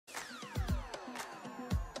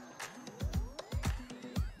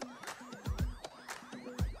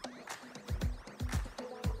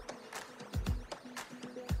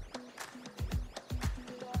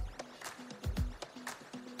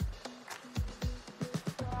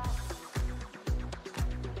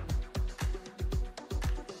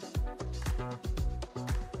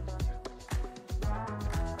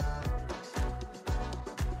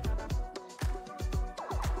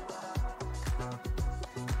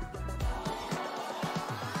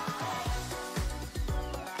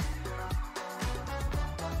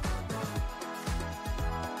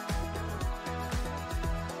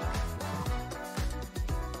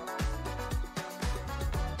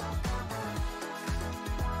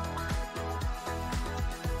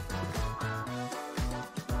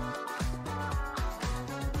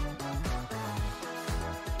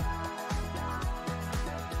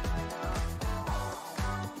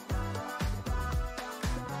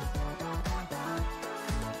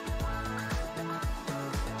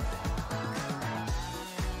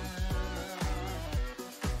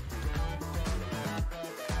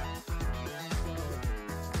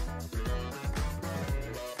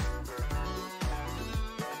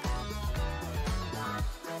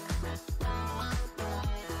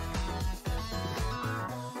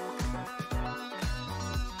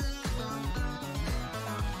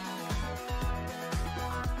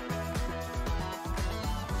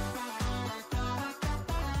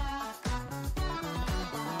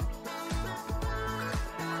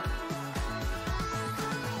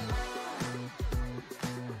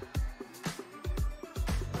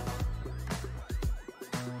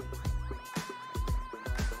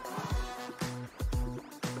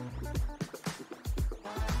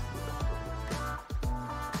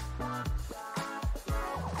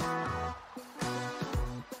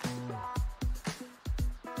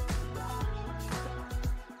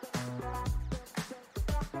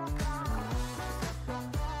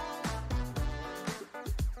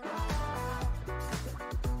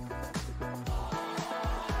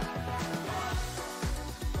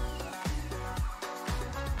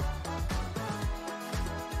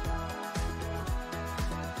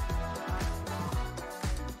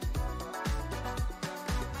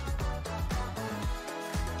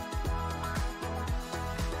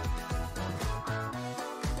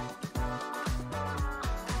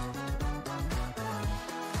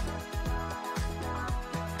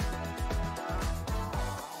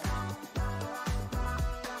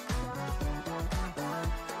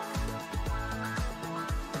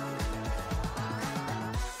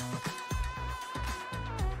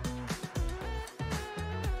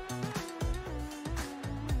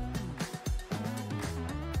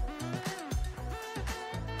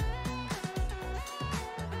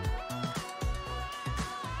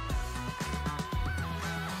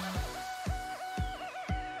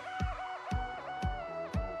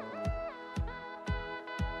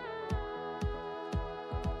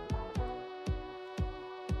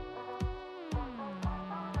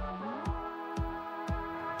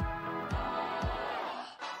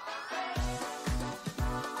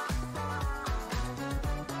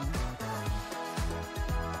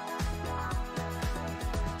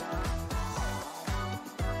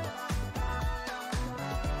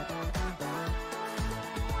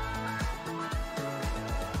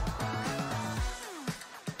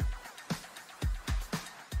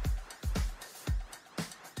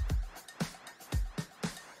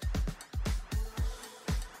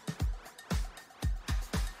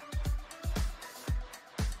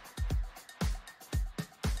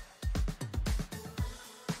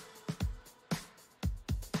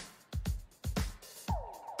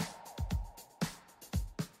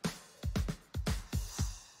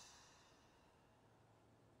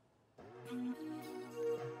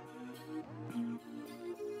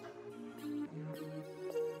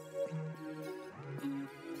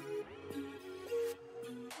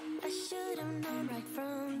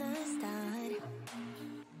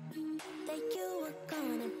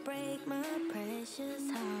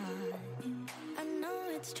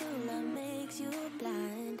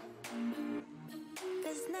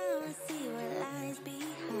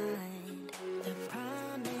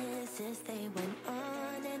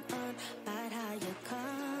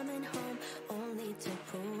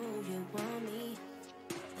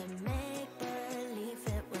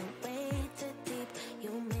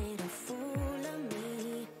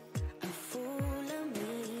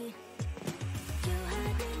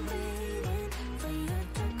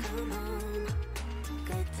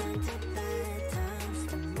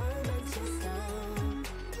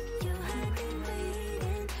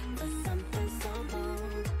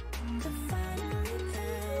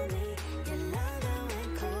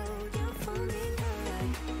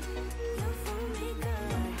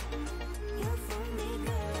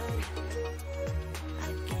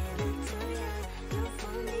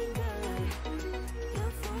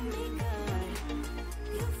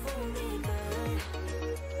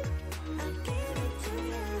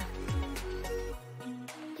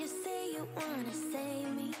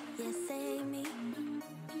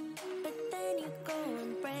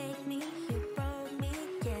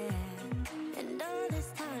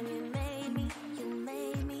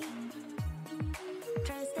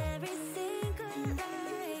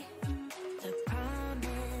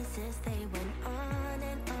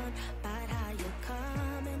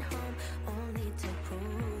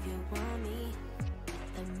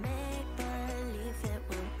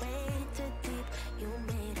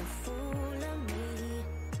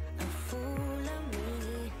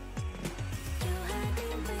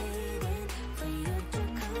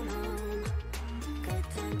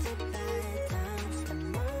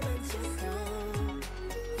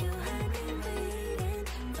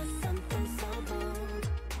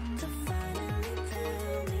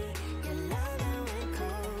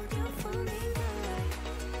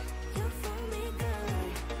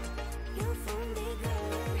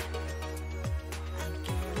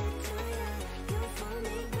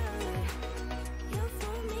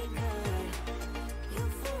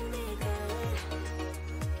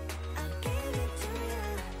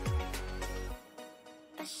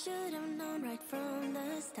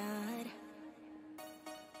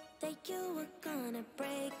That you were gonna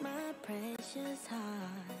break my precious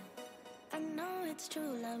heart. I know it's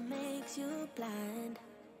true, love makes you blind.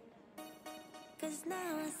 'Cause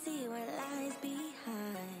now I see what lies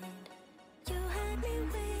behind. You had me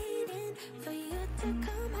waiting for you to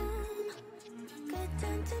come home. Good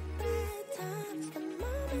time to bad times, the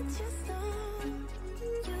moment you stole.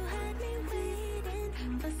 You had me waiting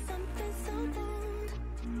for something so bold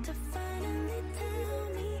to finally tell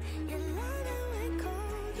me you love it went cold.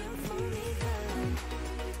 You fool me good,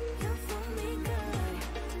 you fool me good,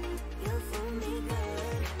 you fool me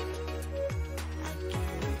good. I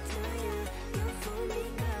give it to you. You fool me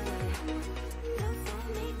good, you fool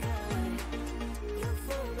me good, you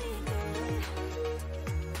fool me good.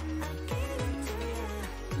 I give it to you.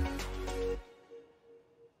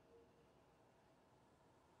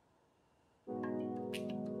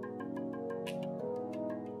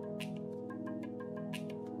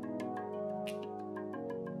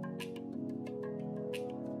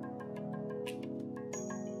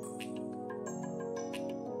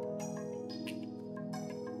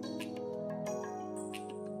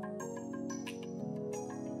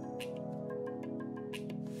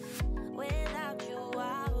 Without you,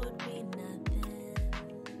 I would be nothing.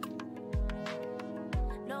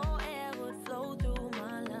 No air would flow through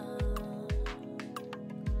my lungs.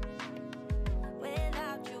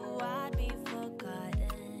 Without you, I'd be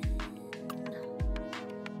forgotten.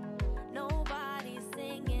 Nobody's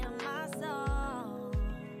singing my song.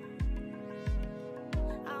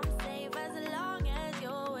 I'm safe as long as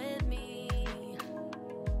you're with me.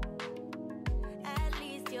 At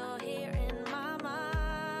least you're here in my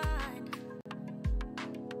mind.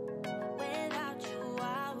 Without you,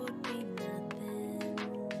 I would be nothing.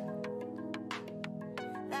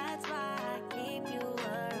 That's why I keep you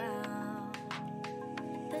around.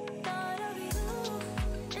 The thought of you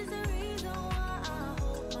is the reason why I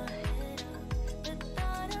hold my head up. The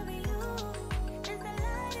thought of you is the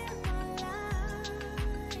light in my life.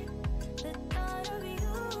 The thought of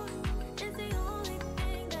you is the only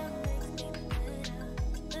thing that makes me better.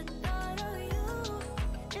 The thought of you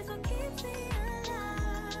is what keeps me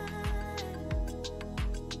alive.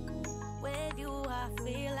 With you, I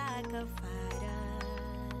feel like a fighter.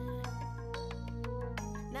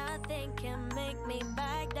 Nothing can make me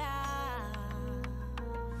back down.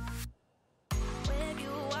 With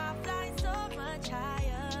you, I fly so much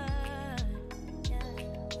higher. Yeah.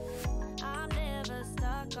 I'm never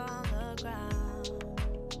stuck on the ground.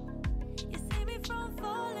 You see me from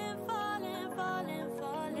falling, falling, falling,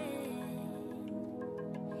 falling.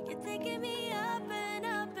 You're taking me up and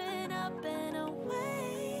up and up and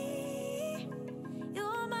away.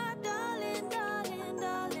 You're my darling, darling,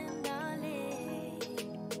 darling, darling.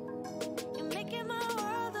 You're making my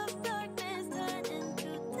world of darkness turn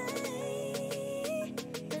into day.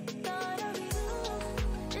 The thought of you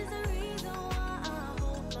is the reason why I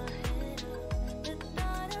hold my head up. The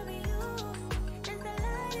thought of you is the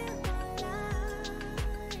light in my life.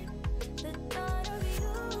 The thought of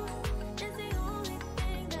you is the only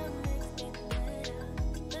thing that makes me better.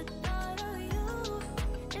 The thought of you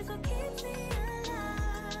is what keeps me alive.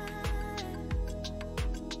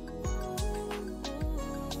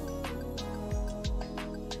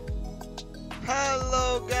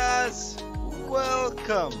 Hello guys,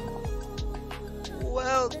 welcome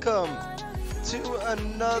to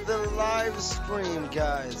another live stream,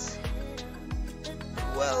 guys.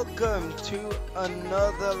 Welcome to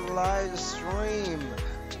another live stream.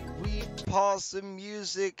 We pause the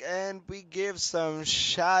music and we give some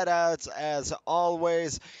shout outs as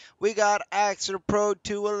always. We got Axer Pro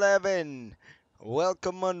 211.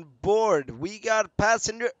 Welcome on board. We got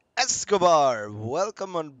Passenger Escobar.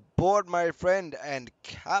 Welcome on board, my friend. And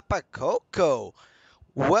Kappa Coco.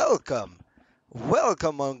 Welcome.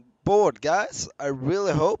 Welcome on board, guys. I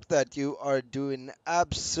really hope that you are doing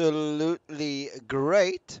absolutely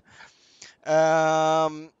great.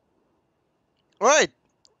 Right,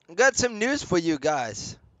 got some news for you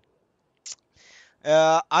guys.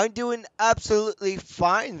 I'm doing absolutely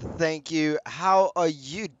fine, thank you. How are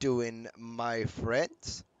you doing, my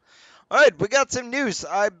friends? Alright, we got some news.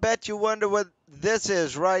 I bet you wonder what this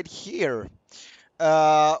is right here.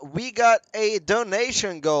 We got a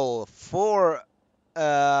donation goal for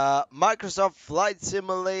Microsoft Flight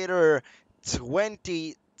Simulator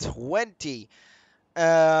 2020.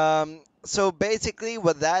 So basically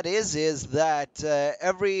what that is that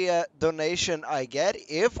every donation I get,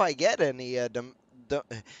 if I get any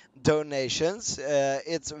donations,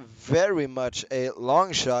 it's very much a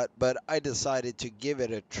long shot, but I decided to give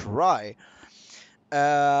it a try.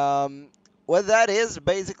 What that is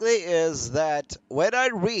basically is that when I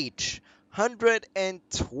reach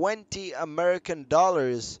 120 American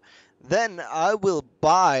dollars, then I will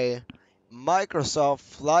buy Microsoft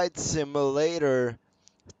Flight Simulator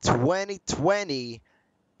 2020.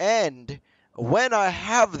 And when I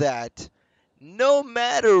have that, no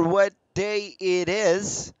matter what day it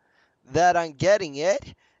is that I'm getting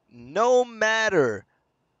it, no matter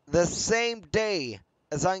the same day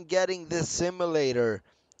as I'm getting this simulator,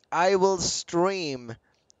 I will stream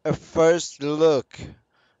a first look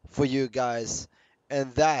for you guys,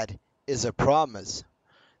 and that is a promise.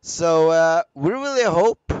 So we really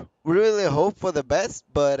hope for the best,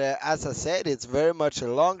 but as I said, it's very much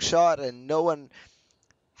a long shot, and no one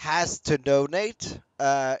has to donate.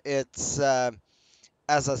 It's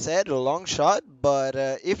as I said, a long shot, but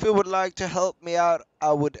if you would like to help me out,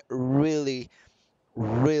 I would really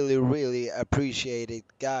appreciate it,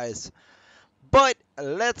 guys. But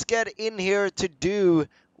let's get in here to do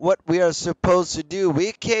what we are supposed to do.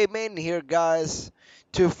 We came in here, guys,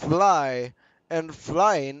 to fly, and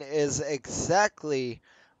flying is exactly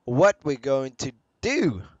what we're going to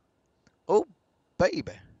do. Oh,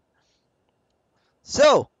 baby.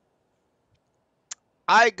 So,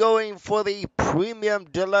 I going for the premium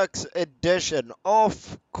deluxe edition,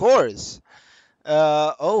 of course.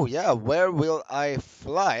 Oh yeah, where will I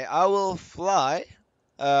fly? I will fly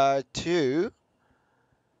to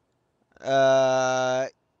uh,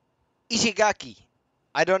 Ishigaki.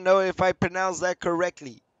 I don't know if I pronounced that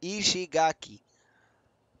correctly. Ishigaki.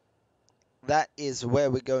 That is where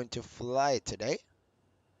we're going to fly today.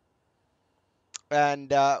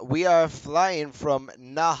 And we are flying from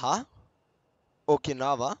Naha,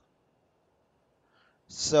 Okinawa.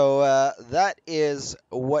 So that is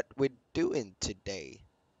what we're doing today.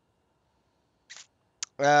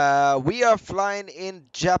 We are flying in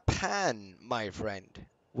Japan, my friend.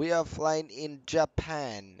 We are flying in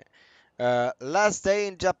Japan. Last day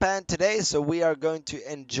in Japan today, so we are going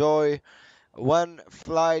to enjoy one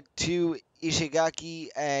flight to Ishigaki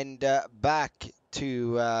and back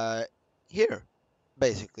to here,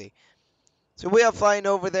 basically. So we are flying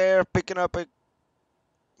over there, picking up a,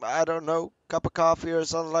 I don't know, cup of coffee or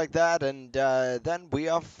something like that, and then we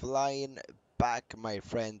are flying back, my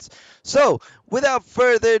friends. So, without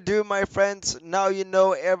further ado, my friends, now you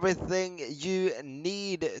know everything you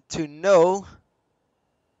need to know.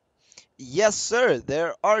 Yes, sir,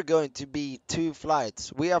 there are going to be two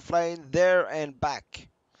flights. We are flying there and back.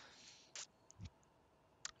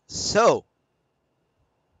 So,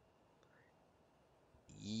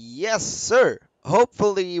 yes, sir.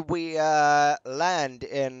 Hopefully, we land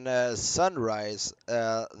in sunrise.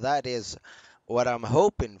 That is what I'm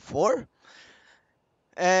hoping for.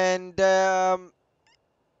 And oh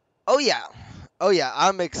yeah, oh yeah,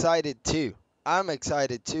 I'm excited too. I'm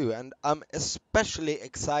excited too, and I'm especially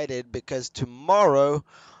excited because tomorrow,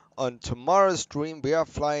 on tomorrow's stream, we are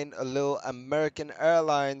flying a little American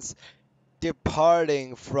Airlines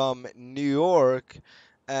departing from New York,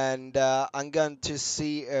 and I'm going to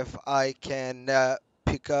see if I can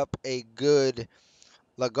pick up a good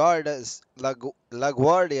LaGuardia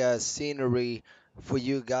scenery for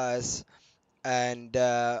you guys, and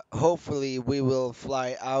hopefully we will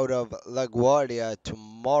fly out of LaGuardia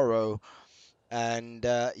tomorrow. And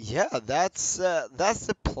yeah, that's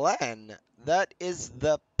the plan. That is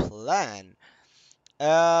the plan.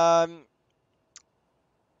 Um,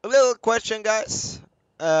 a little question, guys.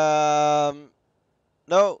 Um,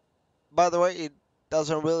 no, by the way, it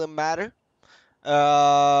doesn't really matter.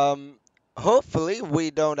 Um, hopefully we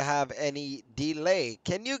don't have any delay.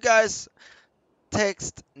 Can you guys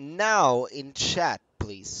text now in chat,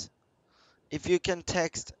 please? If you can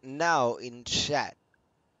text now in chat.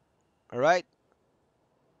 All right?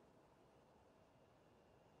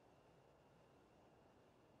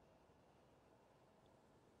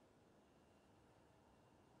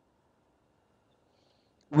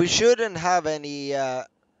 We shouldn't have any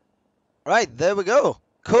right, there we go.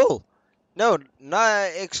 Cool. No,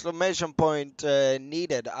 not exclamation point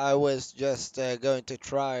needed. I was just going to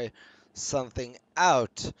try something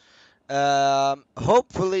out.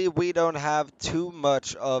 Hopefully we don't have too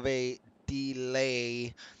much of a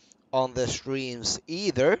delay on the streams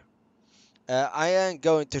either. I am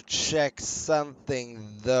going to check something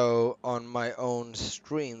though on my own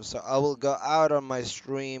stream. So I will go out on my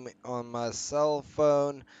stream on my cell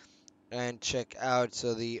phone and check out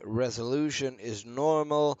so the resolution is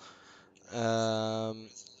normal. Um,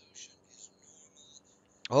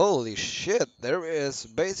 Holy shit, there is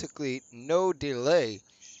basically no delay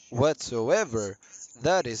whatsoever.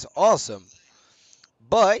 That is awesome.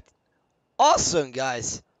 But awesome,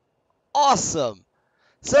 guys. Awesome.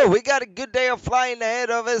 So we got a good day of flying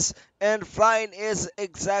ahead of us, and flying is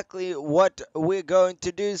exactly what we're going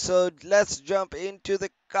to do. So let's jump into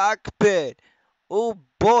the cockpit. Oh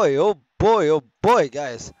boy, oh boy, oh boy,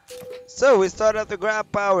 guys. So we start at the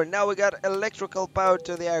ground power. Now we got electrical power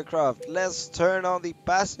to the aircraft. Let's turn on the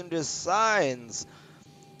passenger signs.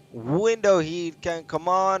 Window heat can come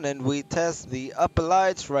on, and we test the upper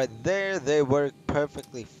lights right there. They work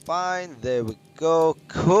perfectly fine. There we go.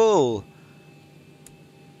 Cool.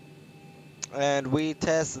 And we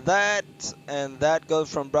test that, and that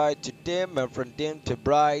goes from bright to dim and from dim to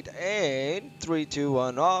bright, and 3 2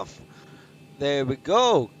 1 off. There we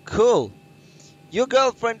go. Cool. Your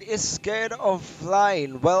girlfriend is scared of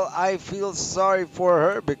flying. Well, I feel sorry for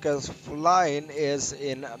her because flying is,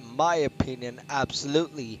 in my opinion,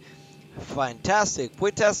 absolutely fantastic.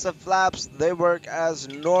 We test the flaps, they work as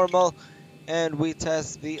normal, and we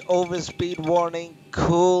test the overspeed warning.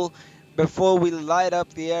 Cool. Before we light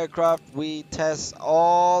up the aircraft, we test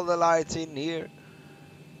all the lights in here.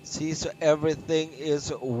 See, so everything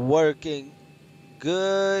is working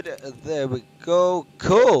good. There we go.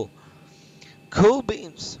 Cool. Cool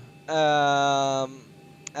beams. As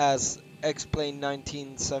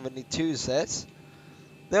XPLANE11 says.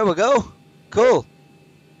 There we go. Cool.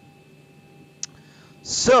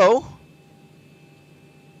 So,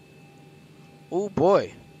 oh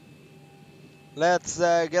boy. Let's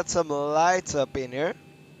get some lights up in here.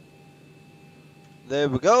 There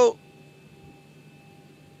we go.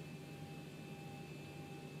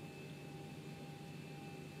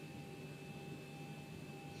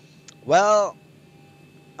 Well,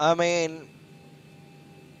 I mean,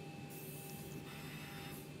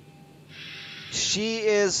 she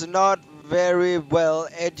is not very well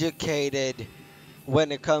educated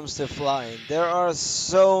when it comes to flying. There are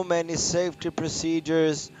so many safety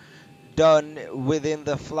procedures done within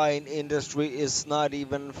the flying industry. It's not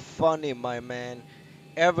even funny, my man.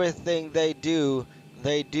 Everything they do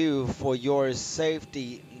for your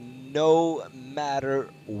safety, no matter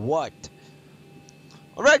what.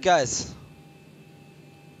 Alright, guys.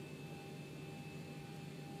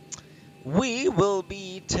 We will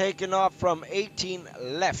be taking off from 18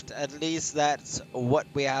 left. At least that's what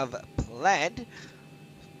we have planned.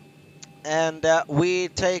 And we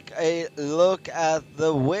take a look at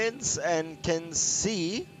the winds and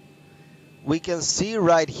we can see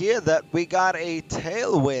right here that we got a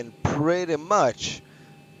tailwind pretty much.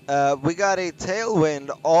 We got a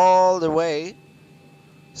tailwind all the way.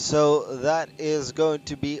 So that is going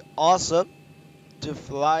to be awesome to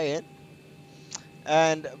fly in.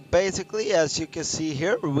 And basically, as you can see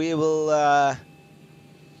here, we will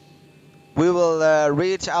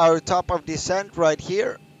reach our top of descent right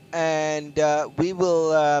here, and we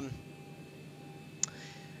will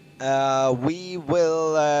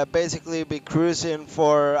basically be cruising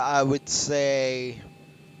for, I would say,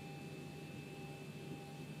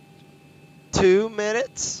 2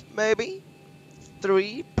 minutes, maybe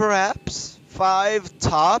 3, perhaps 5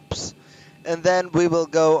 tops. And then we will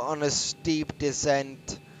go on a steep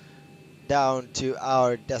descent down to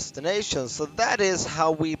our destination. So that is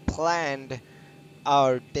how we planned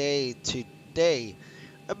our day today.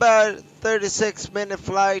 About 36-minute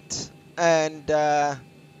flight, and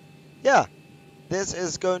yeah, this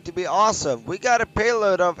is going to be awesome. We got a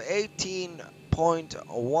payload of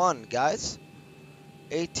 18.1, guys.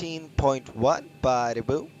 18.1, body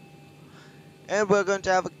boom. And we're going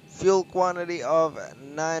to have a fuel quantity of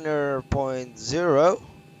 9.0.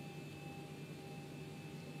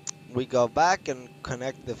 We go back and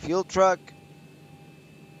connect the fuel truck.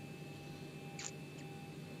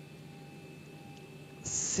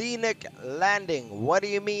 Scenic landing. What do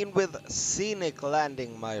you mean with scenic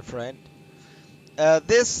landing, my friend?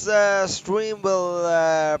 This stream will,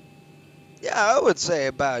 yeah, I would say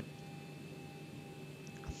about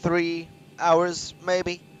 3 hours,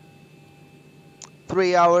 maybe.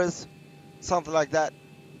 3 hours, something like that.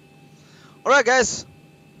 Alright, guys,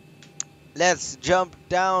 let's jump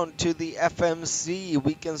down to the FMC.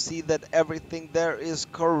 We can see that everything there is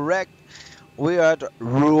correct. We are at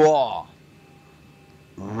Roah.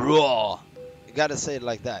 Roah. You gotta say it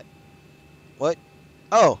like that. What?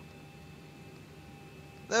 Oh,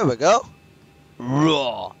 there we go.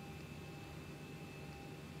 Roah.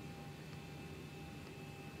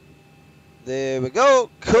 There we go.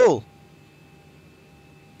 Cool.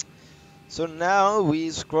 So now we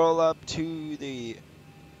scroll up to the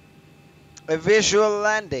visual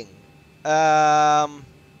landing.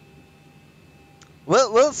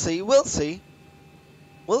 We'll see. We'll see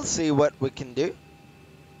what we can do.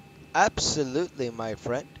 Absolutely, my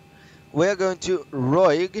friend. We're going to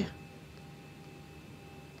Roig.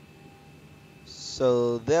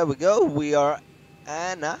 So there we go. We are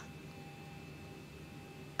Anna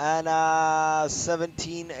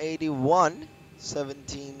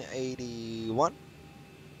 1781,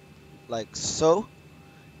 like so.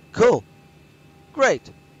 Cool, great.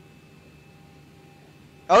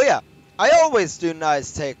 Oh yeah, I always do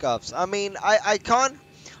nice takeoffs. I mean, I can't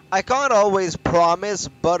always promise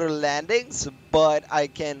butter landings, but I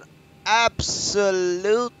can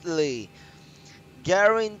absolutely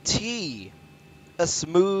guarantee a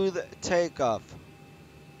smooth takeoff.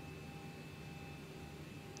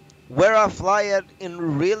 Where I fly at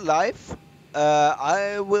in real life,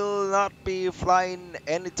 I will not be flying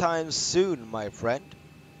anytime soon, my friend.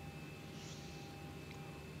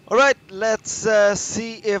 Alright, let's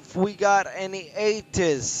see if we got any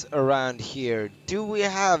 80s around here. Do we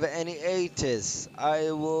have any 80s?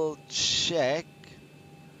 I will check.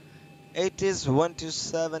 80s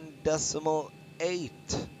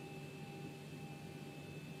 127.8.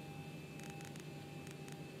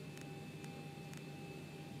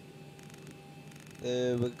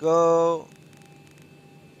 There we go.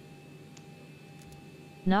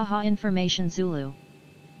 Naha Information Zulu.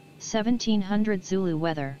 1700 Zulu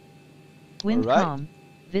weather. Wind Alright. calm,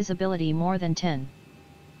 visibility more than 10.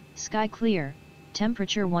 Sky clear,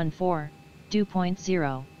 temperature 14, dew point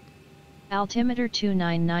 0. Altimeter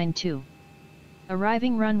 2992.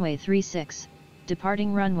 Arriving runway 36,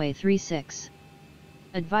 departing runway 36.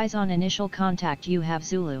 Advise on initial contact you have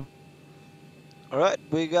Zulu. Alright,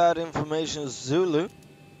 we got information Zulu.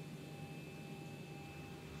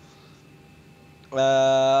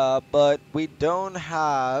 But we don't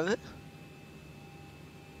have.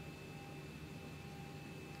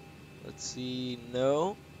 Let's see,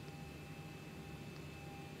 no.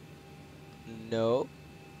 No.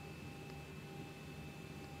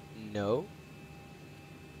 No.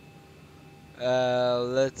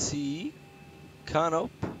 Let's see. Canop.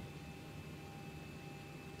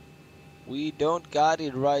 We don't got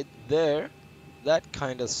it right there. That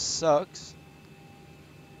kind of sucks.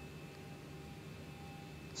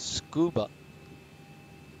 Scuba.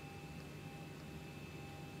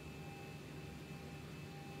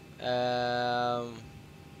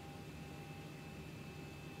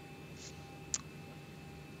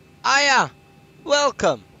 Aya!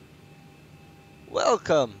 Welcome!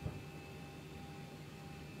 Welcome!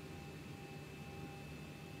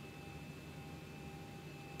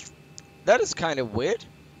 That is kind of weird.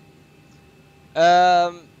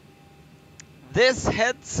 This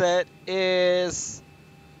headset is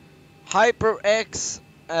HyperX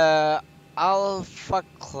Alpha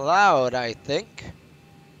Cloud, I think.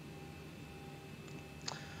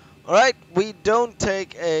 Alright, we don't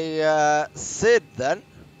take a SID then.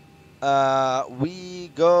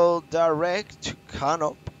 We go direct to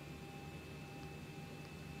Canop.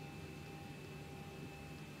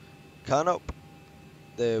 Canop.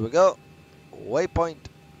 There we go. Waypoint.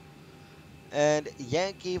 And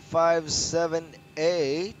Yankee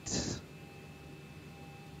 578.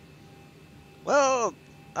 Well,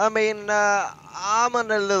 I mean, I'm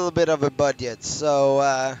on a little bit of a budget,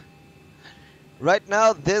 so right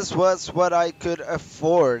now this was what I could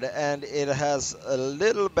afford, and it has a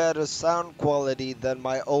little better sound quality than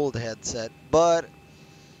my old headset. But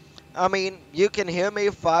I mean, you can hear me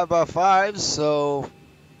 5x5, so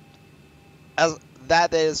as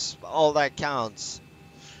that is all that counts.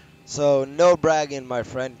 So no bragging, my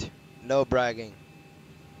friend, no bragging.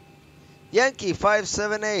 Yankee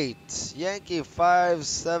 578, Yankee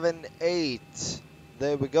 578.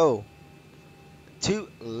 There we go. Too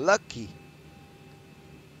lucky.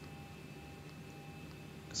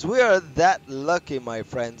 So we are that lucky, my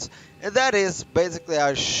friends, and that is basically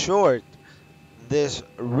how short this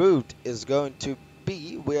route is going to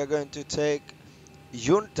be. We are going to take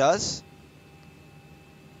Juntas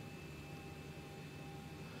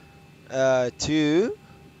to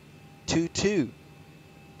 2-2.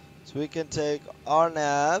 So we can take our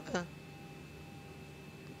nav.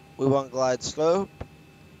 We want glide slope,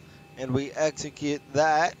 and we execute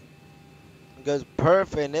that. It goes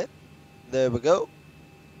perf in it. There we go.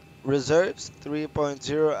 Reserves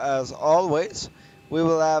 3.0 as always. We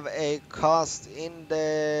will have a cost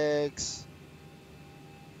index.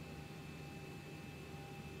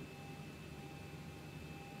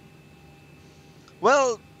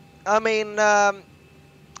 Well, I mean, I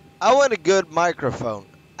want a good microphone.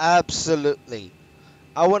 Absolutely.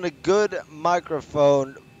 I want a good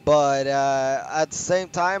microphone, but at the same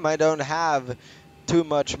time, I don't have too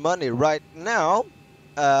much money right now.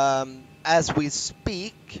 As we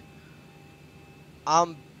speak,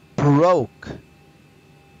 I'm broke.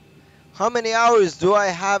 How many hours do I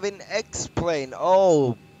have in XPLANE?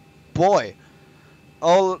 Oh boy.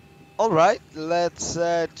 All right, let's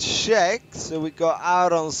check. So we go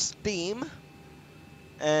out on Steam,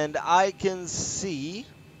 and I can see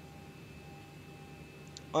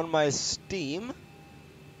on my Steam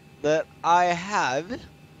that I have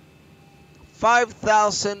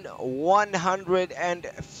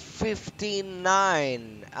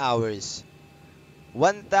 5,159 hours.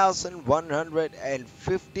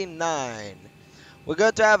 1,159. We're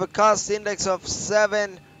going to have a cost index of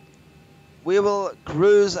 7. We will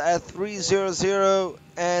cruise at 300,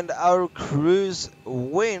 and our cruise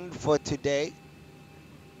win for today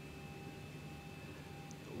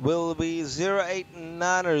will be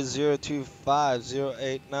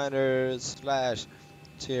 089er025,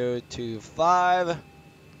 089er/025.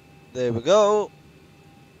 There we go.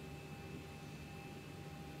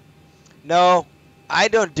 No, I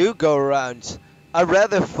don't do go arounds. I'd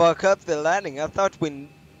rather fuck up the landing. I thought we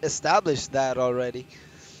established that already.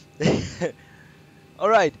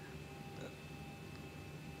 Alright.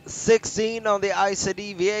 16 on the ISA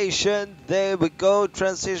deviation. There we go.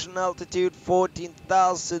 Transition altitude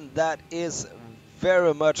 14,000. That is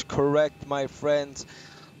very much correct, my friends.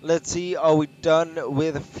 Let's see, are we done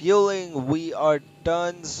with fueling? We are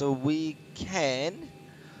done, so we can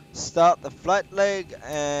start the flight leg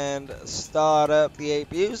and start up the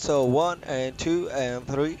APU. So 1 and 2 and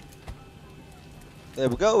 3. There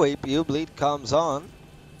we go. APU bleed comes on.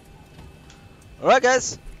 Alright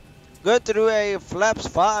guys, going to do a flaps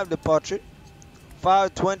 5 departure.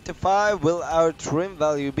 525 will our trim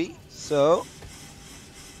value be. So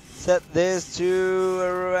set this to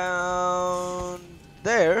around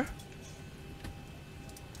there.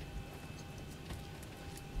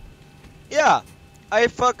 Yeah, I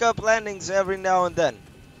fuck up landings every now and then.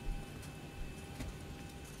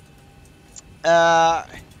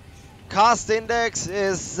 Cost index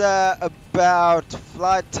is about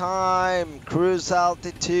flight time, cruise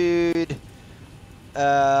altitude.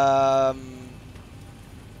 Yeah,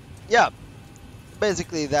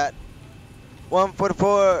 basically that.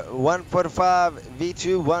 144, 145,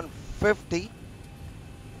 V2, 150.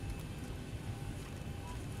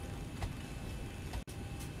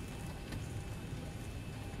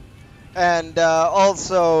 And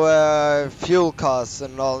also fuel costs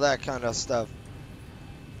and all that kind of stuff.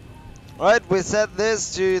 Alright, we set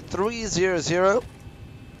this to 300.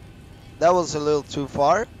 That was a little too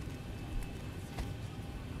far.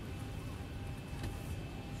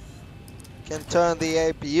 Can turn the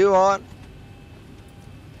APU on.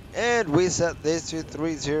 And we set this to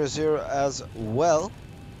 300 as well.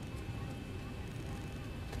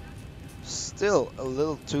 Still a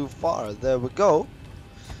little too far. There we go.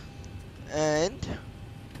 And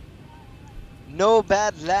no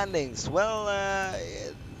bad landings. Well,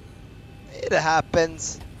 it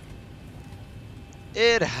happens.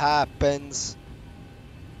 It happens.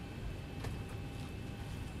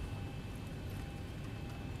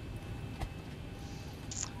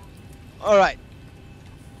 Alright.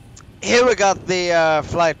 Here we got the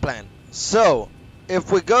flight plan. So, if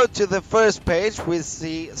we go to the first page, we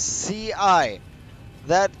see CI.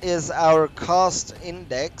 That is our cost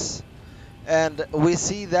index. And we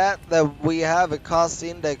see that we have a cost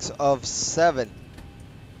index of 7.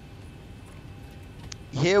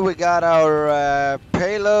 Here we got our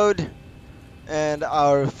payload and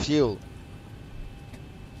our fuel.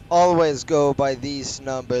 Always go by these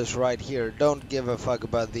numbers right here. Don't give a fuck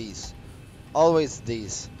about these. Always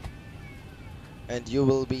these. And you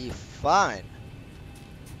will be fine.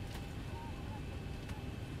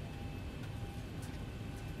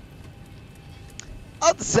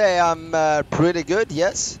 I'd say I'm pretty good,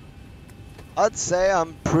 yes. I'd say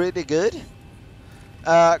I'm pretty good.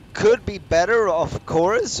 Could be better, of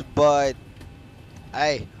course, but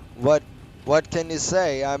hey, what can you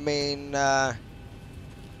say? I mean,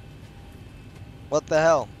 what the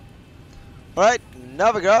hell? Alright,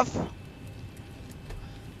 Navigraph.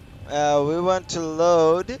 We want to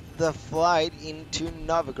load the flight into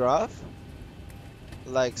Navigraph,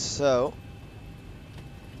 like so.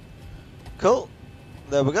 Cool.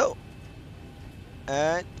 There we go.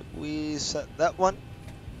 And we set that one.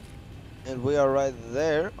 And we are right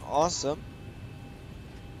there. Awesome.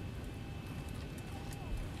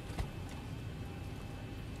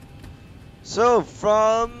 So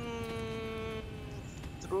from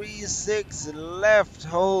 3-6 left.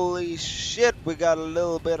 Holy shit, we got a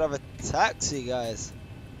little bit of a taxi, guys.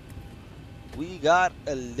 We got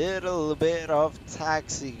a little bit of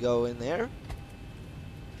taxi going there.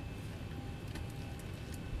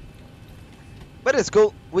 But it's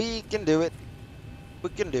cool. We can do it. We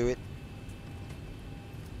can do it.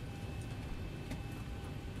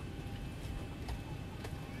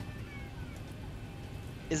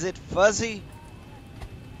 Is it fuzzy?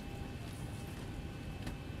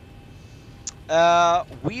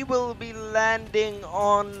 We will be landing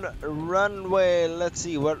on runway. Let's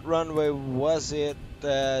see, what runway was it?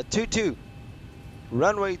 22.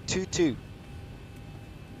 Runway 22.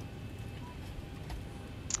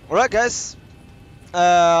 Alright, guys.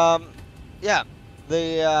 Yeah,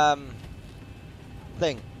 the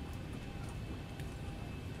thing.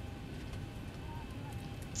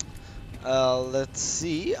 Let's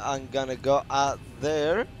see. I'm gonna go out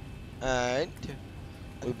there, and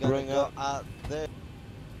we bring up out there.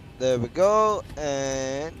 There we go,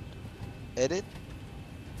 and edit,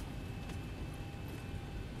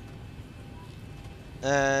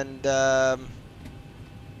 and bum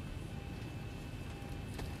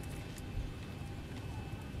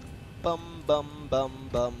bum bum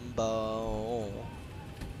bum bum.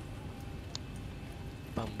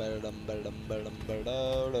 Bum ba dum ba dum ba dum ba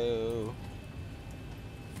do do.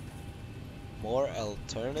 More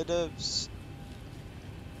alternatives.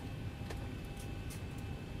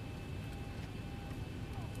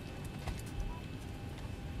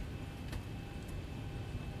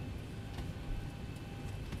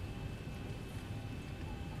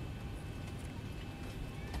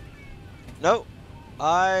 No,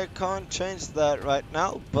 I can't change that right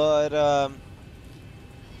now, but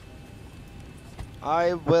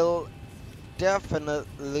I will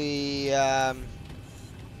definitely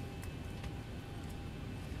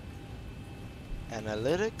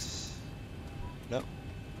analytics. No.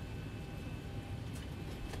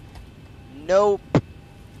 Nope.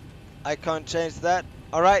 I can't change that.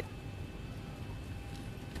 All right.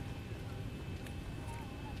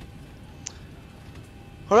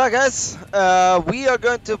 Alright, guys, we are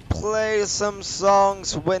going to play some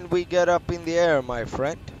songs when we get up in the air, my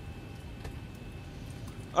friend.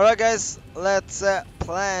 Alright, guys, let's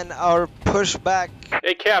plan our pushback.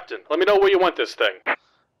 Hey, Captain, let me know where you want this thing.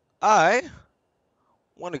 I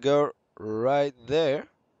want to go right there.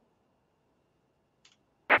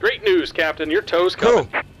 Great news, Captain. Your tow's coming.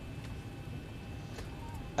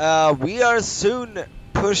 Cool. We are soon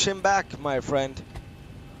pushing back, my friend.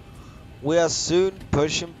 We are soon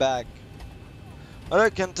pushing back.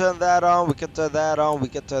 Alright, we can turn that on, we can turn that on, we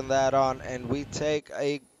can turn that on, and we take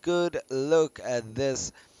a good look at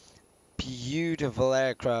this beautiful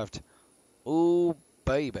aircraft. Ooh,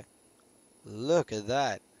 baby. Look at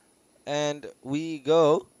that. And we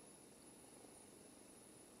go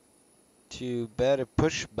to better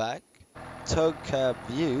pushback, tow cab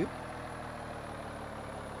view.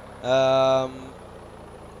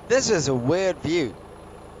 This is a weird view.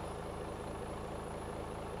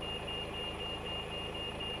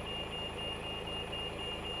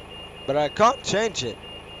 But I can't change it.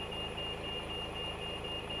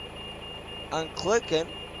 I'm clicking.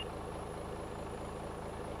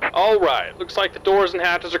 Alright, looks like the doors and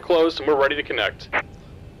hatches are closed and we're ready to connect.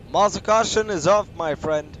 Muzzle caution is off, my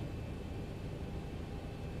friend.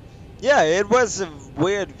 Yeah, it was a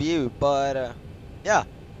weird view, but yeah.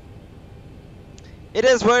 It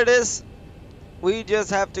is what it is. We just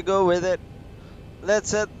have to go with it. Let's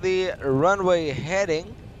set the runway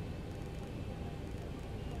heading.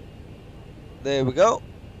 There we go.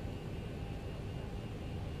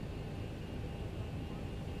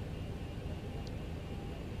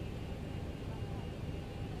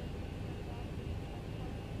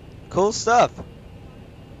 Cool stuff.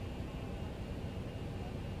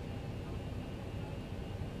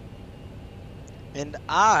 And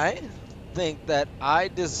I think that I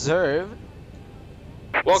deserve.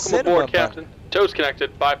 Welcome aboard, Captain. Tow's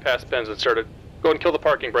connected, bypass pins inserted. Go ahead and kill the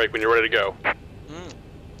parking brake when you're ready to go.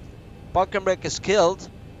 Parking brake is killed.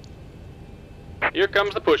 Here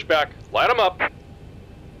comes the pushback. Light them up.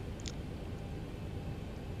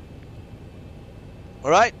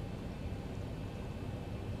 Alright.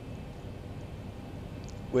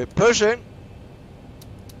 We're pushing.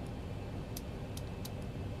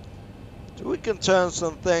 So we can turn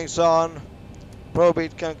some things on.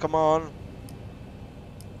 Probeat can come on.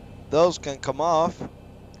 Those can come off.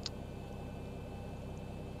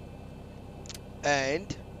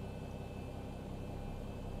 And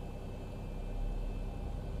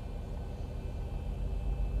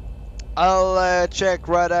I'll check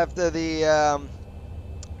right after the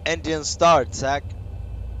engine starts, Zach.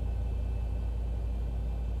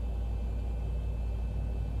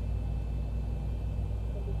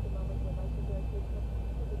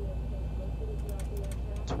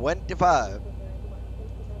 $25.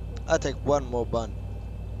 I'll take one more bun.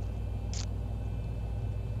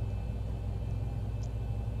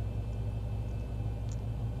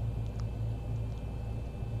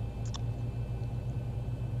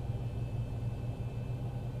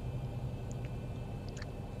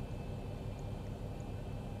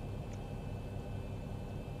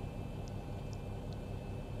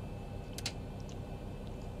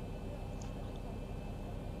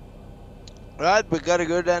 Alright, we got a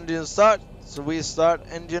good engine start, so we start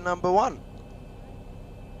engine number 1.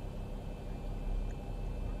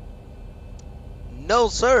 No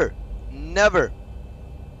sir, never.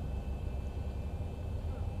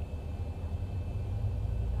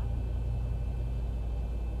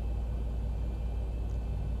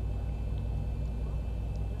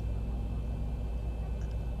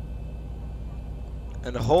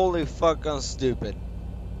 And holy fuck, I'm stupid.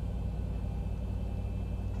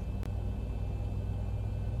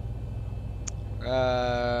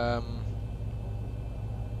 Um,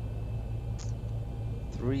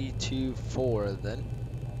 3, 2, 4 then.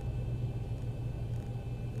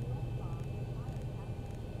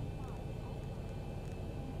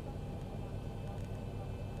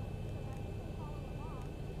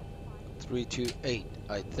 Three, 2, 8,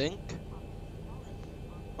 I think.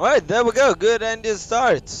 Alright, there we go. Good engine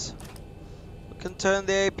starts. We can turn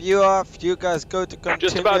the APU off. You guys go to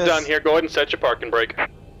continuous. Just about done here. Go ahead and set your parking brake.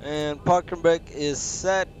 And parking brake is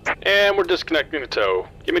set. And we're disconnecting the tow.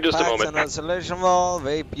 Give me just a moment. And isolation valve.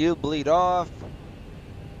 APU bleed off.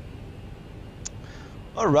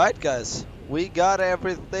 Alright, guys. We got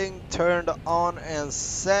everything turned on and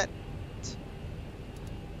set.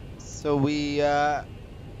 So we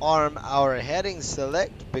arm our heading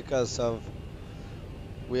select because of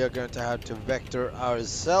we are going to have to vector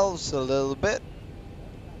ourselves a little bit.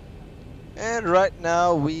 And right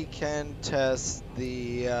now we can test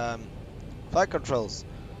the flight controls.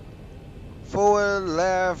 Forward,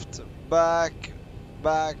 left, back,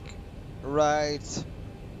 right,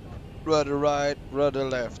 rudder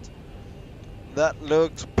left. That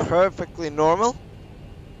looks perfectly normal.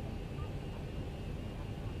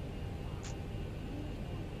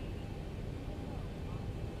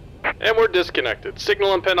 And we're disconnected.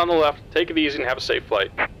 Signal and pin on the left. Take it easy and have a safe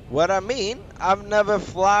flight. What I mean, I've never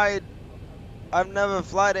flied a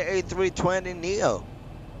A320 Neo.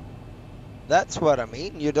 That's what I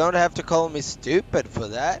mean. You don't have to call me stupid for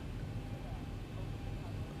that.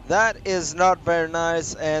 That is not very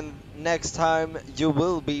nice, and next time you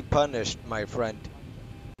will be punished, my friend.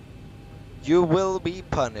 You will be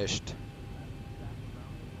punished.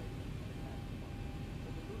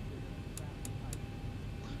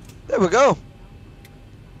 There we go.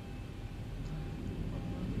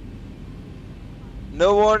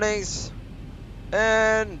 No warnings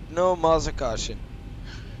and no muzzle caution.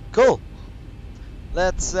 Cool.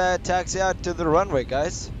 Let's taxi out to the runway,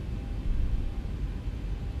 guys.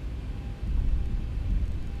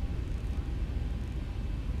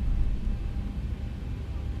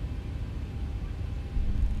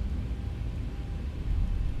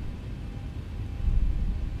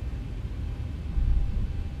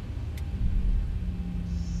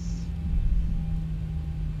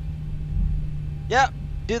 Yeah,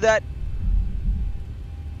 do that.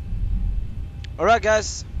 Alright,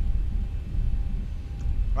 guys.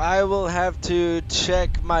 I will have to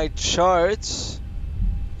check my charts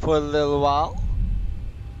for a little while,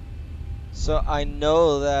 so I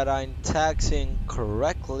know that I'm taxiing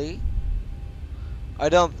correctly. I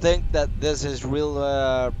don't think that this is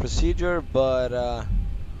real procedure, but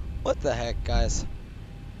what the heck, guys.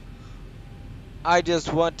 I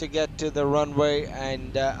just want to get to the runway,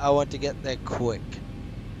 and I want to get there quick.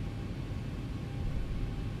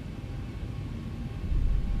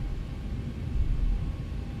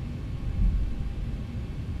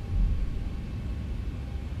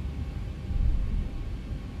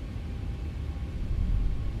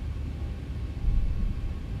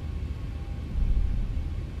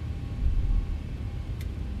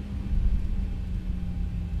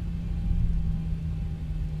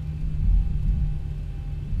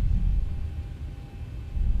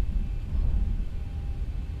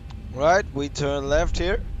 Right, we turn left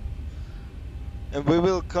here, and we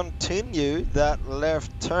will continue that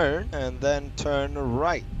left turn and then turn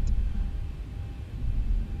right.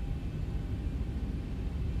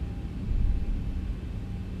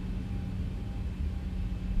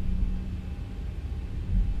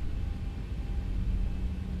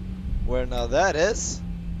 Where now that is.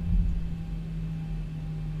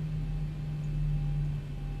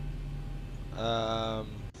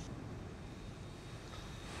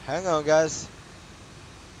 Hang on, guys.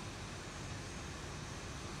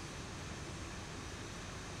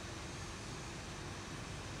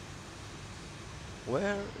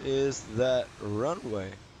 Where is that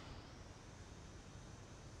runway?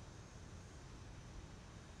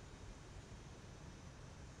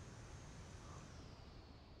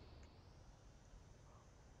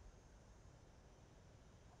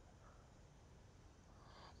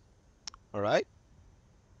 Alright.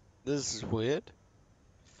 This is weird.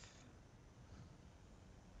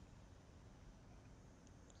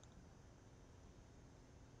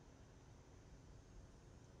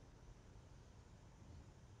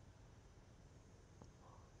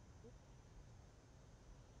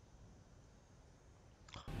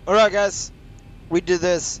 Alright guys, we do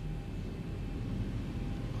this.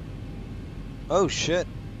 Oh shit.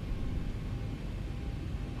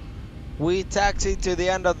 We taxi to the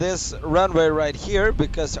end of this runway right here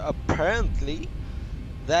because apparently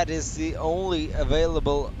that is the only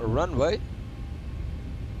available runway.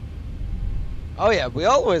 Oh yeah, we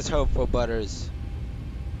always hope for butters.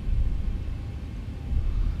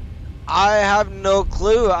 I have no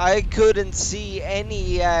clue. I couldn't see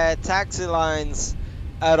any taxi lines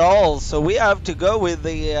at all, so we have to go with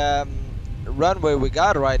the runway we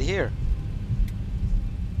got right here.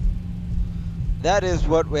 That is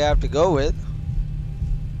what we have to go with.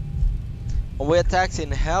 And we're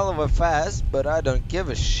taxiing hell of a fast, but I don't give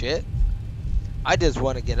a shit. I just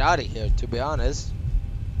want to get out of here, to be honest.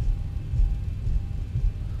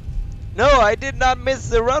 No, I did not miss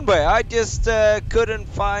the runway. I just couldn't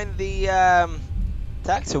find the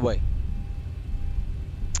taxiway.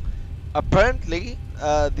 Apparently,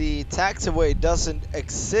 the taxiway doesn't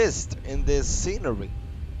exist in this scenery.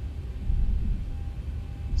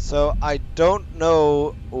 So I don't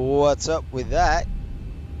know what's up with that.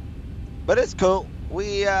 But it's cool.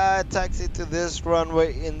 We taxi to this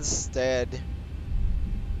runway instead.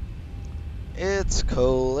 It's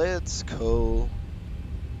cool, it's cool.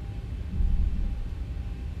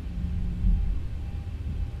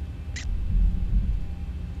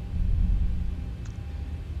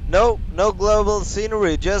 No global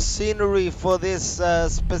scenery, just scenery for this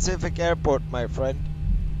specific airport, my friend.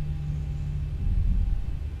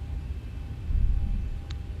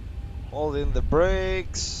 Holding the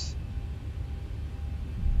brakes.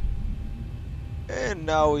 And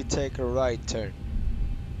now we take a right turn.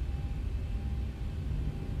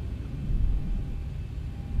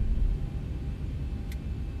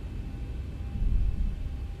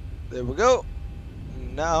 There we go.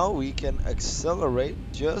 Now we can accelerate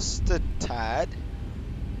just a tad.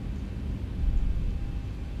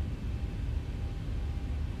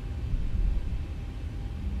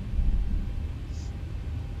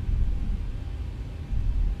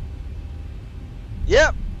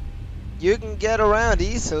 Yep, you can get around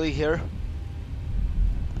easily here.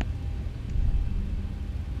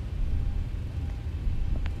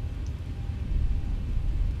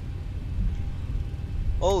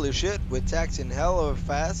 Holy shit, we're taxiing hell of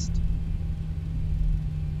fast.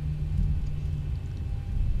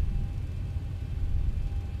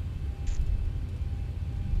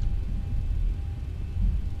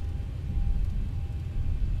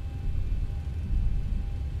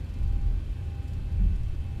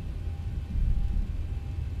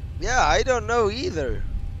 Yeah, I don't know either.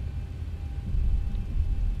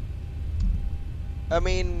 I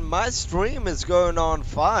mean, my stream is going on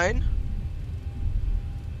fine.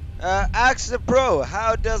 Ask the pro,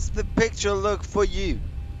 how does the picture look for you?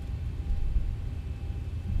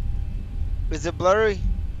 Is it blurry?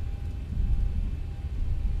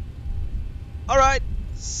 Alright,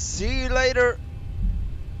 see you later.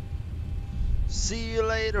 See you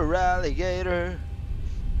later, alligator.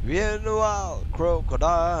 In the wild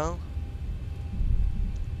crocodile.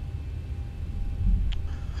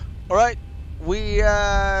 Alright, we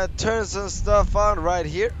turn some stuff on right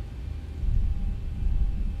here.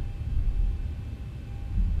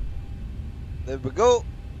 There we go.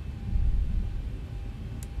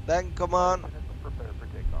 Then come on.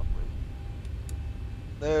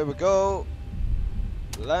 There we go.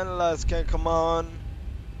 Land lights can come on.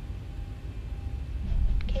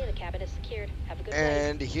 Okay, the cabin is secured. Have a good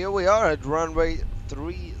And flight. here we are at runway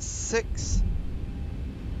 36.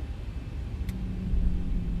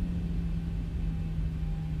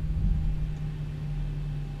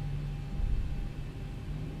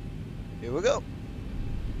 Here we go.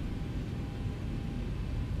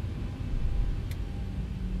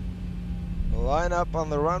 Line up on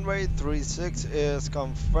the runway 36 is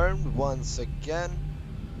confirmed once again.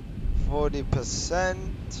 40%.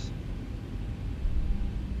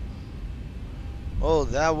 Oh,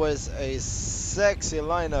 that was a sexy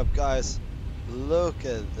lineup, guys. Look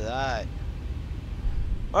at that.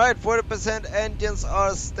 Alright, 40% engines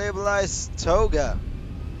are stabilized. Toga.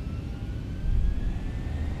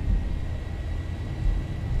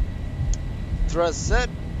 Thrust set.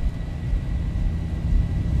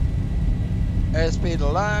 Airspeed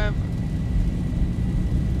alive.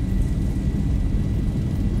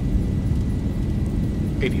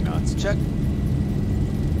 $80 knots. Check.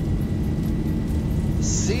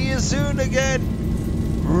 See you soon again.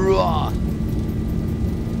 Roah.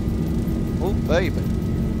 Oh, baby.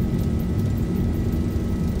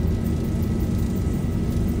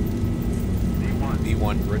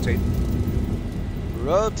 V1, rotate.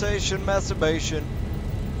 Rotation masturbation.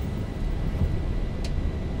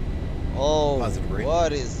 Oh, Positive rate.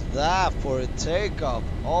 what is that for a takeoff?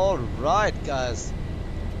 All right, guys.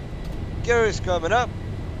 Gear is coming up.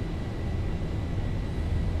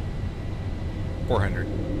 400.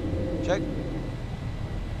 Check.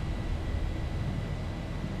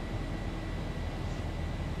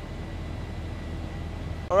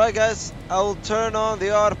 Alright guys, I will turn on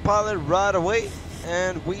the autopilot right away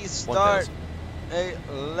and we start 1000.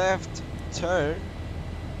 a left turn.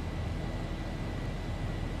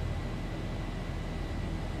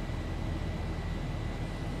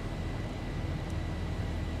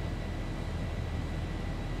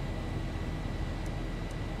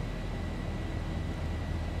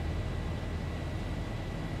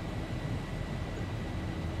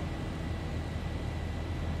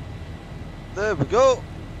 There we go.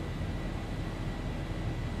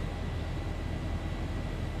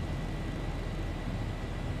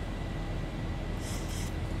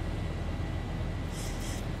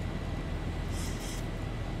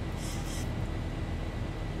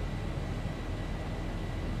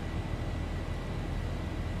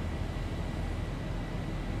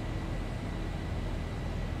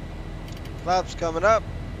 Flaps coming up.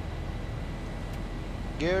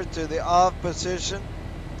 Gear to the off position.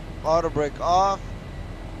 Auto brake off.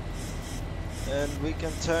 And we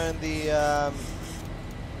can turn the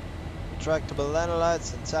retractable lantern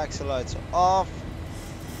lights and taxi lights off.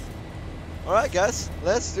 Alright guys,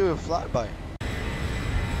 let's do a flyby.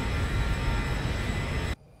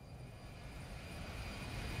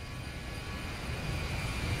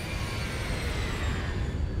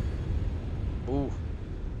 Ooh.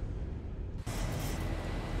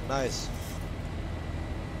 Nice.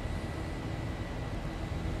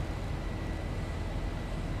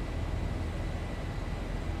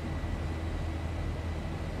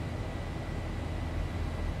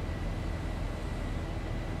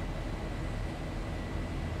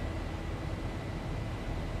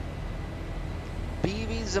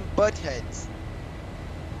 BBs and butt heads.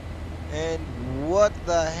 And what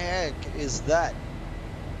the heck is that?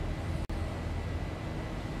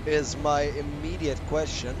 Is my immediate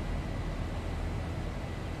question.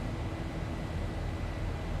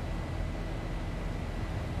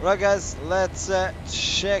 Right guys, let's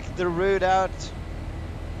check the route out.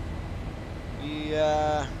 We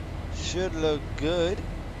should look good.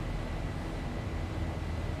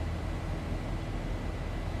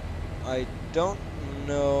 I don't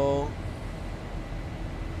know.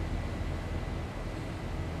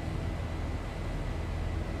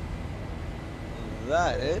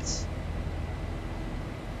 That is.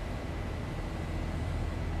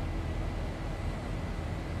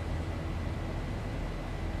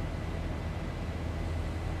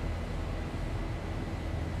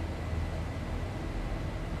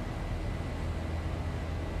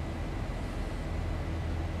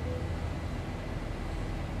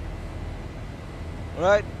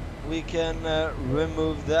 Right, we can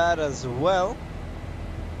remove that as well.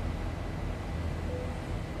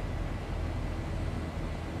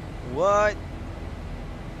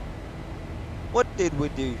 What did we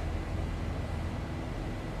do?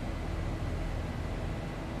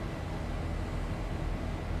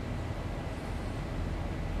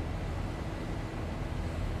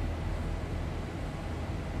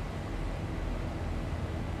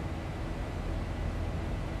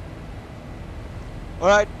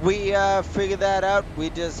 Alright, we figured that out. We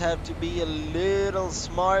just have to be a little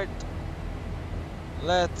smart.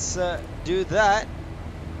 Let's do that.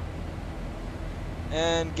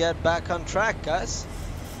 And get back on track, guys.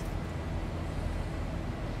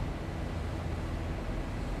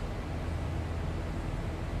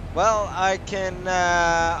 Well, I can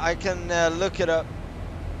look it up.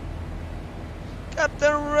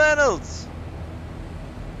 Captain Reynolds,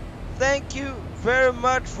 thank you very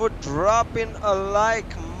much for dropping a like,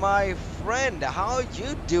 my friend. How are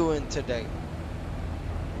you doing today?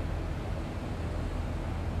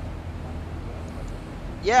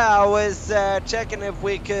 Yeah, I was checking if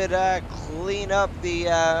we could clean up the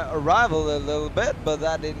arrival a little bit, but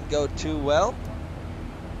that didn't go too well.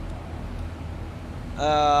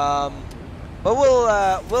 But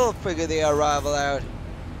we'll figure the arrival out.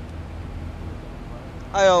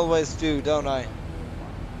 I always do, don't I?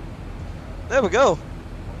 There we go.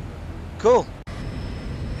 Cool.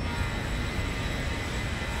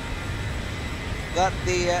 Got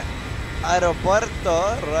the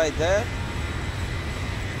aeropuerto right there.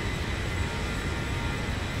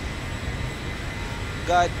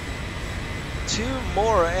 Got 2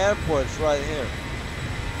 more airports right here.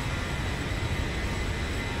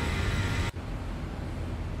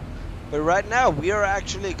 But right now we are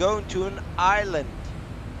actually going to an island.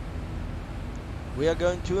 We are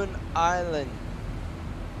going to an island.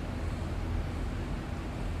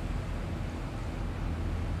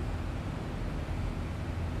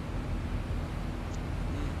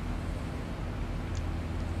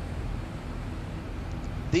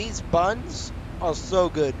 These buns are so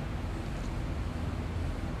good.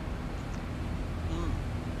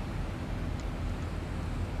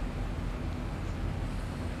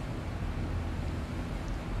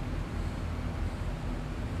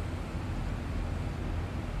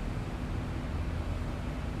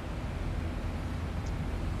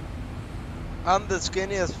 I'm the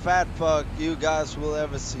skinniest fat fuck you guys will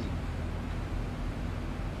ever see.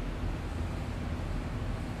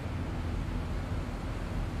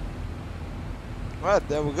 Alright,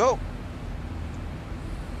 there we go.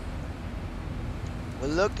 We're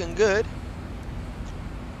looking good.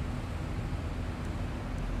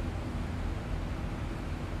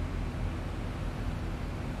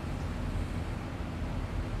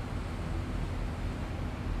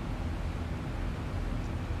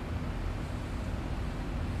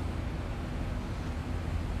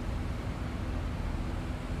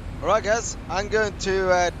 Alright guys, I'm going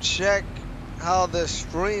to check how the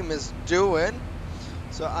stream is doing.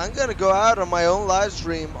 So I'm gonna go out on my own live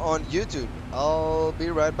stream on YouTube. I'll be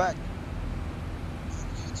right back.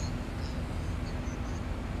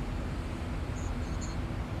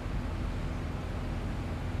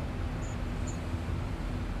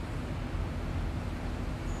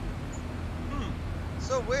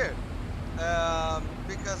 So weird.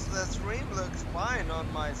 Because the stream looks fine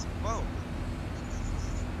on my phone.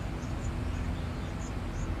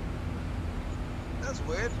 That's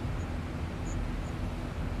weird.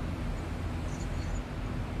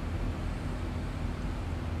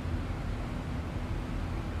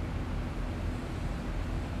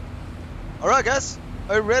 Alright guys,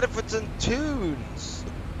 are you ready for some tunes?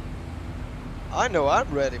 I know I'm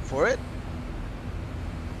ready for it.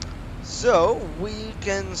 So we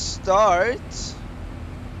can start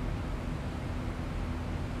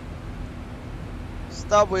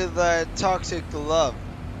with Toxic Love.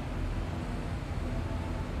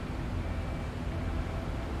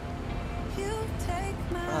 You take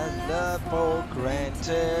My love for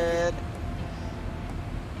granted.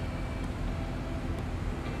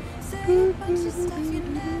 Say a bunch of stuff you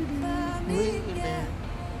never mean, yeah.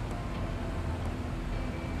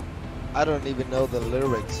 I don't even know the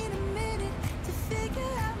lyrics. Need a minute to figure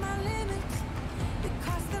out my limits,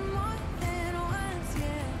 because they're more than once,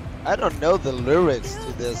 yeah. I don't know the lyrics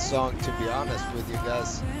to this song, to be honest with you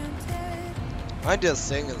guys. I'm just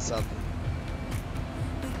singing something.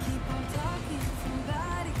 We keep on talking from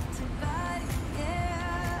body to body,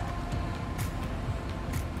 yeah.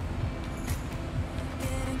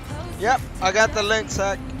 Getting closer. Yep, I got the link,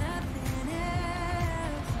 Zach. Nothing else.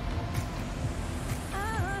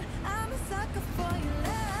 I'm a sucker for your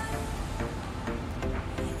love,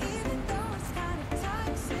 even though it's kind of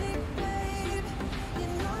toxic, babe. You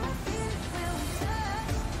know I feel it when we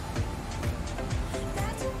touch.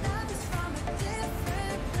 That your love is from a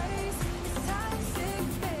different place. It's toxic,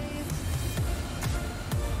 babe.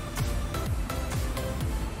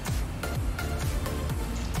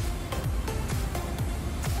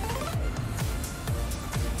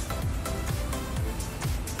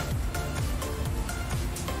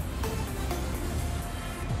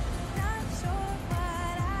 Not sure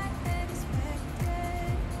what I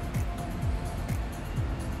expected.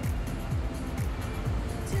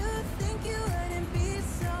 To think you wouldn't be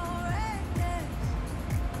so reckless.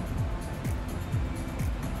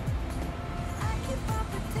 I keep on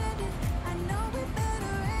pretending I know we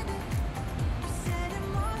better end it. You said it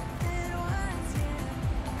more than once, yeah.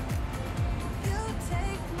 You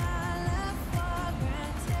take my love for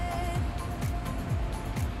granted.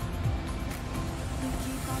 We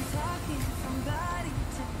keep on talking from body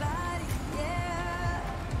to body, yeah.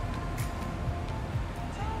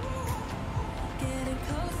 Getting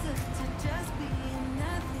closer to just being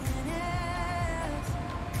nothing else.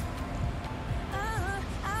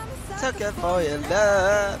 I'm a Sucker for your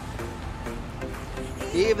love,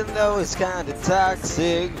 even though it's kinda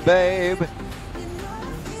toxic, babe. You know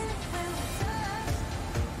I feel it when we touch.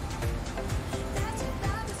 That your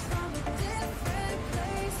love is from a different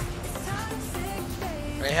place. It's toxic,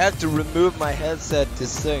 babe. I have to remove my headset to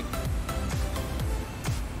sing.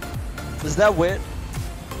 Is that weird?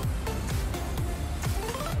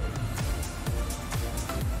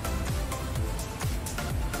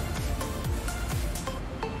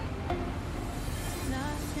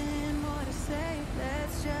 Nothing more to say,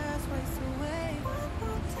 let's just waste away. One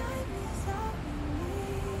more time is all we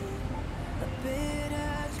need. A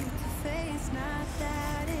bitter truth to face, not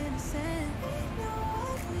that innocent. We know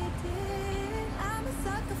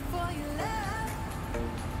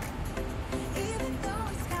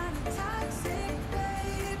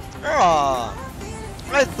Aw,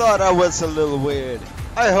 I thought I was a little weird.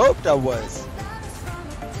 I hoped I was.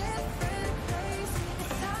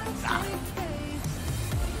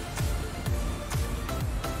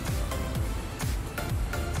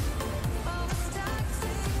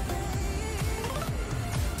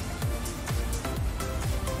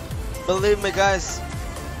 Believe me, guys,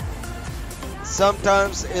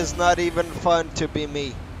 sometimes it's not even fun to be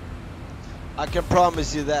me. I can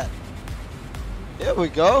promise you that. Here we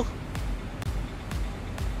go.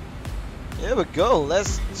 Here we go.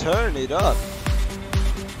 Let's turn it up.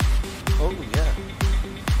 Oh, yeah.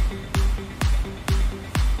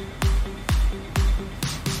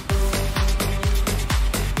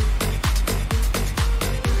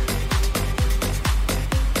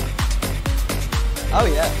 Oh,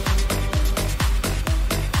 yeah.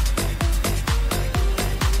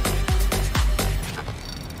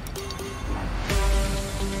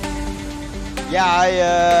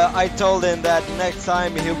 Yeah, I told him that next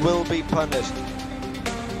time he will be punished.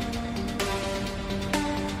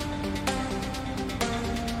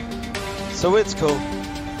 So it's cool.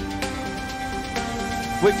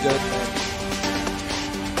 We're good, man.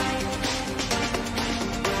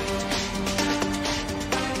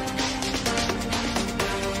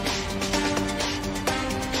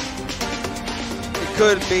 It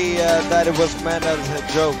could be that it was meant as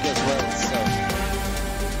a joke as well, so.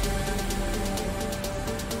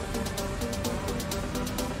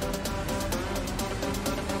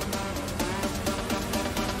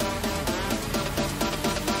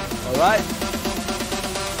 Right.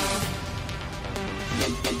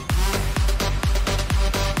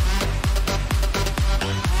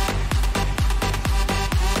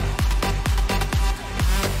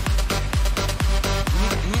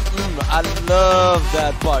 I love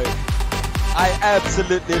that part. I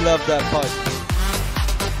absolutely love that part.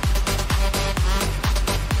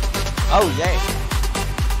 Oh yeah.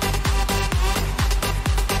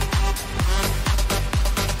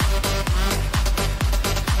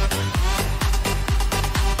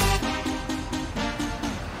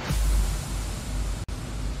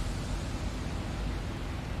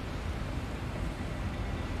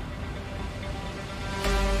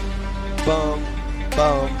 Bum,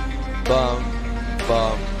 bum, bum,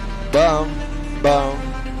 bum, bum, bum,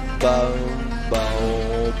 bum,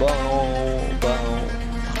 bum, bum, bum.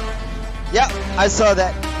 Yeah, I saw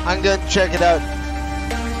that. I'm gonna check it out.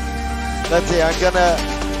 Let's see. I'm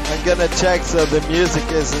gonna check so the music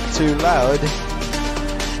isn't too loud.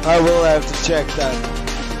 I will have to check that.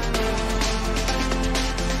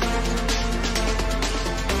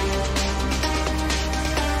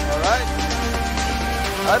 All right.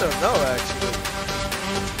 I don't know, actually.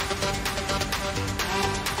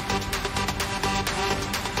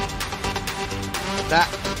 Nah,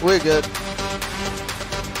 we're good.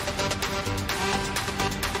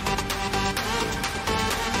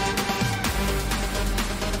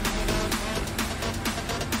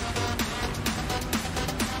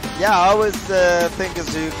 Yeah, I was thinking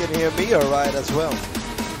so you can hear me alright as well.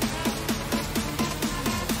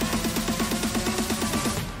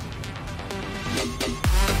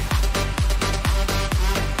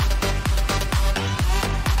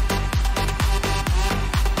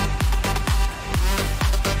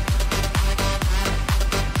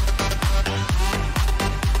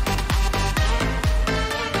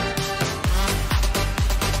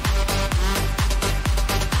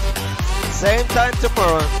 Same time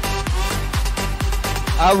tomorrow.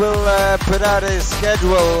 I will put out a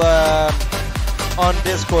schedule on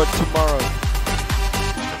Discord tomorrow.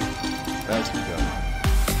 As we go.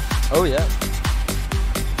 Oh yeah.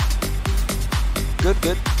 Good,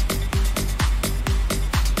 good.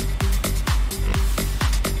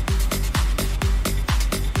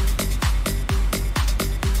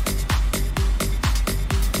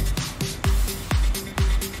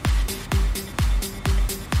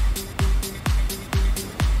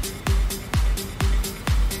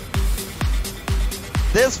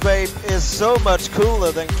 This vape is so much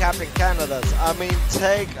cooler than Captain Canada's. I mean,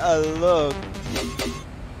 take a look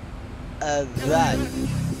at that.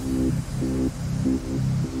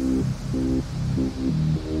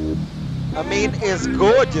 I mean, it's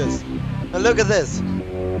gorgeous. And look at this.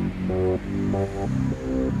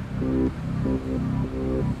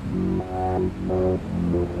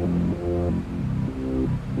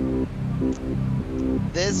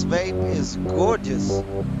 This vape is gorgeous.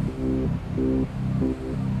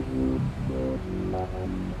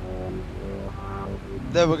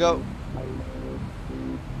 There we go.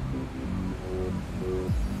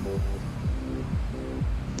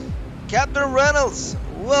 Captain Reynolds,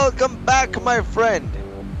 welcome back, my friend.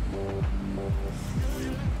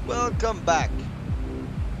 welcome back.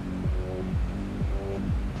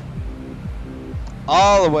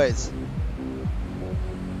 Always.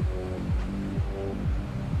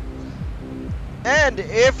 And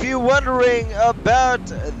if you're wondering about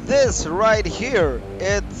this right here,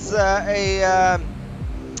 it's a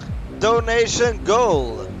donation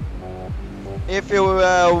goal. If you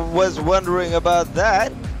was wondering about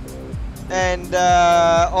that, and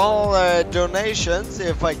all donations,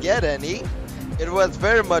 if I get any, it was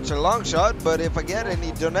very much a long shot, but if I get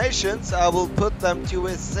any donations, I will put them to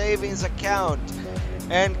a savings account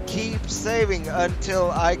and keep saving until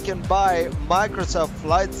I can buy Microsoft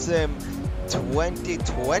Flight Sim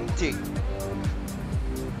 2020.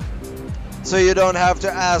 So you don't have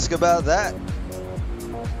to ask about that.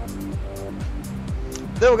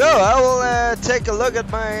 There we go. I will take a look at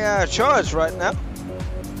my charge right now,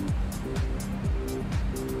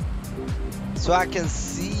 so I can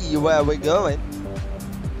see where we're going.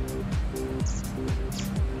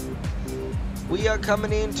 We are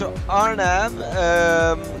coming into RNAV.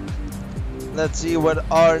 Let's see what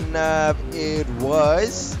RNAV it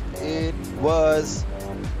was. It was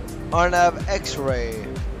RNAV X-ray.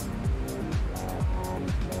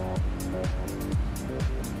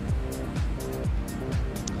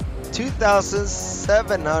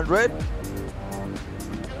 $2,700.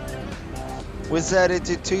 We set it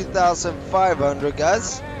to 2,500,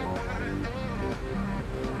 guys.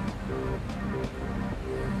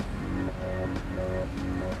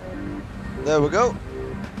 There we go.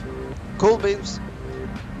 Cool beams.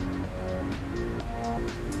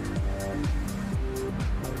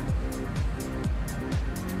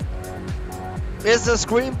 Is the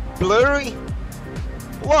screen blurry?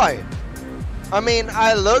 Why? I mean,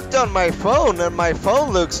 I looked on my phone and my phone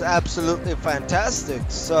looks absolutely fantastic.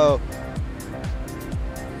 So,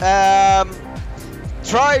 try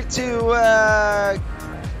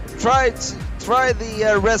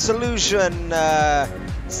the resolution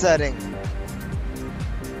setting.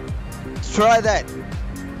 Try that.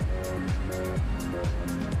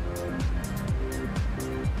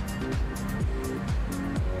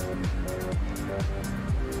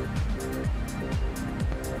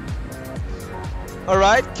 All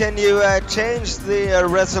right, can you change the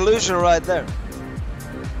resolution right there?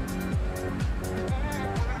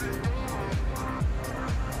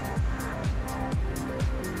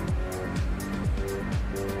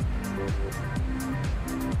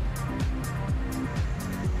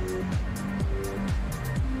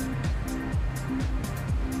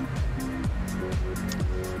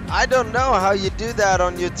 I don't know how you do that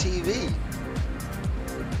on your TV.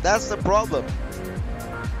 That's the problem.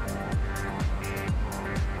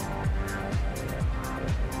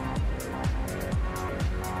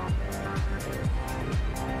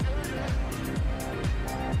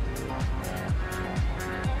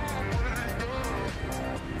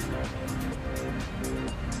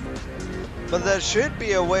 But there should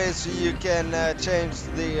be a way so you can change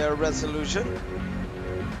the resolution.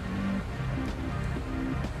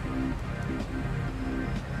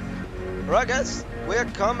 Right, guys, we're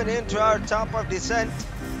coming into our top of descent.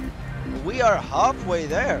 We are halfway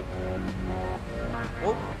there.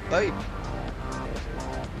 Oh, babe.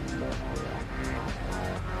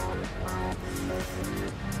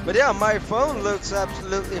 But yeah, my phone looks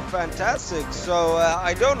absolutely fantastic. So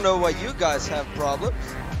I don't know why you guys have problems.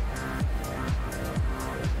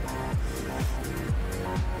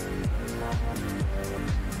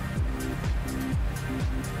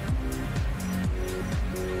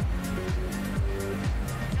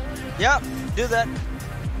 Yeah, do that.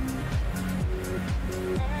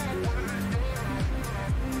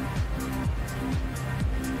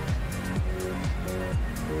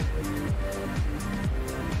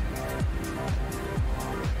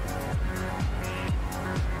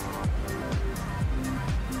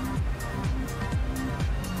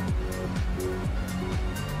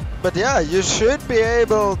 But yeah, you should be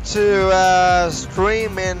able to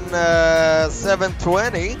stream in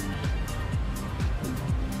 720.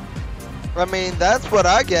 I mean, that's what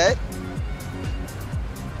I get.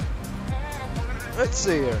 Let's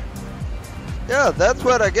see here. Yeah, that's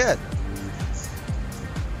what I get.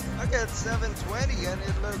 I get 720 and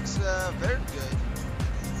it looks very good.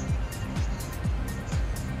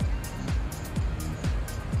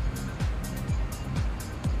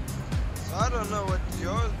 So I don't know what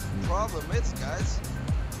your problem is, guys.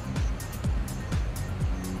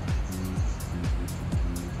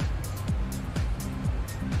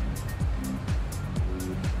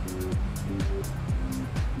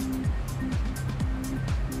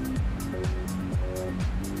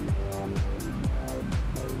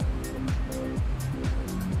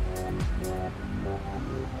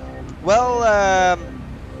 Well,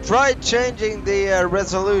 try changing the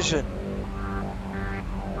resolution.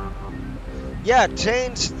 Yeah,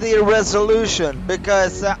 change the resolution,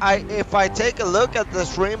 because if I take a look at the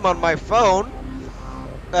stream on my phone,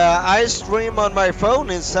 I stream on my phone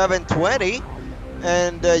in 720,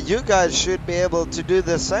 and you guys should be able to do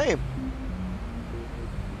the same.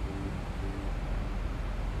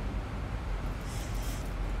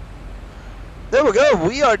 There we go,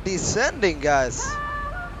 we are descending, guys.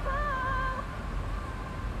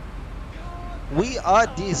 We are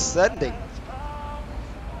descending.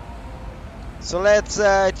 So let's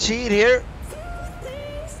cheat here.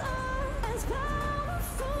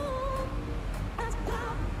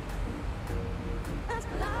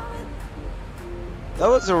 That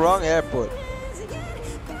was the wrong airport.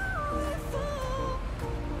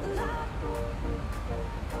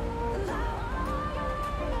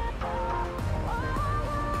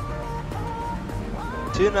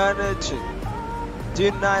 Two niner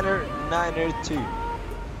two.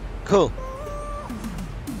 Cool.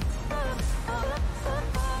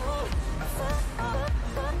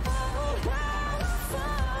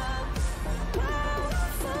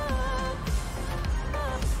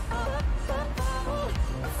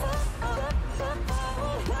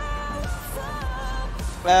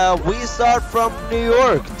 We start from New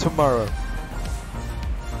York tomorrow.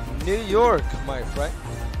 New York, my friend.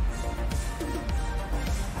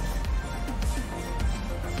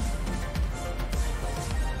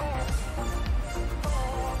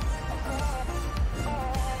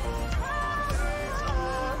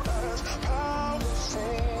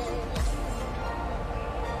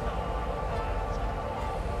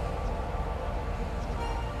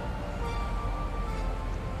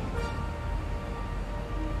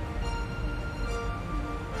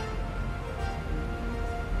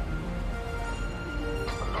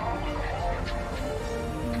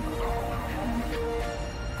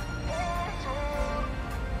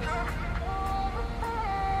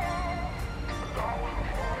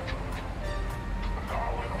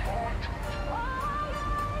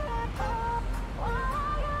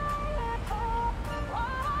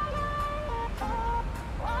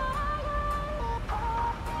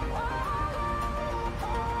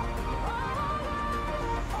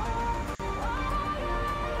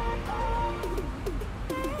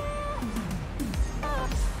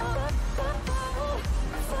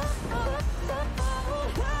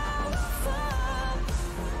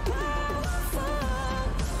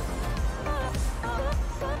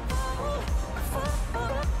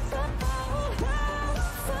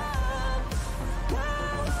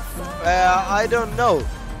 I don't know.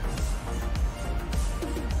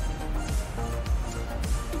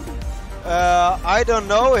 I don't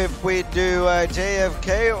know if we do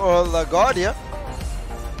JFK or LaGuardia.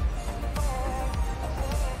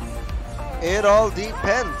 It all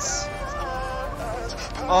depends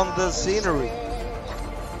on the scenery.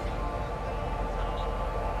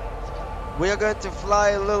 We are going to fly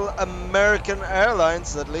a little American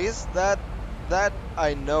Airlines, at least. That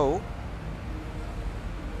I know.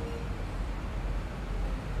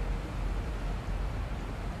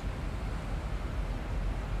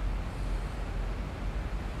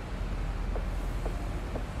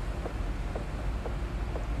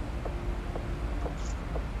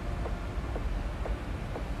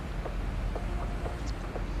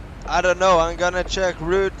 I don't know, I'm gonna check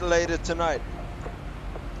route later tonight.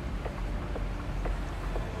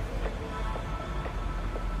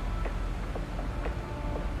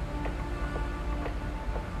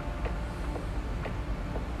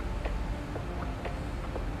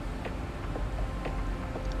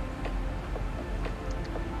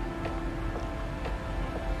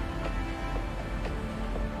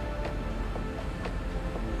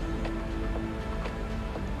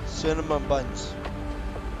 Cinnamon buns.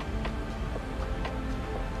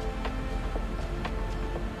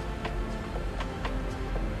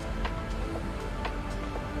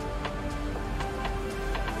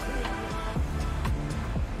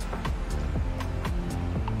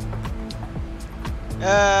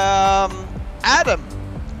 Adam,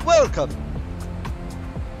 welcome.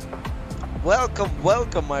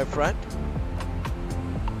 Welcome, my friend.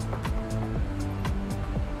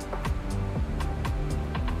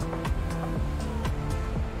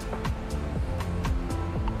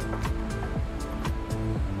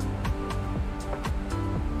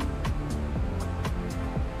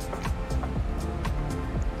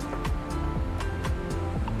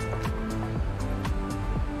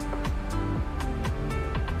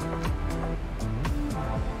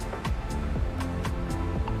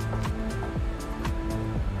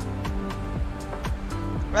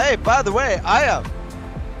 Hey, by the way, Aya,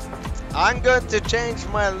 I'm going to change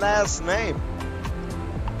my last name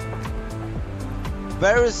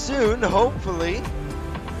very soon, hopefully.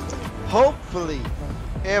 Hopefully,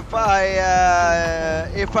 if I'm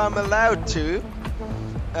allowed to,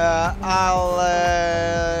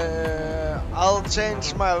 I'll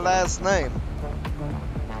change my last name.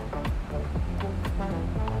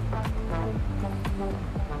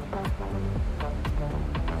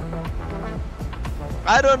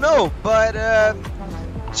 I don't know, but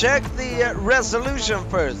check the resolution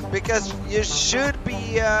first, because you should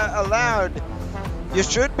be allowed. You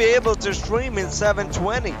should be able to stream in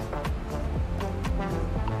 720.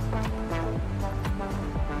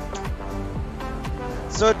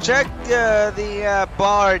 So check the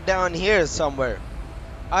bar down here somewhere.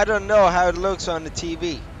 I don't know how it looks on the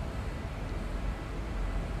TV.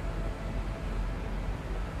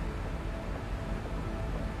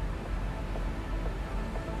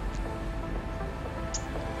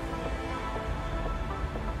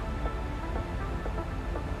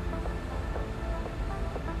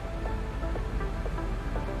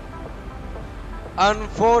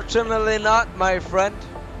 Unfortunately not, my friend.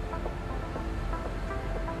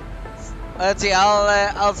 Let's see,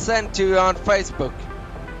 I'll send to you on Facebook.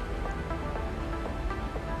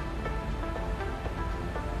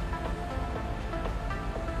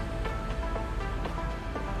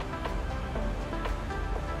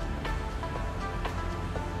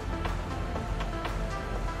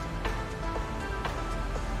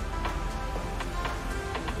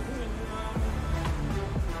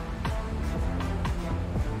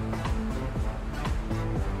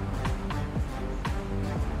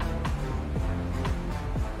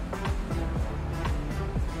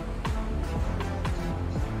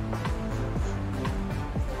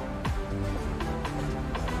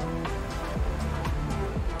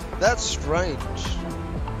 That's strange.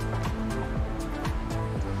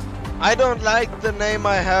 I don't like the name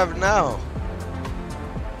I have now.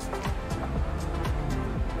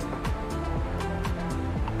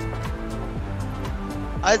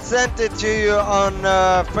 I sent it to you on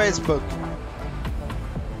Facebook.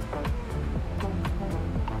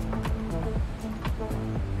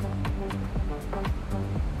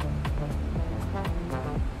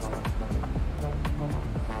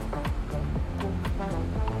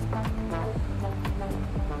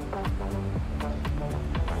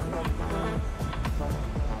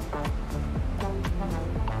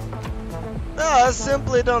 No, I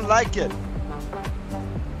simply don't like it.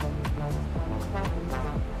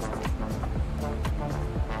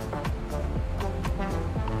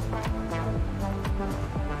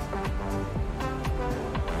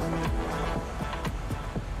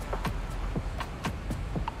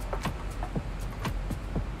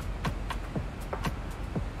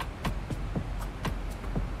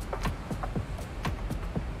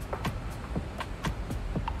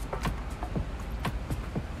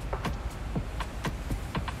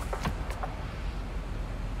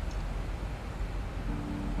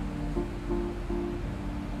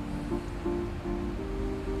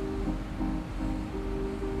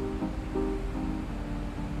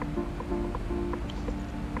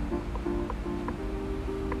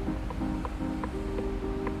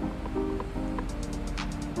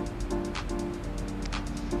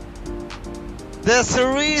 There's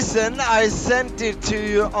a reason I sent it to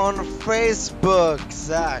you on Facebook,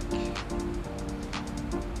 Zach.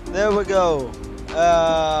 There we go.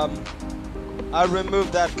 I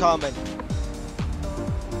removed that comment.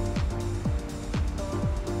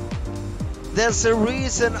 There's a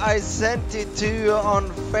reason I sent it to you on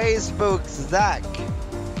Facebook, Zach.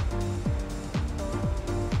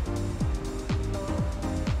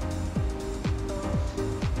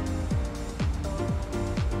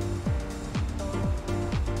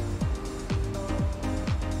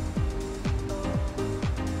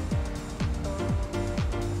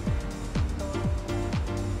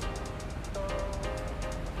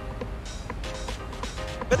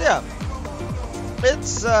 But yeah,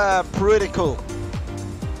 it's pretty cool.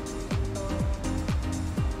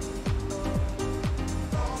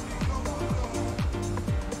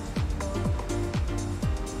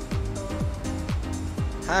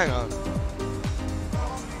 Hang on.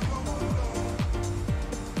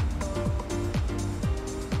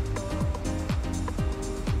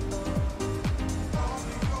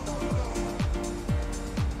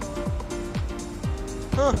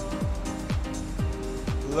 Huh.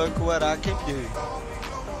 Look what I can do.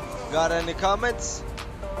 Got any comments?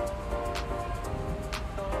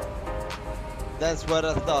 That's what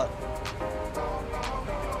I thought.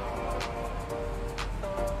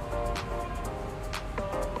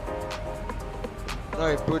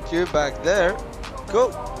 I put you back there.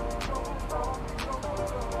 Cool.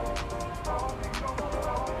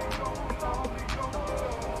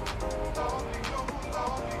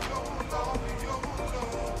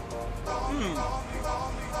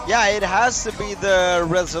 Yeah, it has to be the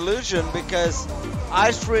resolution because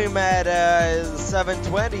I stream at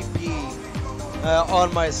 720p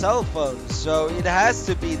on my cell phone, so it has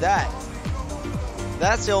to be that.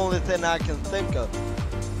 That's the only thing I can think of.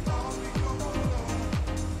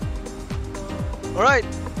 Alright,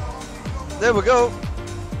 there we go.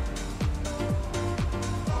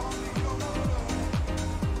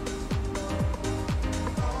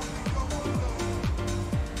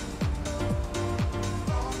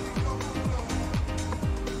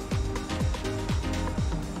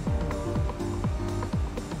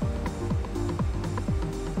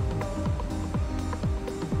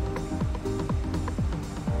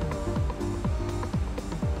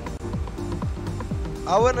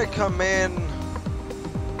 I want to come in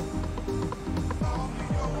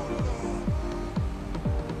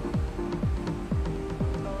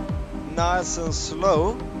nice and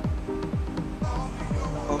slow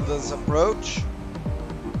on this approach.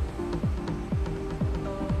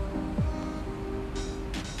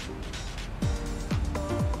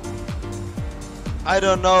 I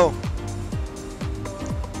don't know.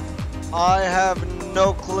 I have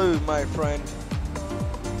no clue, my friend.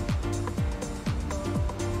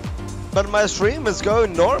 But my stream is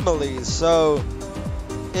going normally, so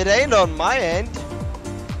it ain't on my end.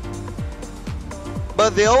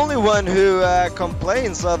 But the only one who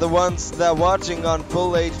complains are the ones that are watching on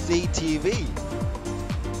full HD TV.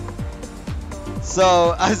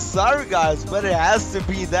 So I'm sorry guys, but it has to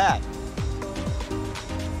be that.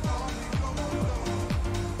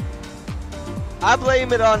 I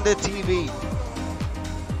blame it on the TV.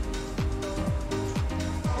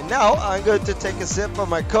 And now I'm going to take a sip of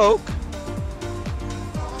my Coke.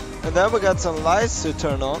 And then we got some lights to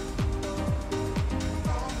turn on.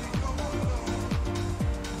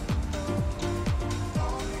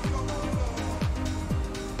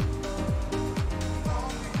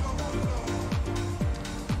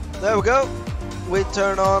 There we go. We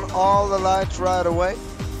turn on all the lights right away.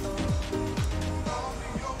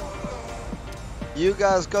 You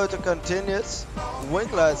guys go to continuous.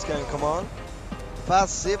 Wing lights can come on.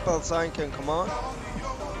 Fast seatbelt sign can come on.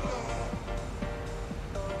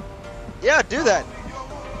 Yeah, do that.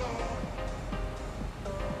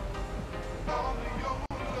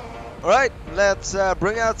 Alright, let's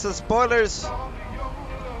bring out some spoilers.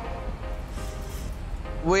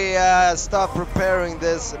 We start preparing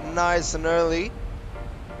this nice and early.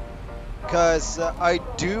 Because I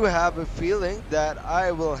do have a feeling that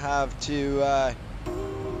I will have to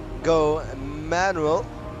go manual.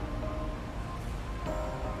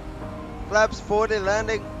 Flaps 40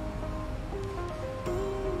 landing.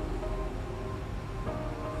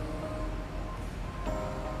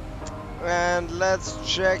 And let's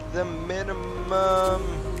check the minimum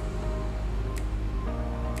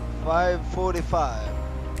 545.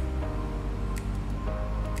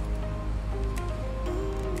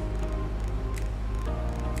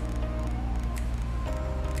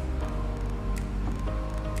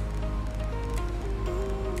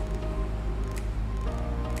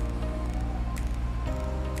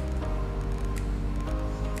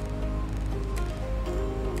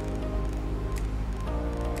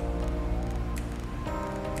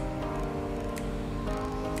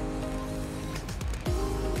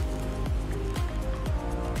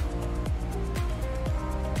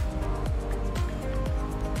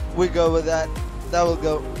 We go with that. That will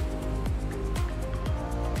go.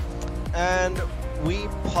 And we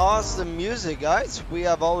pause the music, guys. We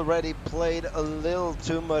have already played a little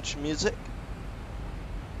too much music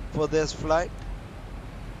for this flight.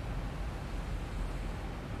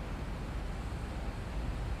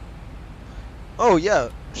 Oh yeah,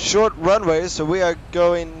 short runway, so we are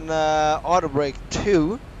going auto brake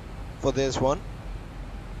 2 for this one.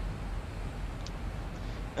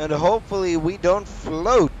 And hopefully we don't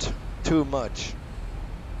float too much.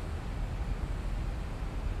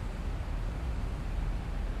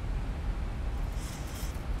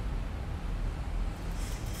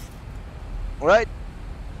 All right.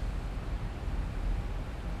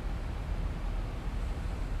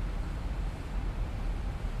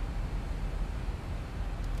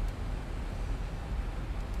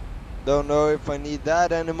 Don't know if I need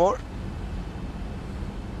that anymore.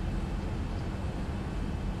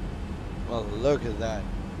 Well, look at that.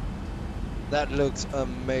 That looks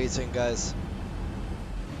amazing, guys.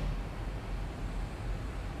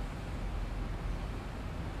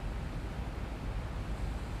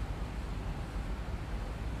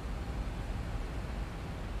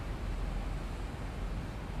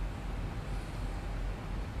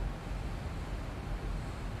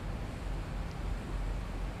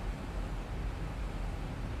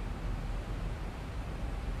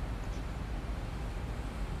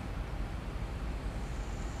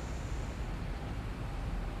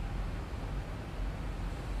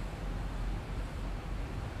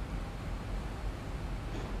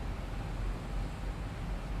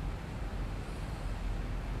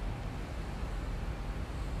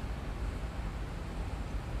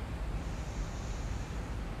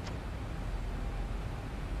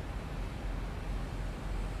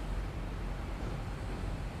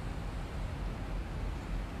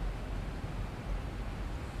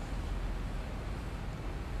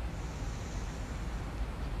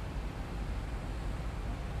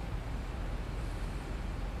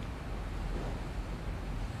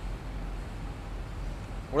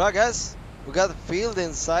 Right, guys, we got the field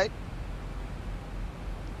in sight.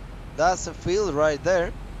 That's the field right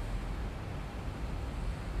there.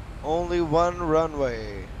 Only one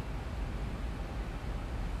runway.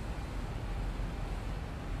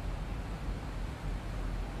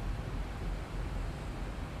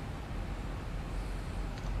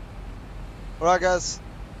 Alright guys,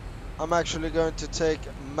 I'm actually going to take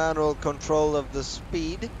manual control of the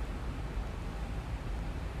speed.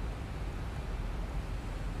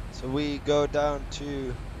 So we go down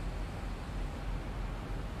to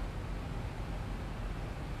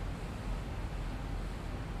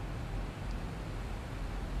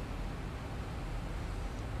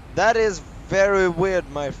that is very weird,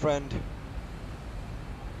 my friend.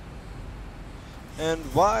 And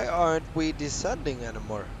why aren't we descending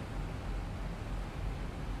anymore?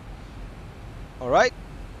 Alright,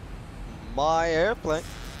 my airplane.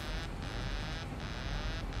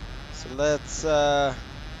 So let's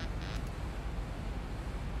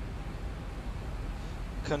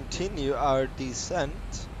continue our descent.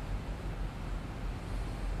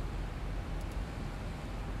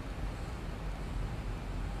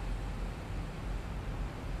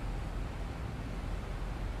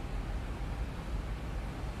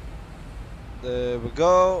 There we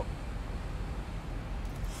go.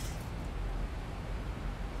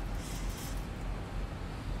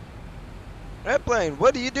 Airplane,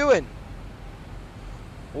 what are you doing?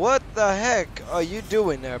 What the heck are you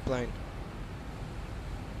doing, airplane?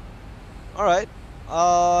 Alright,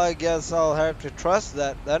 I guess I'll have to trust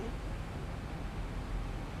that then.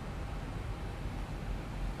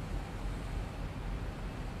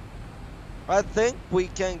 I think we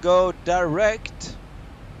can go direct.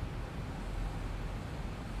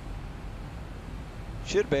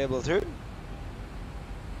 Should be able to.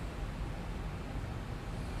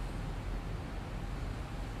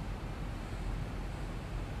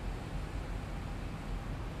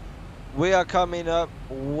 We are coming up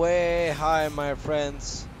way high, my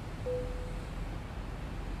friends.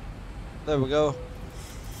 There we go.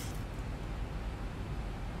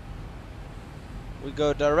 We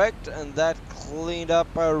go direct, and that cleaned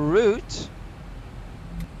up our route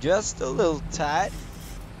just a little tad.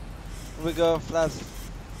 We go flaps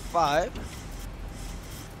 5.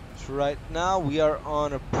 So right now we are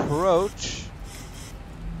on approach.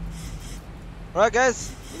 Alright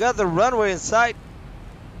guys, we got the runway in sight.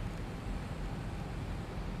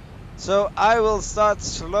 So I will start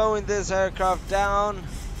slowing this aircraft down.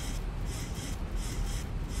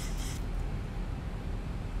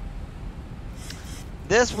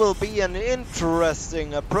 This will be an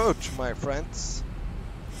interesting approach, my friends.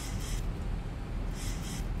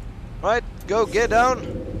 Right, go get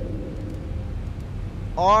down.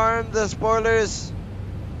 Arm the spoilers.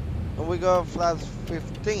 And we go flaps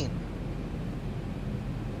 15.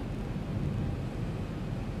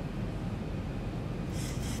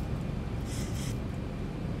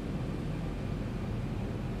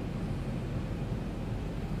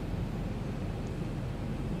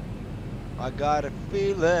 I got a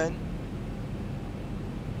feeling.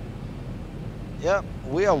 Yep,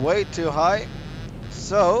 we are way too high.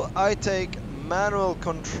 So I take manual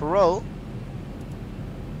control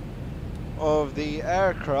of the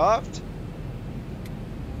aircraft.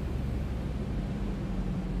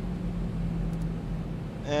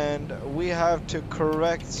 And we have to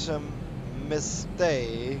correct some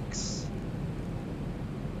mistakes.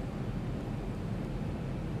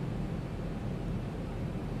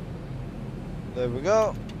 There we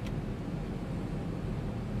go.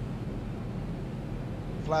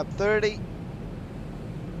 Flap 30.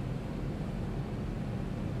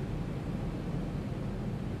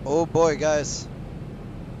 Oh boy, guys.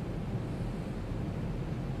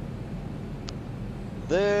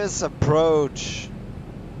 This approach.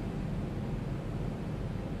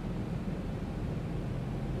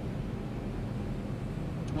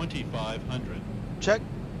 $2,500. Check.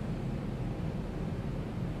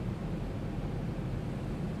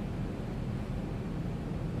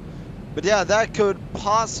 But yeah, that could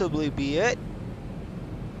possibly be it.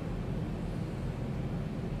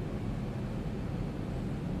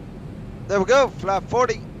 There we go, flap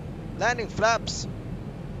 40. Landing flaps.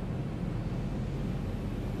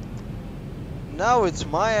 Now it's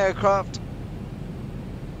my aircraft.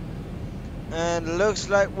 And looks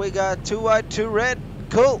like we got 2 white, 2 red.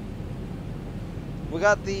 Cool. We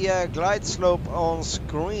got the glide slope on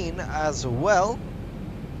screen as well.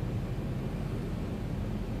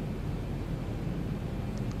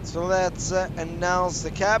 So let's announce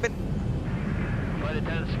the cabin. Flight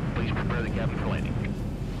attendants, please prepare the cabin for landing.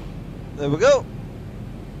 There we go.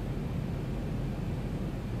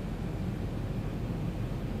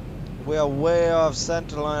 We are way off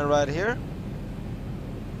center line right here.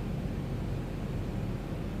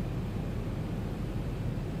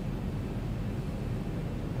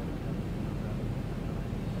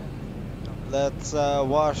 Let's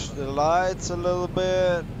wash the lights a little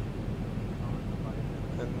bit.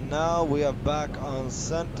 And now we are back on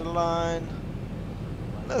center line.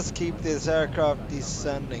 Let's keep this aircraft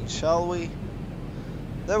descending, shall we?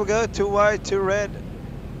 There we go, 2 white, 2 red.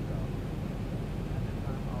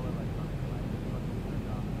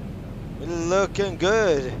 We're looking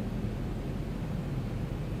good.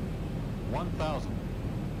 1,000.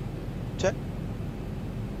 Check.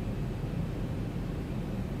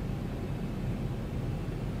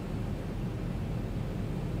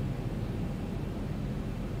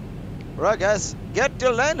 Right, guys, get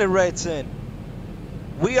your landing rates in.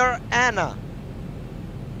 We are Anna.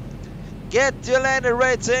 Get your landing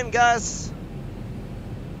rates in, guys.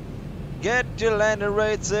 Get your landing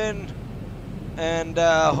rates in. And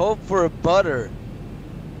hope for a butter.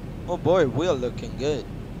 Oh boy, we're looking good.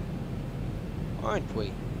 Aren't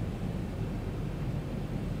we?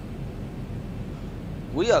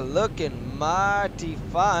 We are looking mighty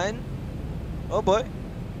fine. Oh boy.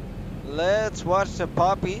 Let's watch the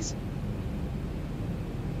poppies.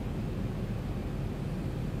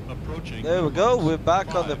 Approaching. There we go, we're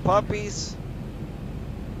back on the poppies.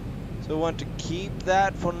 So we want to keep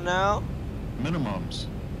that for now. Minimums.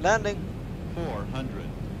 Landing. 400.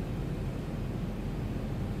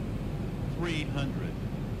 300.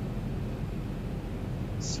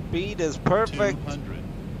 Speed is perfect. 200.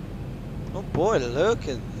 Oh boy, look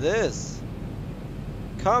at this.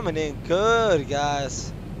 Coming in good,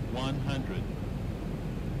 guys. 100.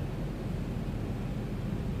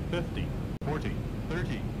 50. 40.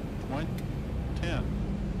 30. 20. 10.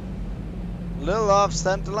 Little off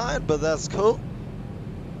center line, but that's cool.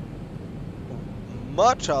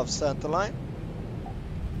 Much off center line.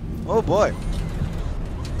 Oh boy.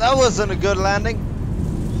 That wasn't a good landing.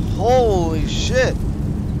 Holy shit.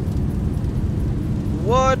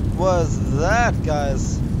 What was that,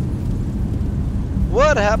 guys?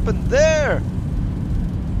 What happened there?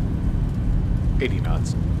 80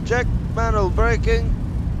 knots. Check manual braking.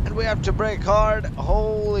 And we have to brake hard.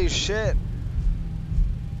 Holy shit.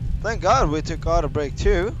 Thank God we took auto brake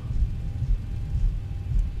too.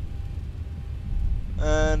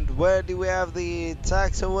 And where do we have the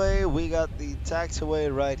taxiway? We got the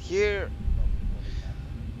taxiway right here.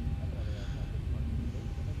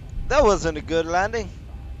 That wasn't a good landing.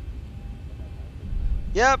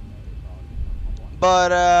 Yep.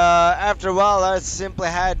 But after a while I simply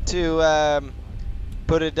had to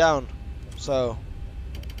put it down. So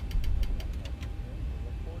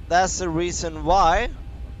that's the reason why.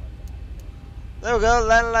 There we go,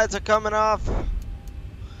 landing lights are coming off.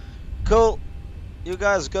 Cool. You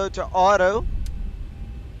guys go to auto.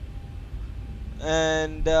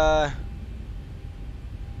 And the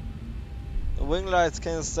wing lights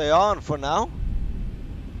can stay on for now.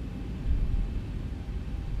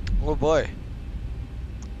 Oh boy.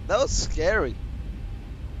 That was scary.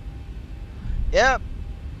 Yep.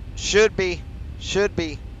 Should be. Should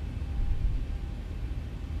be.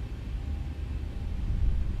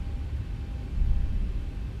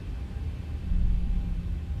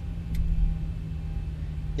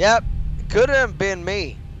 Yep, couldn't have been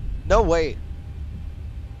me. No way.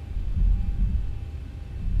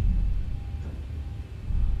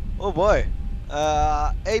 Oh boy.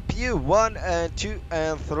 APU 1 and 2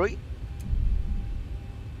 and 3.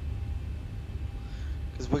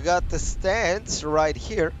 Because we got the stands right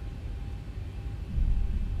here.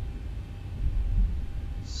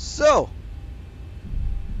 So.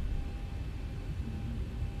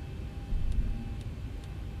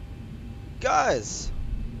 Guys.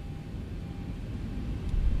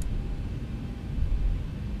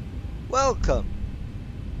 Welcome.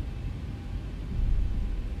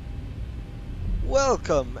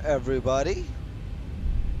 Welcome, everybody.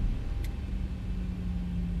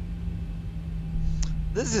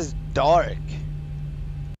 This is dark.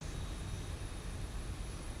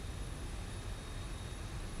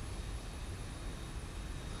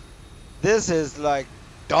 This is like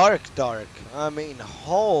dark. I mean,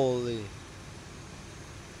 holy.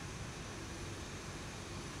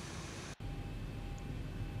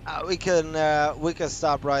 We can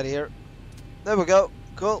stop right here. There we go.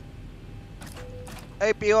 Cool.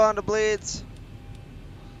 APO on the bleeds.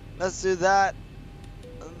 Let's do that.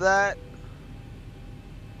 That.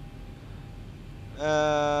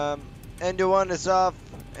 Engine 1 is off.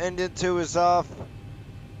 Engine 2 is off.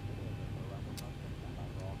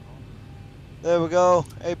 There we go.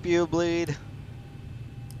 APU bleed.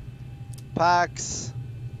 Packs.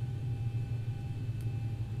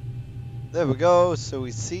 There we go, so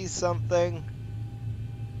we see something.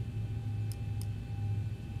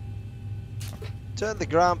 Turn the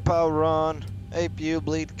ground power on. APU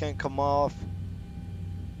bleed can come off.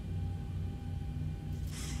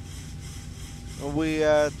 We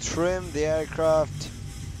trim the aircraft.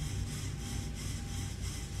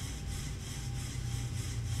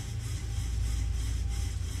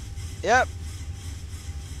 Yep.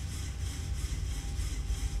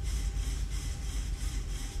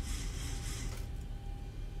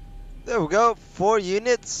 There we go, 4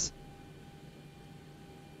 units.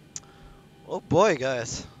 Oh boy,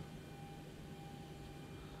 guys.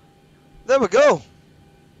 There we go.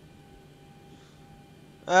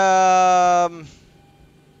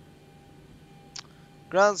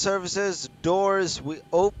 Ground services, doors, we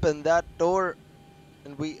open that door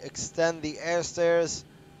and we extend the air stairs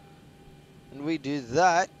and we do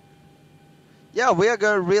that. Yeah, we are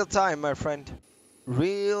going real time, my friend.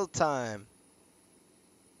 Real time.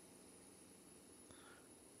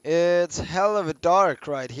 It's hell of a dark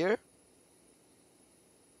right here.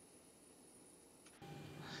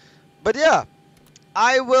 But yeah,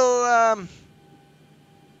 I will,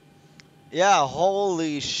 yeah,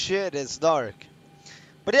 holy shit, it's dark.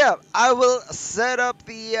 But yeah, I will set up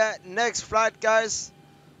the next flight, guys.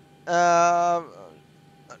 No,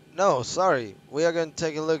 sorry. We are going to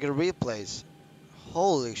take a look at replays.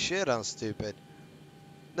 Holy shit, I'm stupid.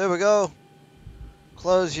 There we go.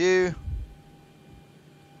 Close you.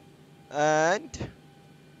 And...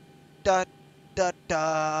 Da, da,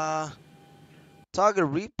 da. Target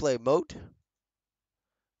replay mode.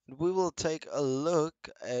 We will take a look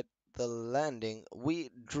at the landing.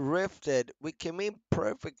 We drifted. We came in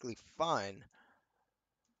perfectly fine.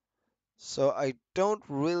 So I don't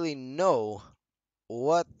really know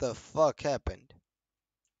what the fuck happened.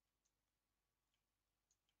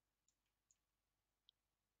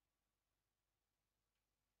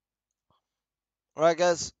 Alright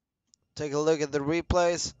guys, take a look at the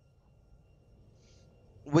replays.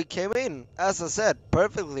 We came in, as I said,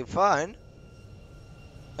 perfectly fine.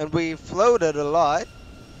 And we floated a lot.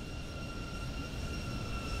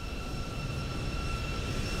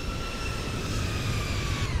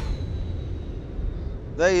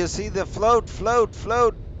 There you see the float, float,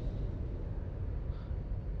 float.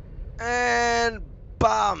 And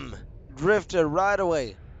bam! Drifted right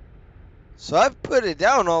away. So I've put it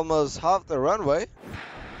down almost half the runway.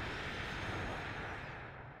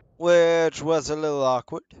 Which was a little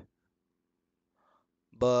awkward.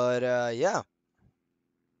 But yeah.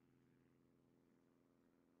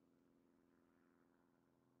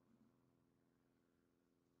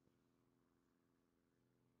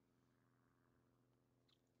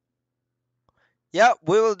 Yeah,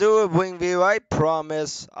 we will do a wing view, I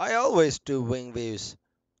promise. I always do wing views.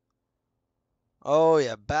 Oh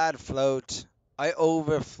yeah, bad float. I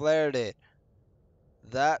overflared it.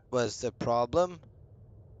 That was the problem.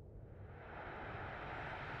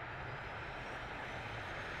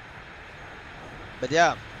 But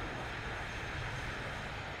yeah.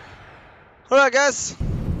 Alright guys.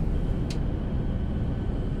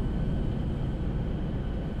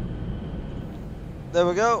 There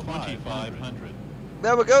we go. 2,500.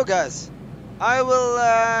 There we go, guys. I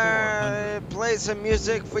will play some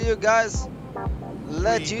music for you guys.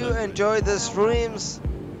 Let you enjoy the streams.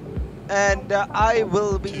 And I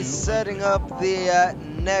will be setting up the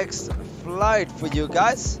next flight for you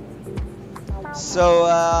guys. So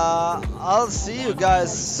I'll see you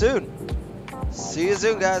guys soon. See you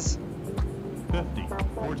soon, guys. 50,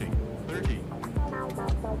 40, 30,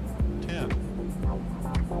 10. 10.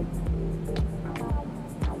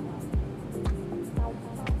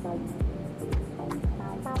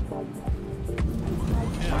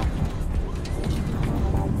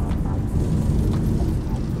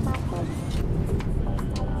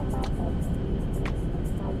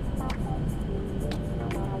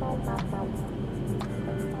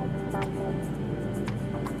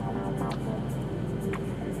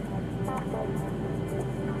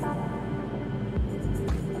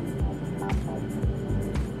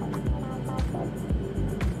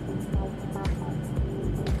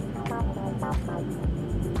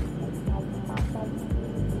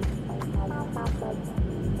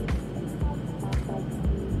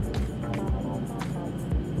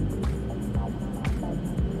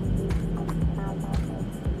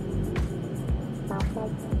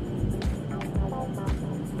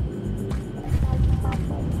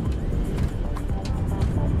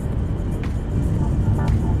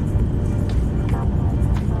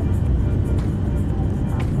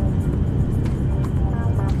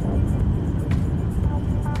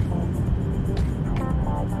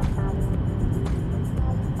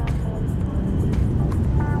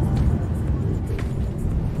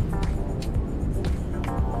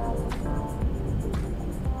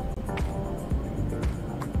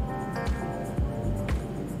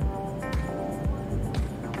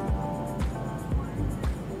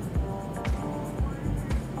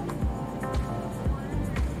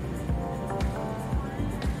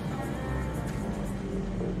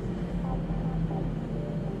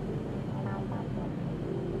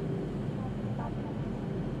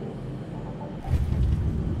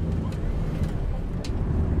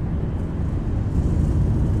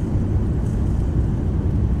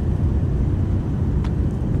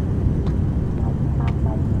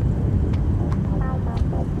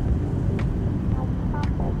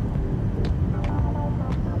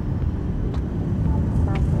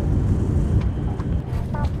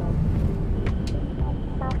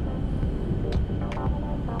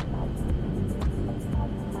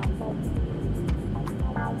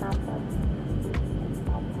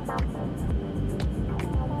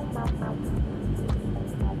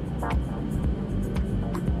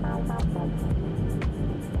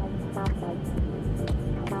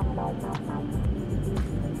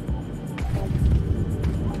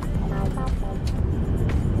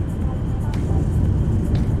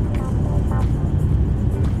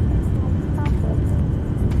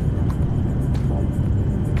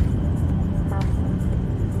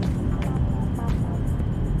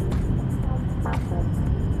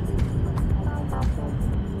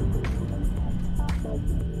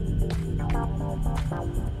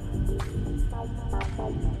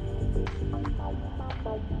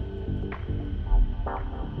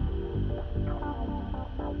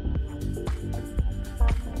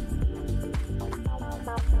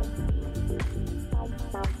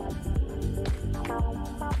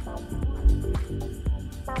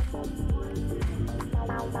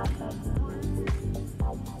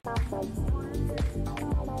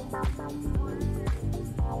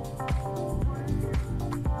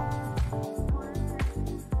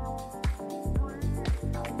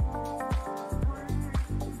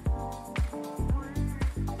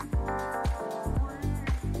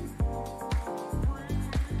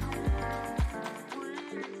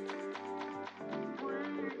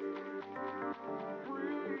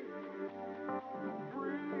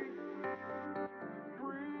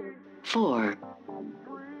 4.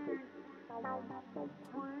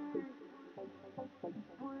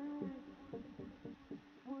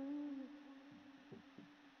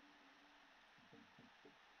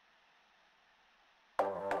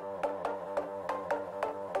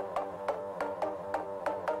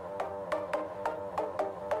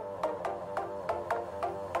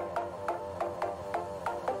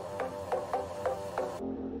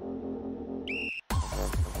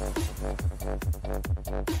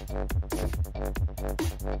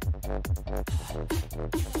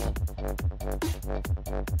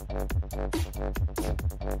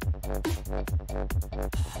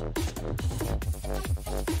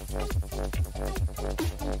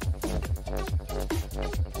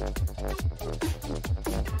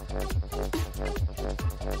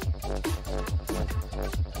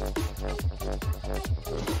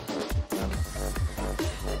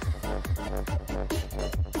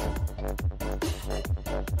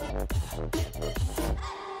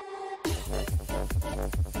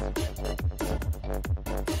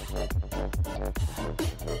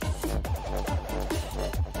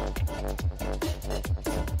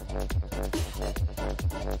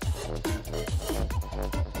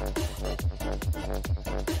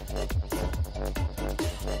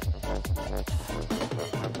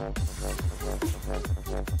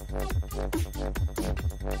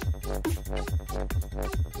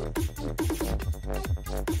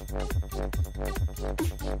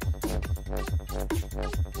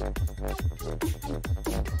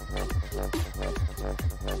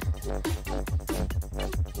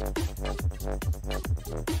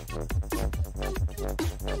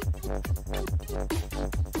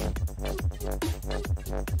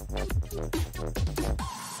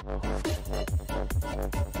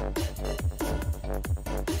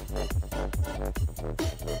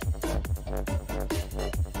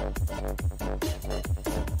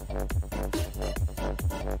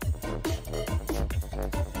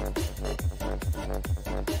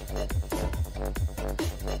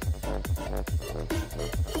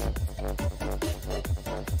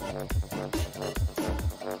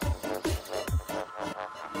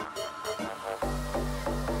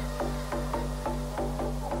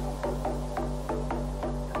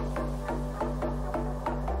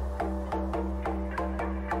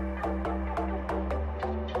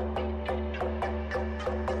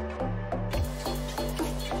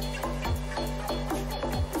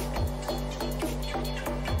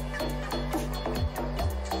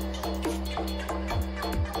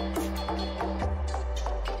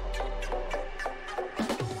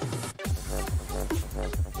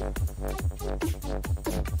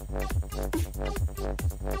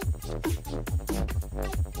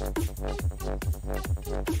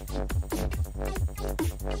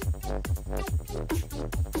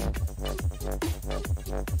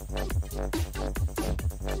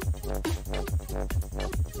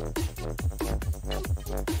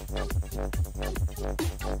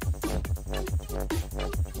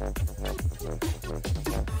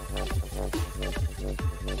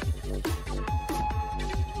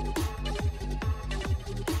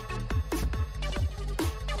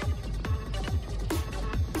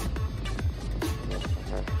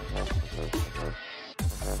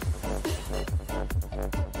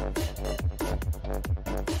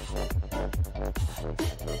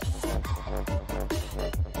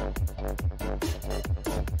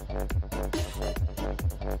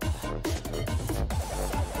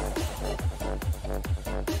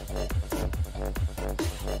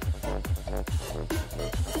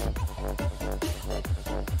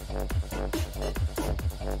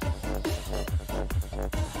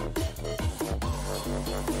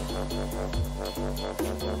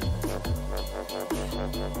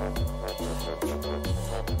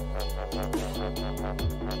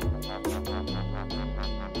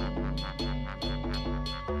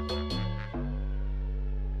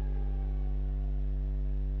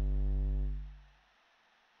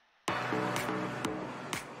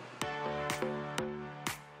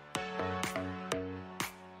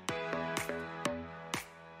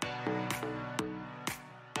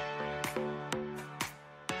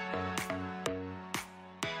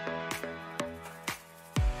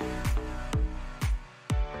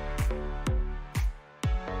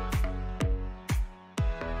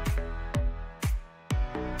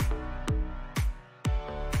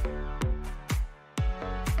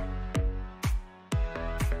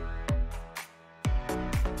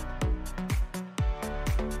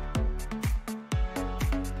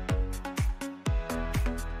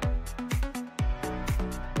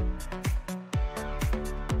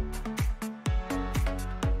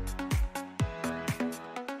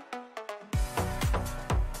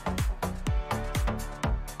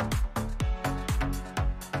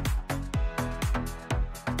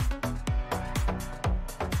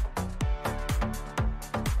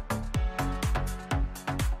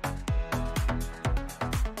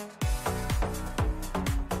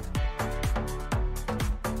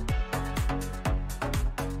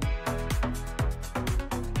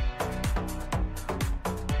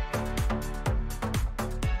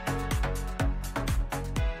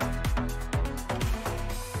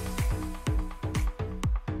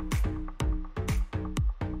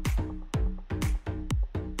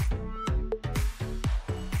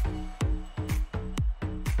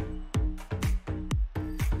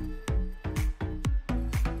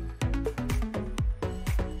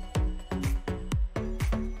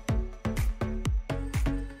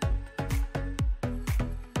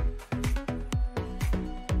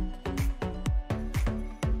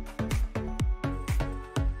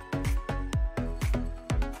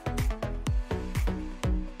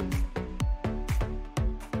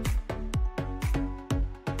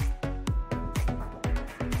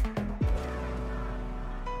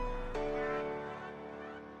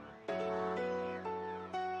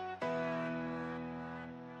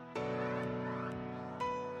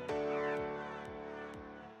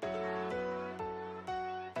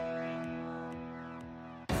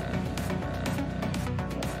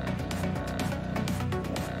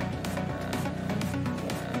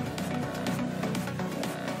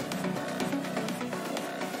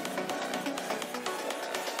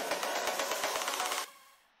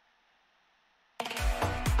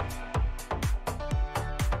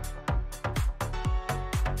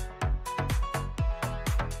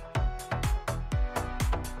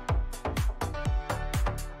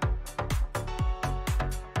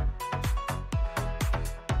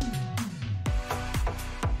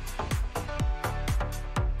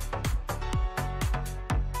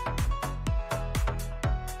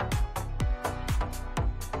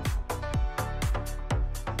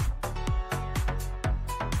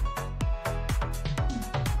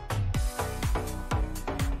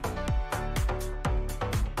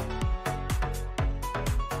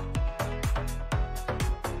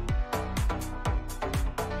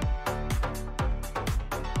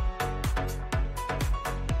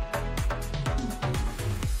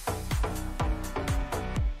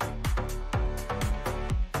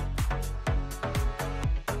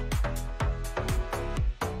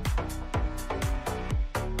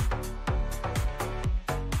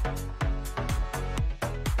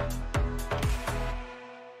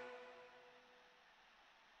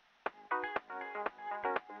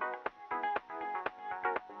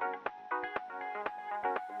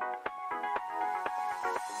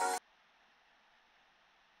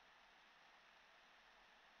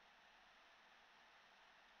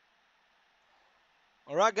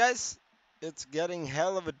 Alright guys, it's getting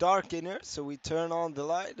hell of a dark in here, so we turn on the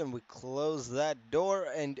light and we close that door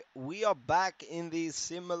and we are back in the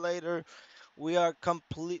simulator. We are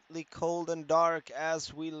completely cold and dark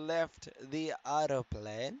as we left the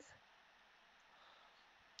autoplane.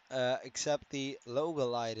 Except the logo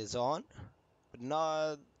light is on, but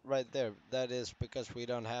not right there. That is because we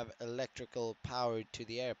don't have electrical power to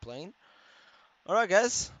the airplane. Alright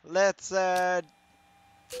guys, let's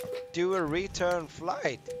do a return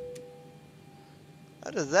flight.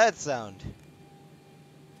 How does that sound?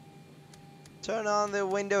 Turn on the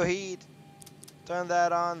window heat. Turn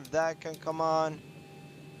that on. That can come on.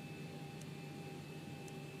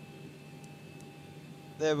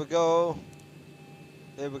 There we go.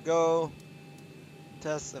 There we go.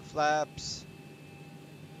 Test the flaps.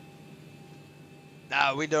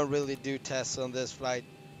 Nah, we don't really do tests on this flight.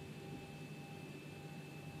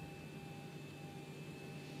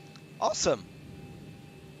 Awesome.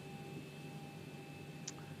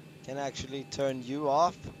 Can actually turn you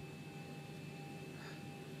off.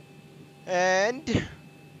 And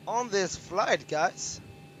on this flight, guys,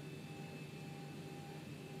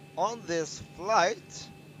 on this flight,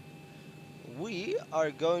 we are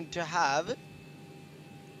going to have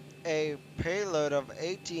a payload of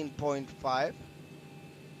 18.5.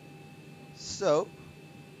 So,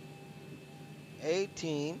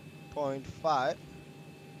 18.5.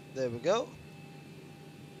 There we go.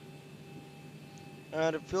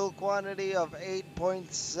 And a fuel quantity of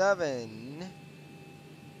 8.7.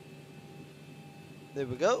 There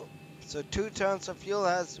we go. So 2 tons of fuel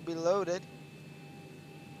has to be loaded.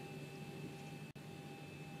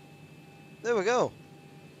 There we go.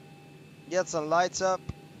 Get some lights up.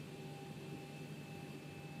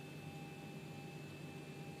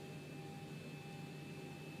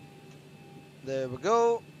 There we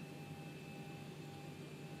go.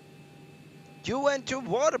 You went to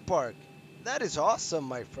water park. That is awesome,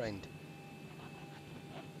 my friend.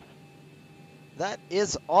 That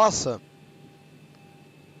is awesome.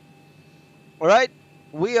 Alright,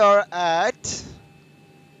 we are at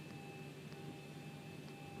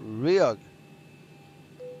Roig.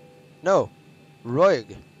 No,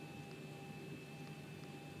 Roig.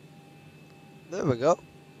 There we go.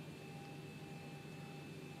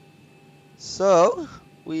 So,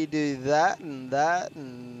 we do that and that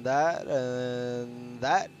and that and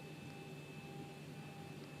that.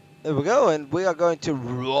 There we go, and we are going to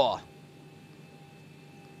Roah.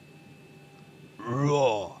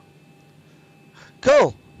 Roah.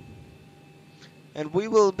 Cool. And we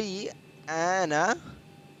will be Anna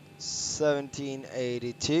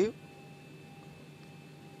 1782.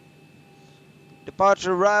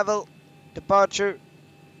 Departure arrival. Departure.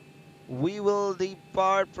 We will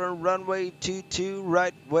depart from runway 22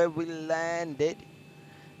 right where we landed.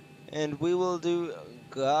 And we will do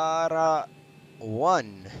Gara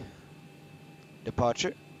 1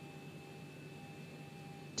 departure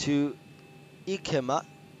to Ikema.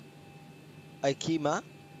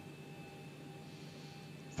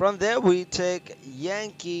 From there we take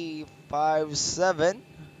Yankee 57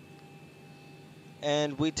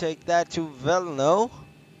 and we take that to Velno.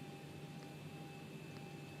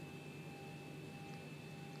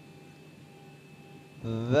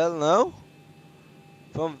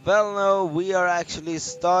 From Velno we are actually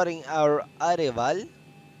starting our arrival,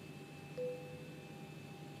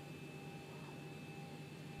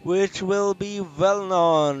 which will be well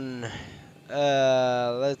known.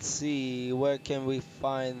 Let's see, where can we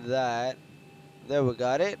find that? There, we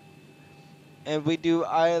got it. And we do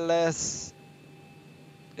ILS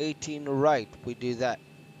 18 right. We do that.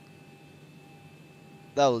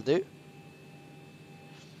 That'll do.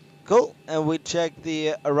 Cool. And we check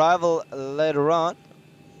the arrival later on.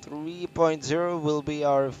 3.0 will be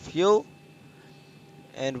our fuel.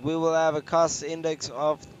 And we will have a cost index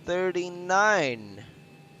of 39.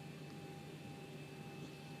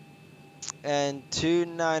 And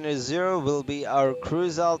 290 will be our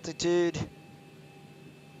cruise altitude.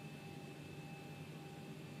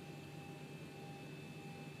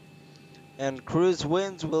 And cruise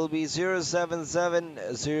winds will be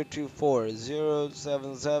 077024.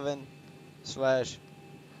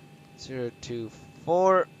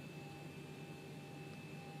 077/024.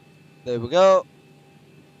 There we go.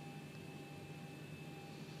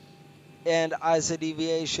 And ISO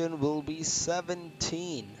deviation will be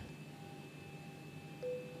 17.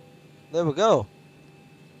 There we go.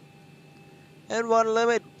 And one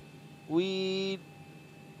limit, we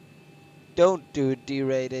don't do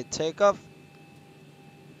derated takeoff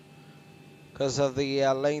because of the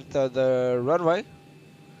length of the runway.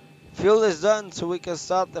 Fuel is done, so we can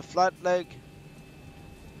start the flight leg.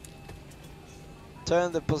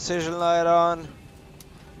 turn the position light on.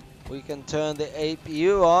 We can turn the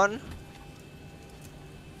APU on.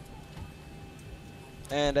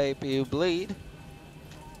 And APU bleed.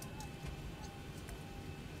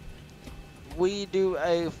 We do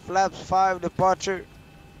a flaps 5 departure.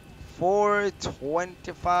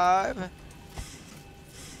 425.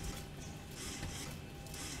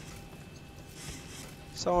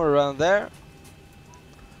 Somewhere around there.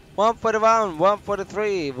 141,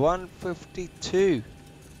 143, 152.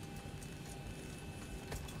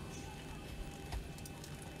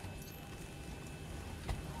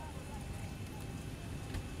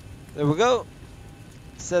 There we go.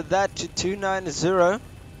 Set that to 290.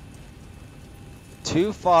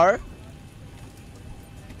 Too far.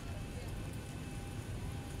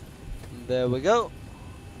 There we go.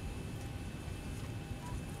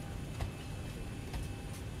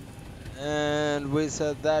 And we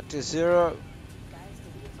set that to 0.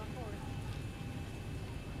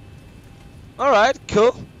 Alright,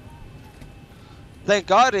 cool. Thank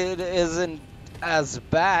God it isn't as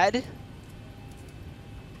bad.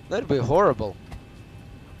 That'd be horrible.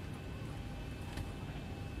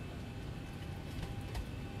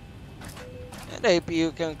 And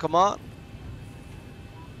APU can come on.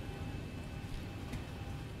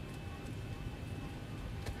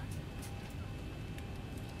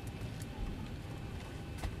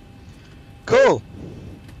 Cool.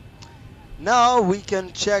 Now we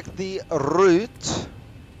can check the route.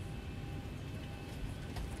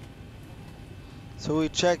 So we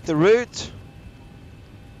check the route.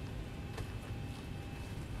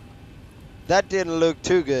 That didn't look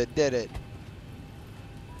too good, did it?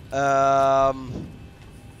 Oh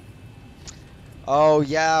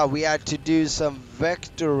yeah, we had to do some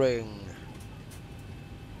vectoring.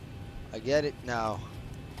 I get it now.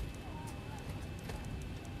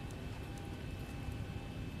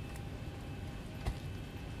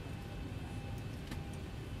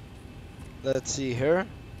 Let's see here.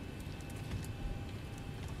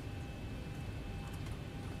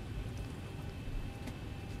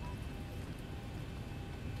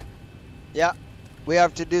 Yeah, we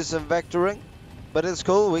have to do some vectoring, but it's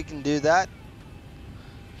cool, we can do that.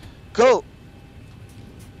 Cool.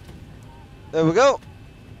 There we go.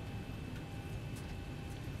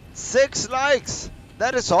 6 likes.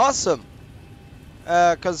 That is awesome.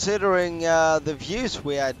 Considering the views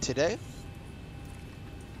we had today.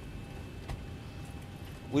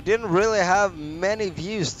 We didn't really have many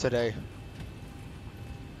views today.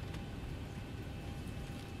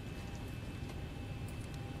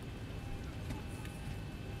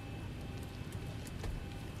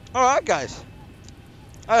 Alright guys,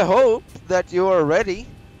 I hope that you are ready.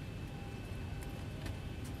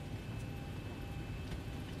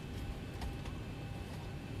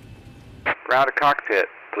 Ground to cockpit,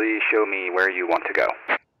 please show me where you want to go.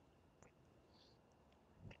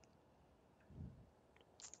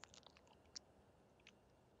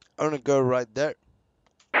 I'm gonna go right there.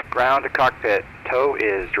 Ground to cockpit, tow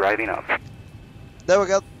is driving up. There we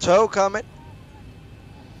go, tow coming.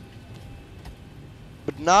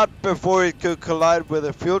 But not before it could collide with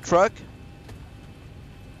a fuel truck.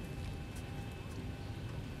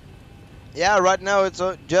 Yeah, right now it's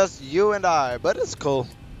just you and I, but it's cool.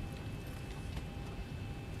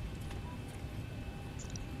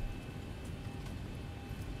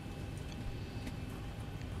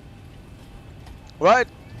 Right.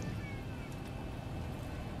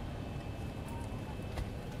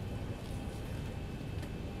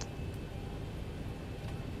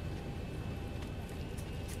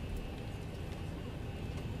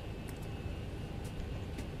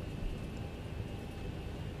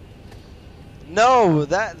 No,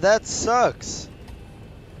 that sucks.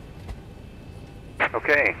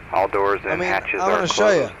 Okay, all doors and hatches I'm are gonna show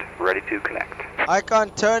you. closed. Ready to connect. I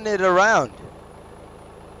can't turn it around.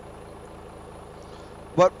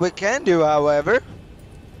 What we can do, however,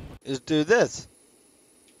 is do this.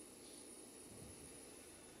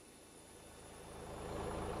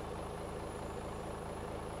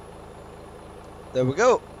 There we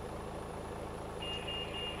go.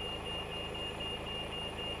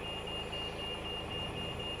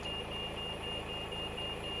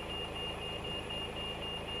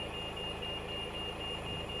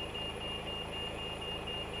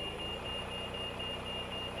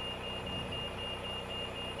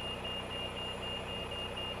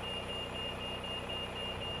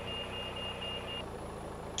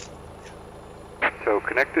 So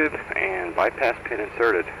connected and bypass pin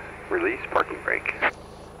inserted. Release parking brake.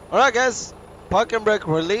 Alright guys, parking brake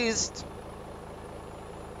released.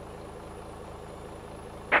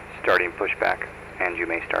 Starting pushback, and you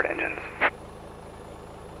may start engines.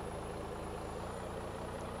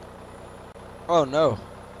 Oh no,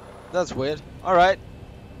 that's weird. Alright.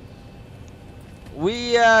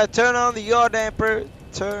 We turn on the yaw damper,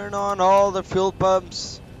 turn on all the fuel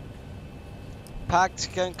pumps. Packs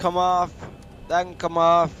can come off, that can come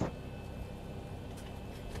off.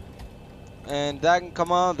 And that can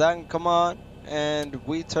come on, that can come on. And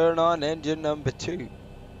we turn on engine number 2.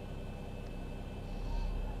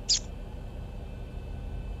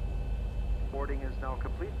 Boarding is now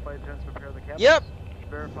complete. Flight attendants prepare the cabins. Yep.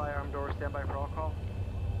 Verify arm door, standby for all call.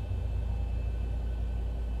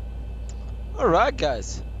 Alright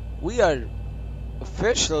guys, we are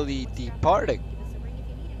officially departing.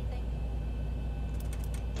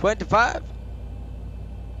 25.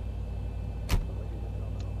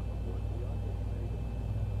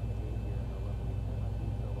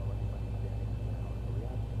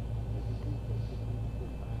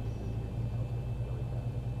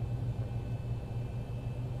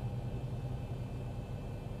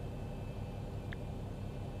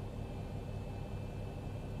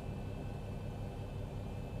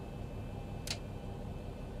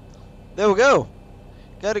 There we go.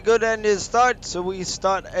 Got a good engine start, so we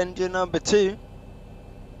start engine number 2.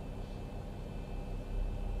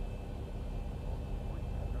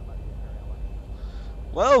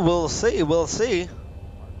 Well, we'll see, we'll see.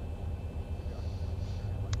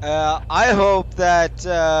 I hope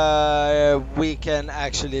that we can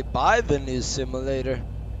actually buy the new simulator.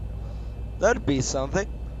 That'd be something.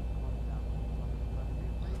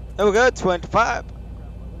 There we go, 25.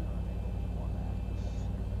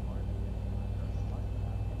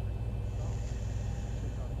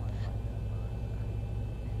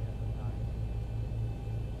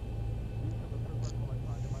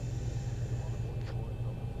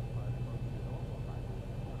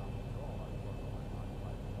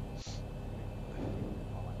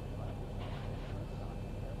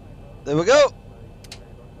 There we go.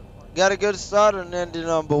 Got a good start on engine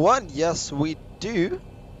number 1. Yes, we do.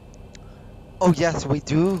 Oh, yes, we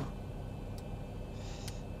do.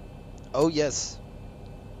 Oh, yes.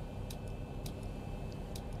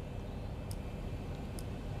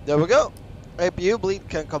 There we go. APU bleed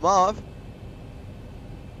can come off.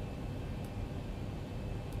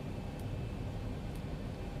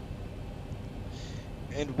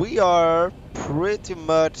 And we are pretty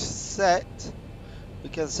much set. We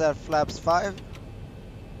can set flaps 5.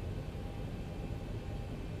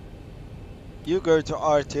 You go to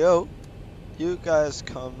RTO. You guys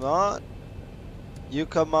come on. You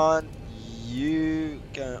come on. You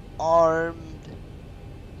can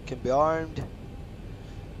be armed.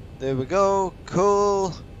 There we go.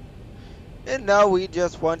 Cool. And now we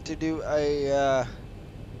just want to do a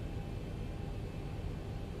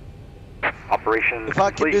Operation if I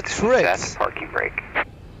can do tricks. Set parking brake.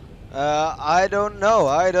 I don't know.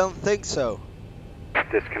 I don't think so.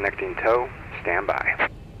 Disconnecting tow. Stand by.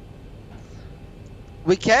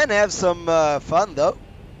 We can have some fun though.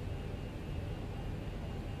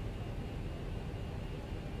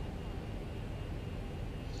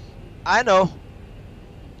 I know.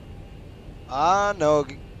 I know.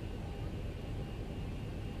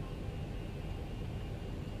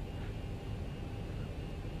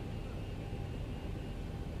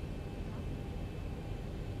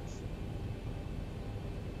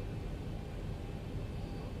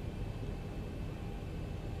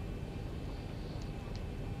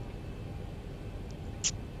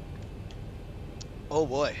 Oh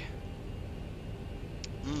boy.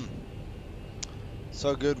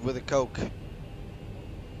 So good with a Coke.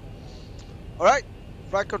 Alright.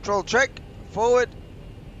 Flight control check. Forward.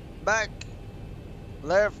 Back.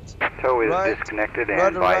 Left. Tow is right, disconnected and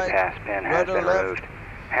rudder bypass right, pin has rudder been left. removed.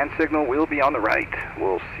 Hand signal will be on the right.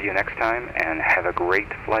 We'll see you next time and have a great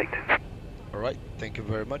flight. Alright. Thank you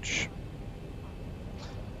very much.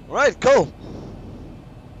 Alright, cool.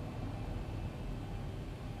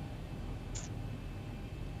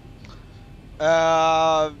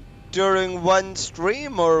 During one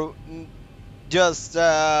stream or just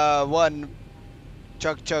one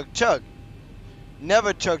chug chug chug?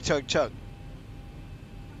 Never chug chug chug.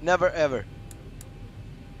 Never ever.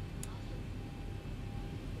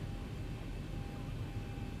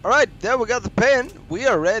 Alright, there we got the pin. We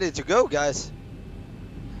are ready to go, guys.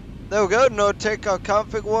 There we go, no takeout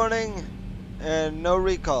config warning and no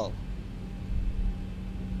recall.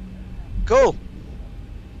 Cool.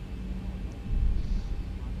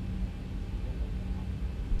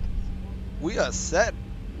 We are set.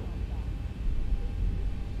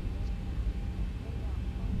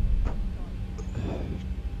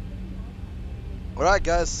 Alright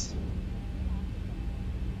guys.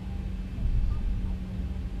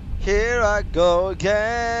 Here I go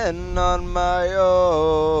again on my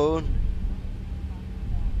own.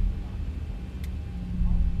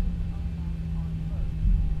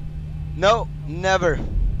 No, never.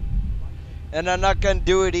 And I'm not gonna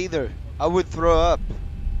do it either. I would throw up.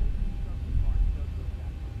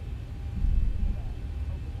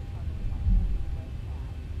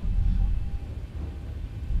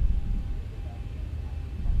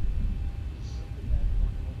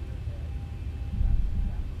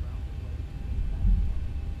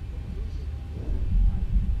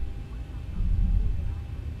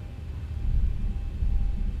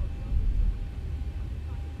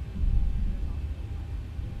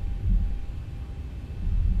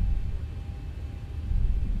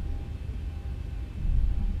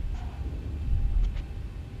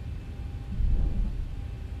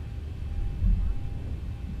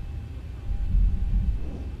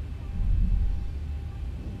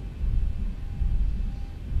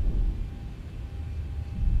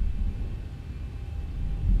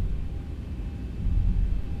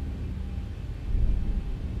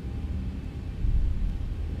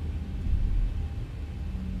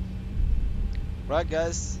 Right,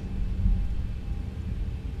 guys?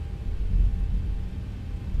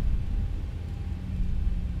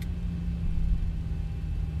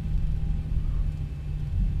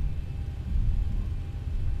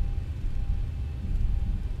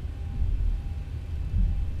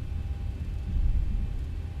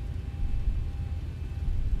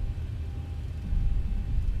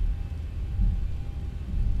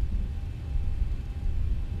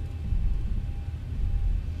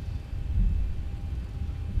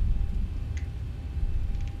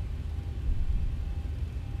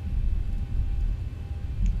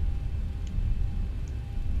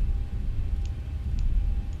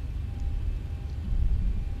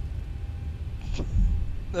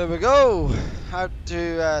 There we go. Have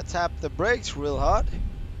to tap the brakes real hard.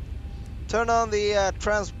 Turn on the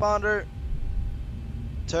transponder.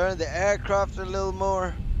 Turn the aircraft a little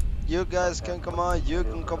more. You guys can come on. You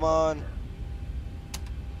can come on.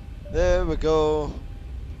 There we go.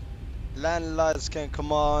 Land lights can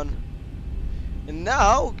come on. And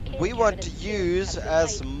now we want to use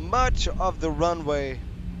as much of the runway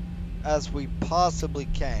as we possibly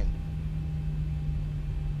can.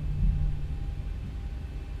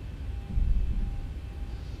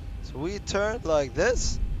 So we turn like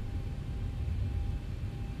this.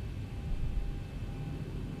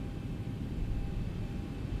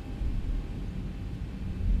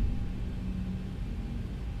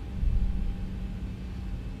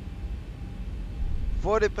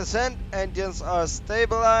 %, engines are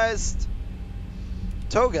stabilized.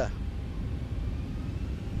 Toga.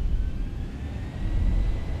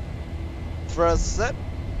 Thrust set.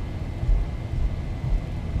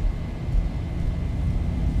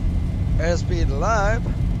 Airspeed alive.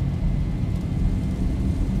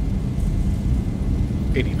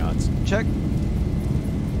 80 knots. Check.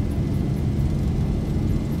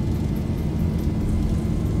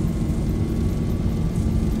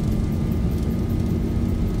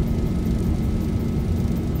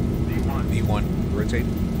 V1, rotate.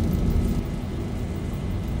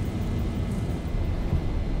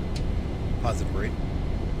 Positive rate.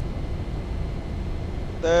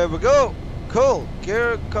 There we go. Cool.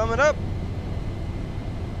 Gear coming up.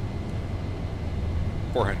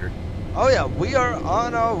 400. Oh yeah, we are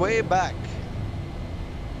on our way back.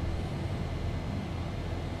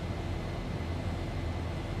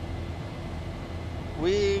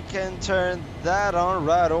 We can turn that on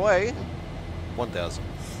right away. 1000.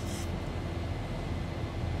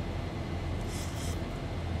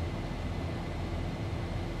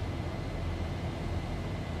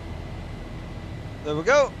 There we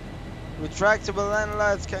go. Retractable land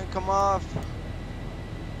lights can come off.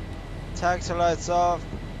 Taxi lights off.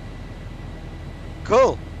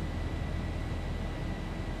 Cool.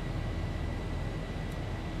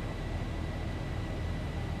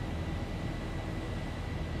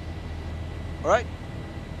 Alright.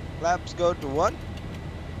 Flaps go to 1.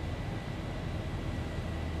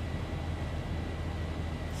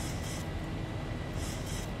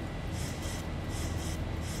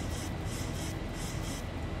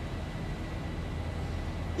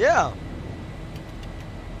 Yeah.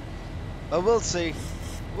 But we'll see.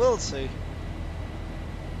 We'll see.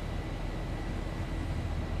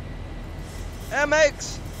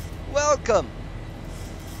 MX, welcome.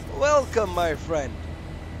 Welcome, my friend.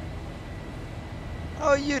 How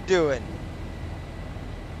are you doing?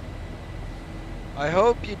 I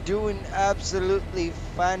hope you're doing absolutely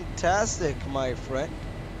fantastic, my friend.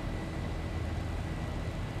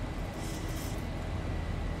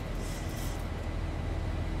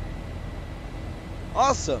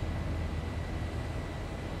 Awesome.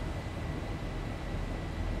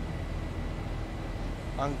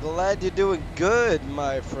 I'm glad you're doing good,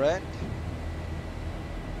 my friend.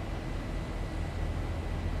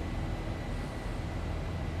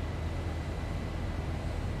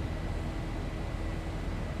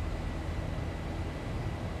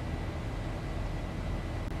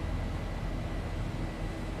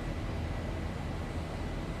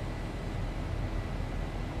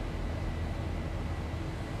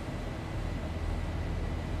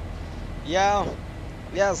 Yeah,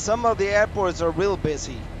 some of the airports are real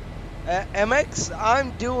busy. MX,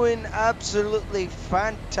 I'm doing absolutely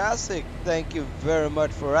fantastic. Thank you very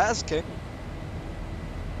much for asking.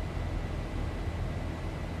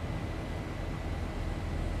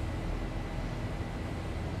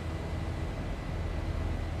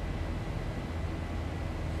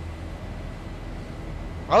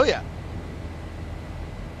 Oh yeah.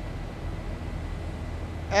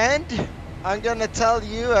 And I'm gonna tell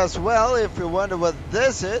you as well, if you wonder what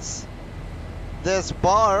this is, this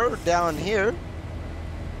bar down here,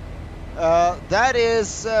 that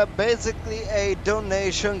is basically a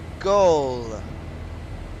donation goal.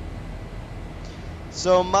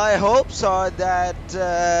 So my hopes are that,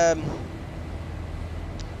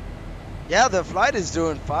 yeah, the flight is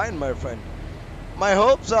doing fine, my friend. My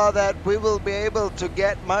hopes are that we will be able to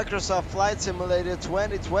get Microsoft Flight Simulator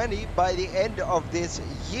 2020 by the end of this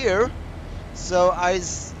year. So I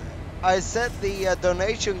set the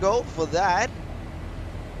donation goal for that.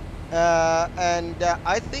 And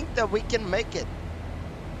I think that we can make it.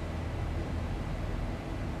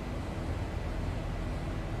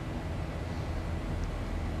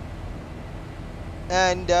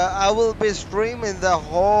 And I will be streaming the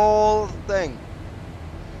whole thing.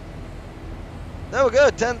 There we go,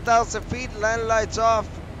 10,000 feet, land lights off,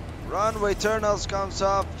 runway turnouts comes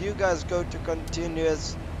off, you guys go to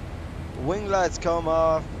continuous, wing lights come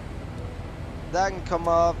off, that can come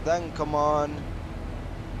off, that can come on.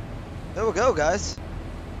 There we go, guys.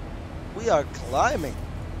 We are climbing.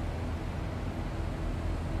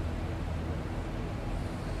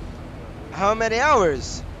 How many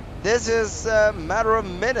hours? This is a matter of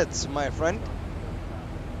minutes, my friend.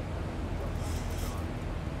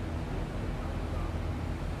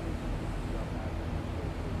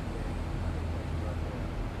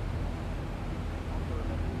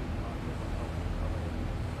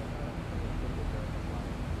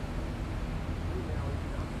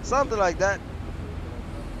 Something like that.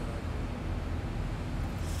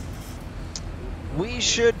 We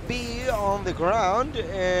should be on the ground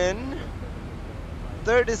in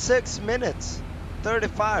 36 minutes.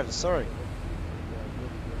 35, sorry.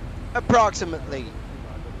 Approximately.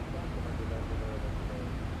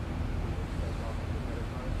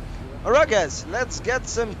 Alright guys, let's get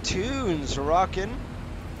some tunes rocking.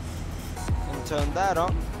 And turn that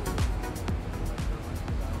on.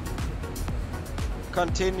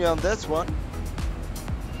 Continue on this one.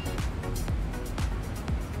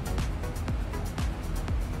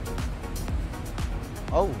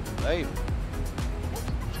 Oh, babe.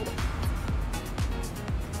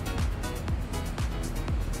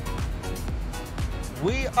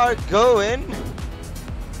 We are going.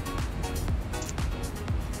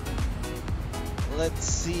 Let's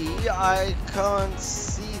see. I can't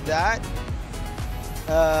see that.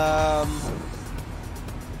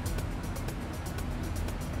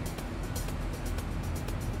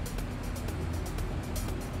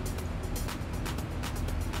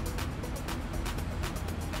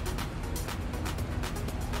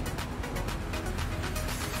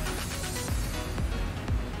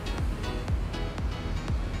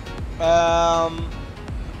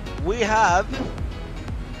 We have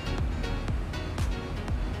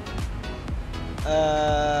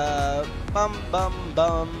bum bum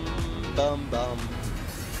bum bum bum.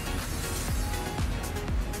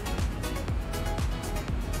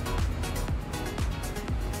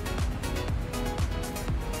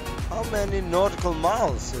 How many nautical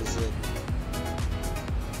miles is it?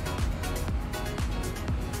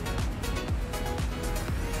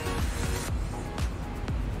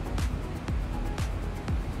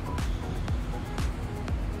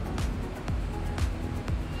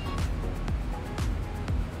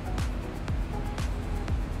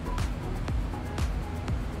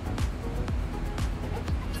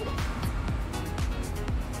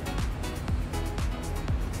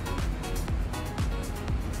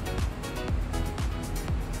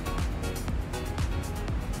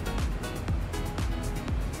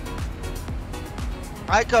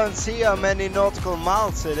 I can't see how many nautical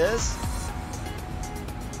miles it is.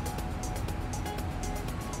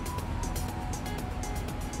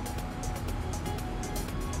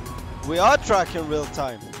 We are tracking real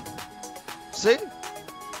time. See?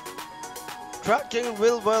 Tracking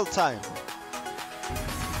real time.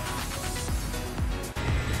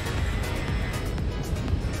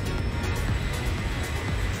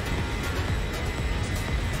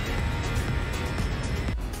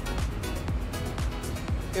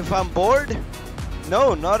 If I'm bored?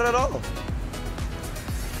 No, not at all.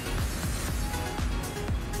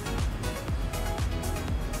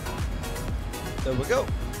 There we go.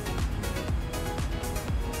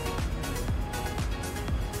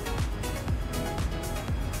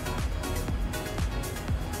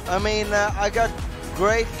 I mean, I got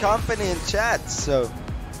great company in chat, so.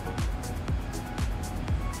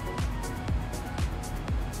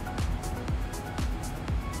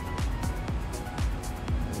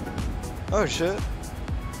 Oh shit.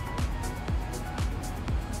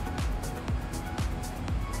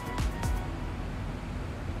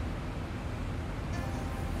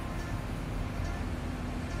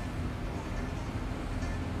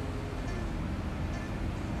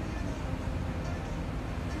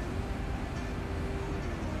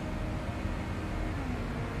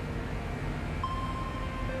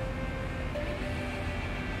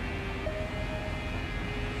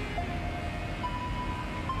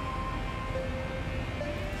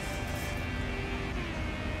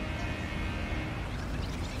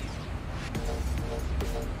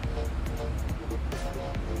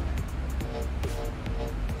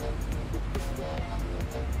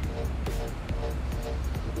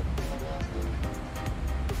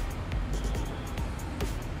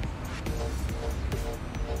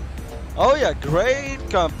 Oh yeah, great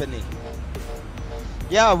company.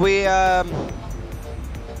 Yeah, we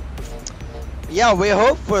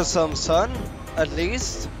hope for some sun, at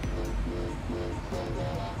least.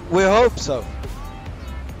 We hope so.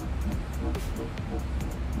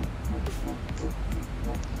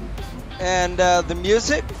 And the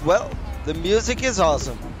music, well, the music is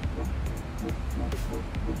awesome.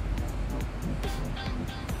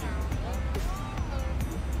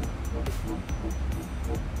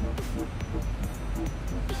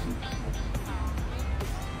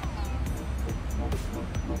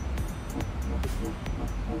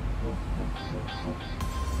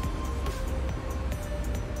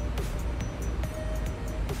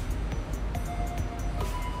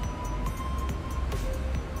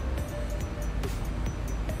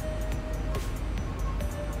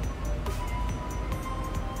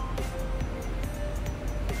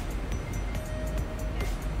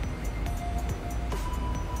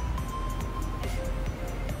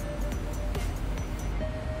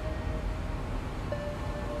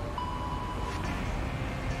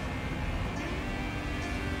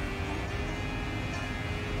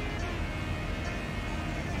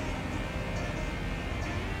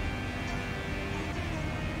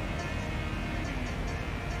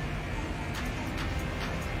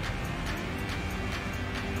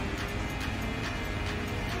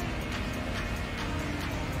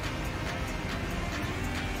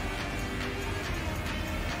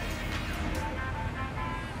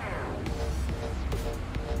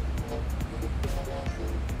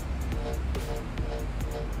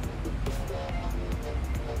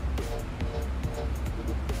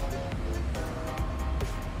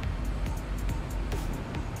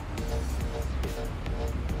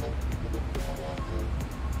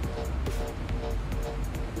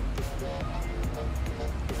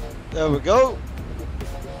 There we go.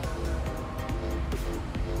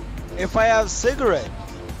 If I have cigarette.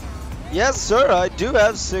 Yes, sir, I do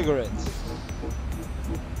have cigarettes.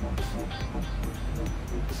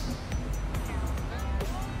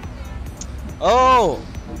 Oh,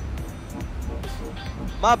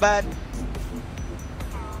 my bad.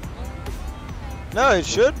 No, it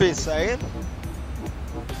should be saying.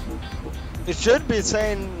 It should be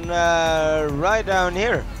saying right down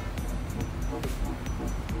here.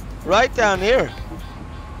 Right down here.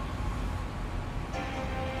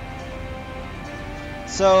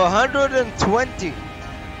 So 120.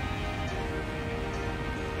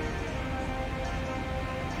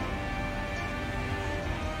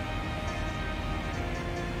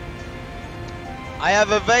 I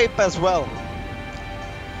have a vape as well.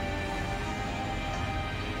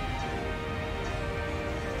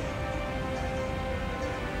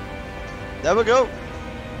 There we go.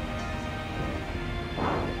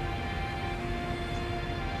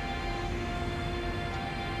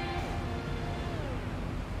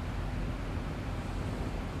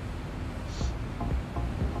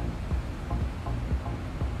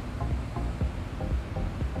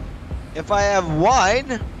 If I have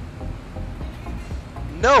wine?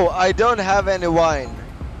 No, I don't have any wine.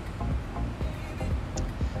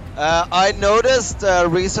 I noticed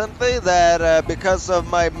recently that because of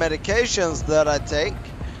my medications that I take,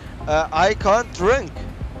 I can't drink.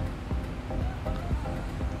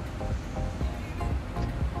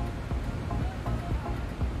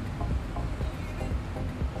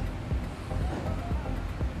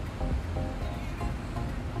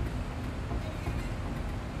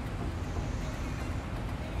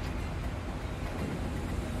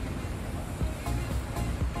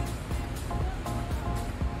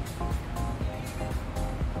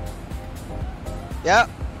 Yeah.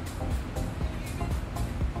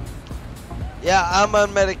 Yeah, I'm on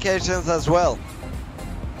medications as well.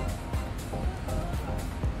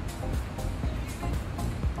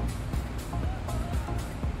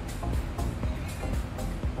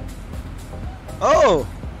 Oh!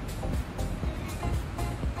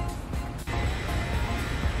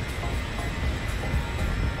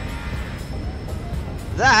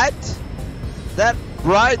 That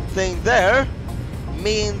bright thing there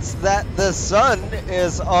means that the sun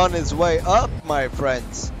is on its way up, my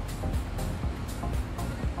friends.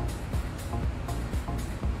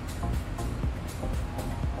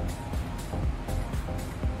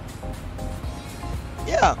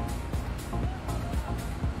 Yeah.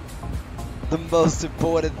 The most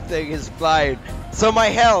important thing is flying. So my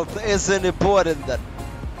health isn't important then.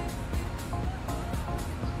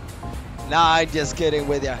 Nah, I'm just kidding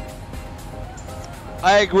with you.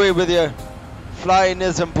 I agree with you. Flying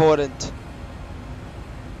is important.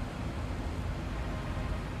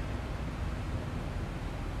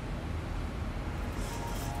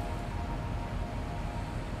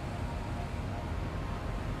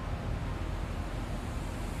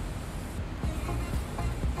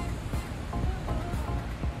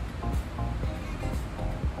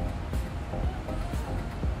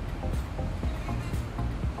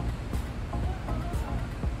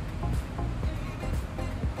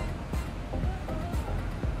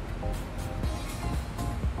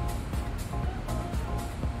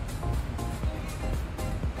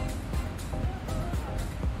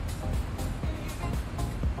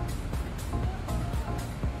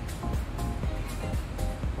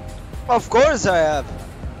 Of course I have.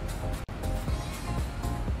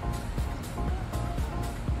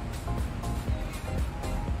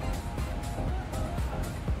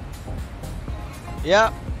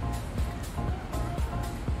 Yeah.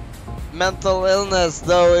 Mental illness,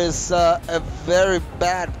 though, is a very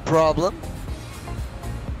bad problem.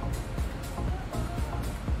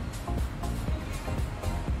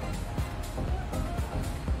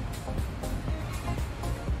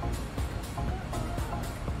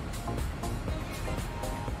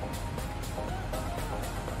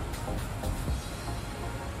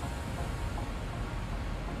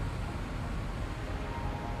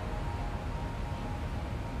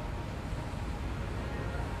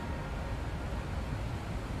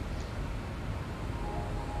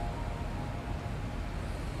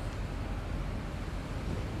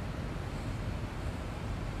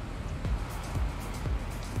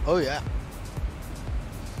 Oh yeah.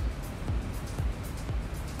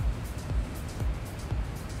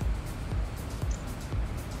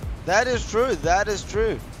 That is true, that is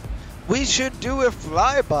true. We should do a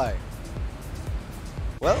flyby.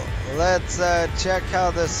 Well, let's check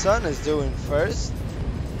how the sun is doing first.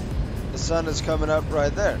 The sun is coming up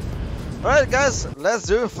right there. Alright guys, let's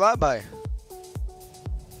do a flyby.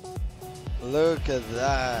 Look at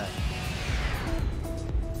that.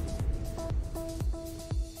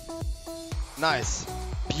 Nice.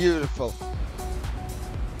 Beautiful.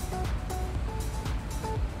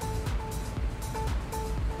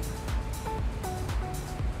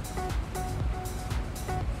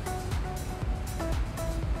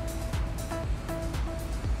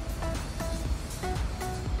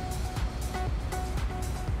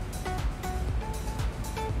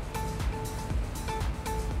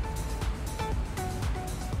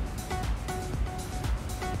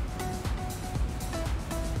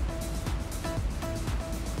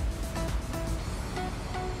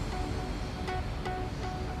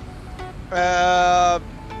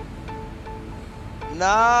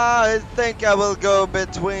 Nah, I think I will go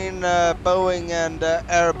between Boeing and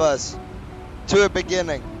Airbus to a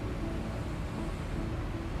beginning.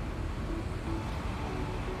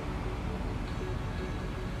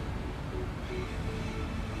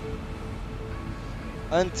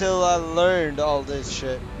 Until I learned all this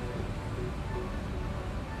shit.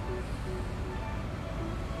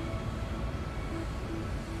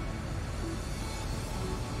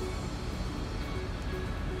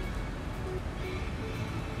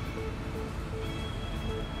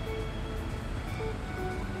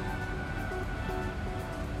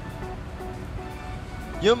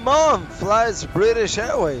 Your mom flies British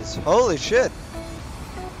Airways. Holy shit.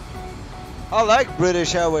 I like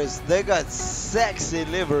British Airways. They got sexy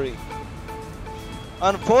livery.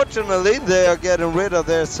 Unfortunately, they are getting rid of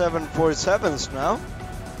their 747s now.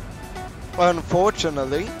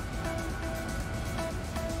 Unfortunately.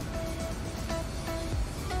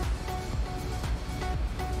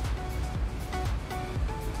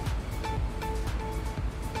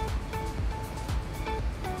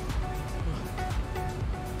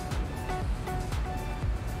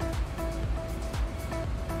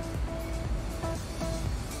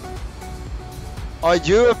 Are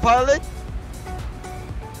you a pilot?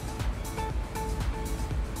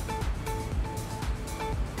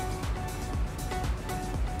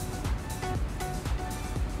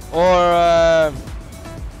 Or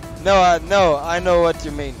no, I know what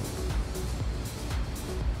you mean.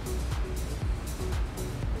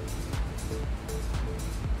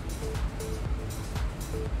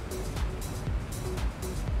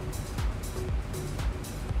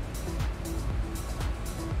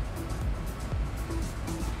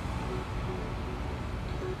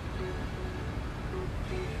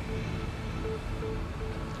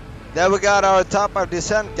 There we got our top of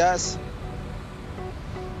descent, guys.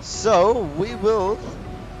 So we will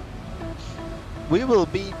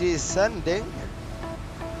be descending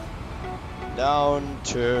down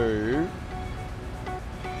to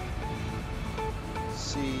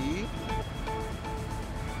C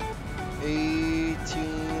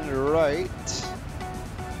 18 right.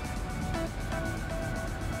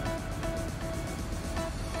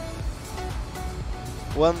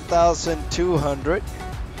 1,200.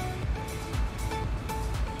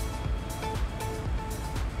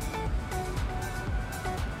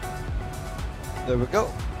 There we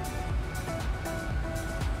go.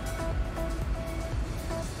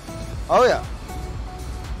 Oh yeah.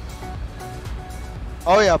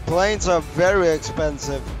 Oh yeah, planes are very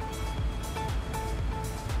expensive.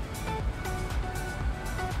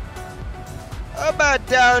 About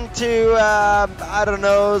down to, I don't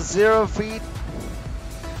know, 0 feet.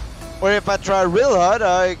 Or if I try real hard,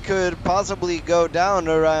 I could possibly go down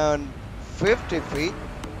around 50 feet.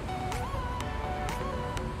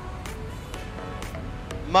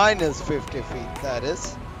 Minus 50 feet, that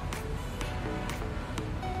is.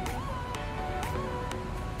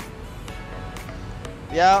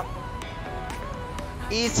 Yeah.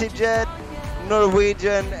 EasyJet,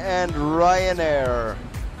 Norwegian, and Ryanair.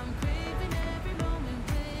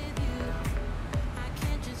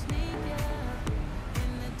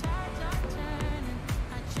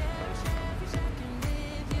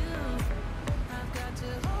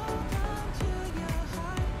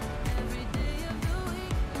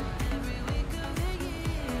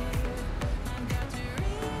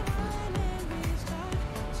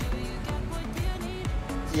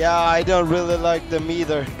 Yeah, I don't really like them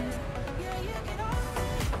either.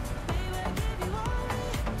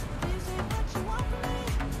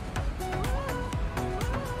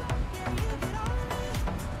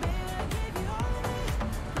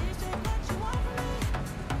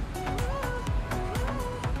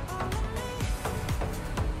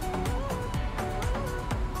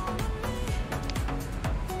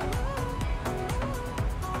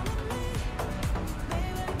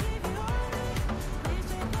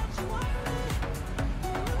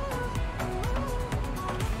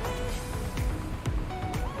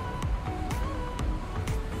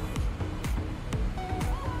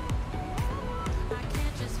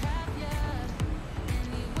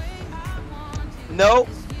 No.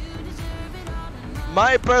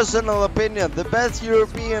 My personal opinion, the best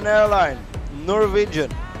European airline,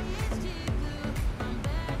 Norwegian.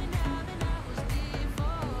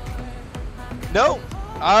 No,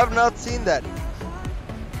 I have not seen that.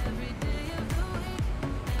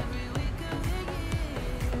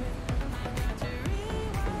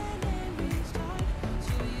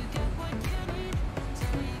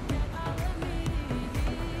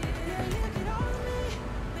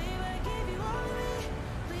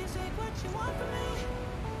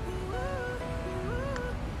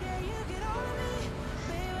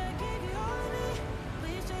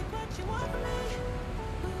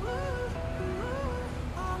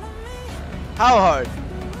 How hard?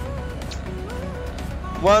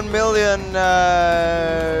 1 million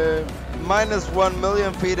minus 1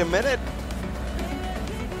 million feet a minute.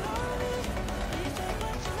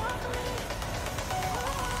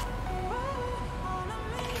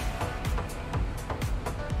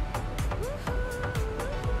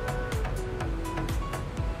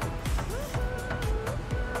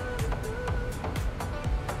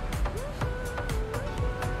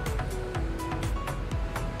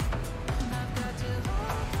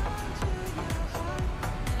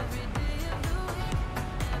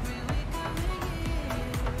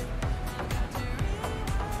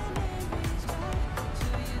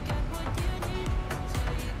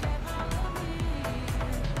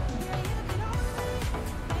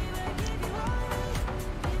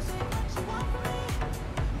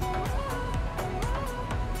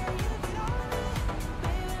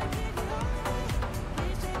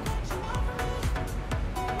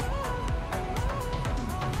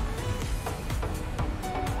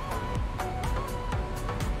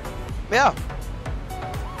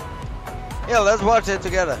 Yeah, let's watch it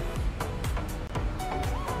together.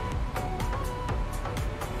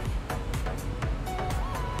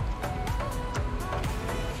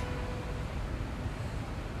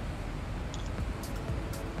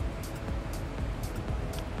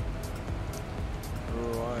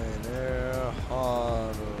 Ryanair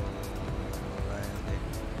hard landing.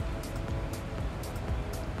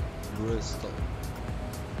 Bristol.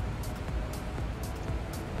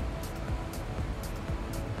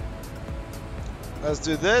 Let's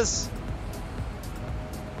do this.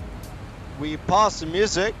 We pause the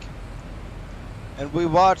music and we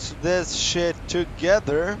watch this shit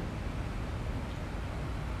together.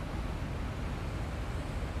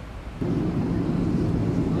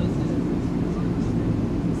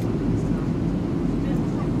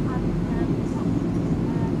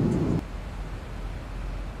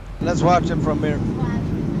 Let's watch it from here.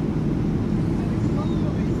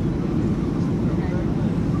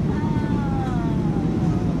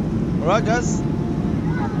 Alright, guys.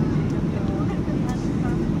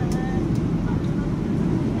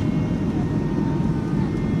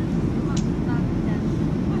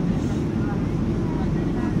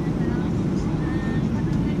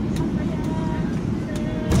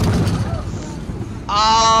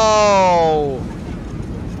 Ow!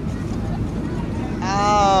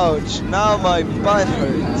 Ouch! Now my butt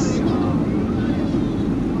hurts.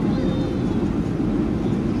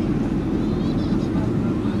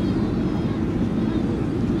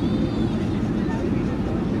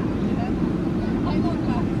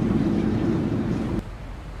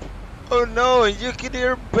 Oh no, you can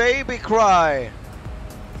hear baby cry.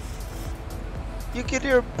 You can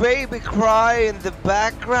hear baby cry in the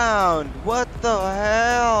background. What the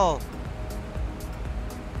hell?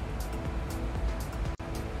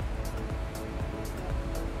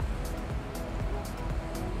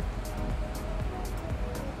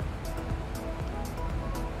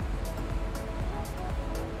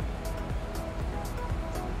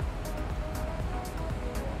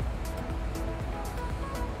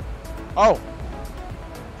 Oh.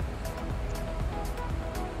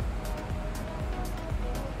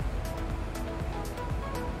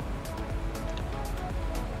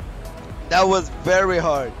 That was very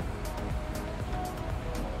hard.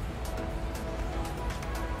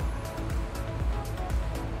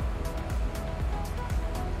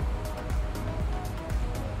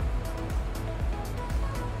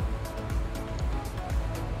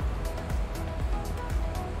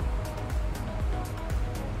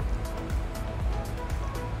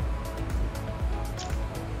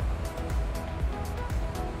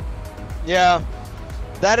 Yeah,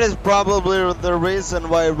 that is probably the reason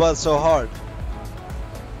why it was so hard.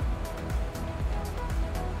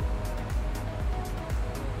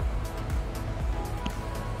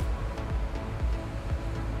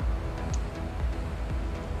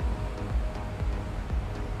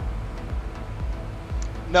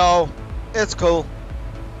 No, it's cool.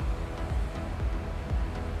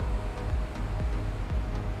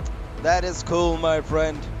 That is cool, my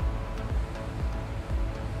friend.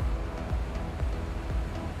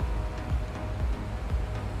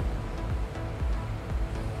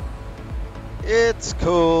 It's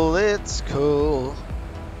cool, it's cool.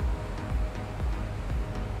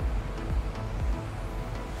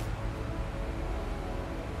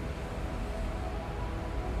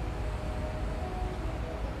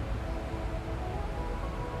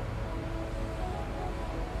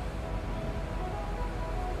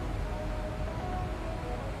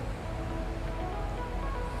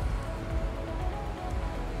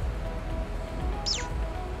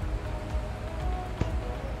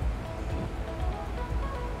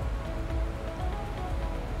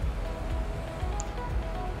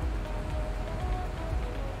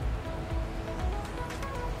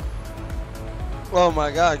 Oh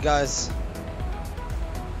my god, guys.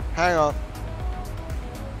 Hang on.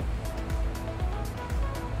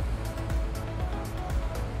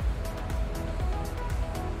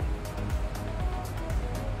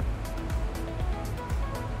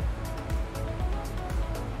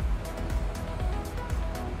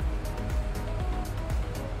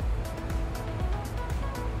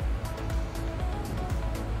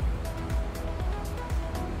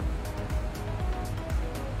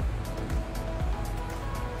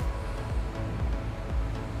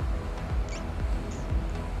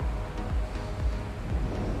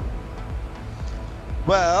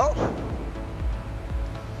 Well,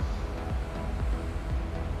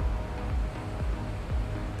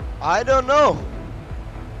 I don't know.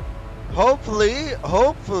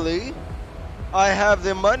 Hopefully, I have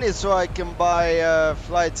the money so I can buy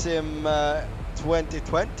Flight Sim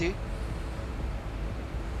 2020.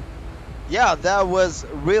 Yeah, that was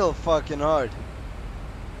real fucking hard.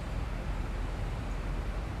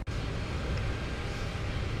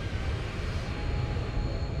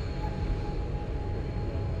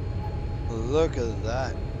 Look at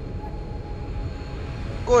that.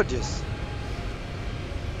 Gorgeous.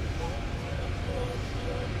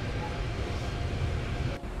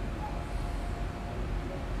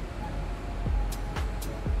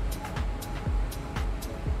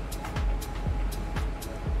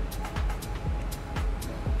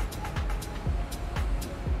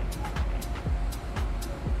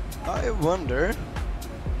 I wonder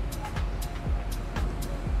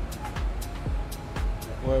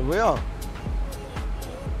where we are.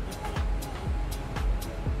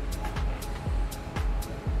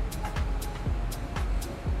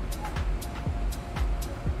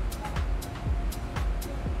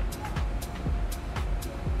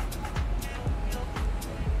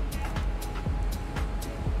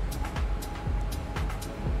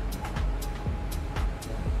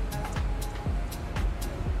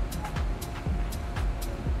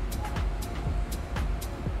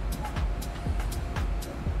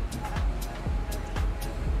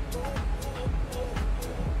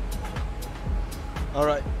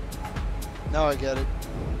 Alright, now I get it.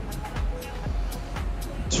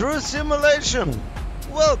 True simulation,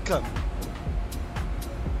 welcome.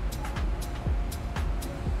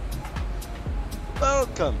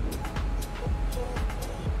 Welcome.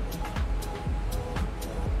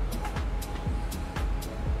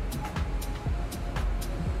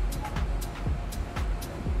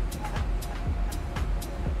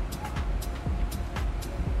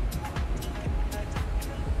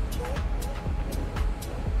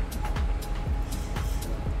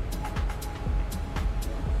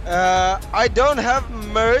 I don't have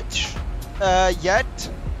merch yet,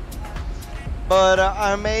 but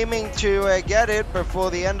I'm aiming to get it before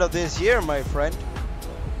the end of this year, my friend.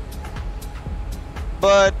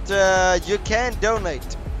 But you can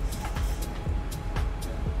donate.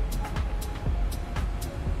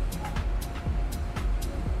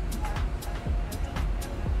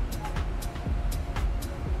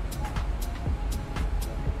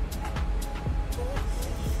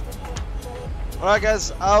 Alright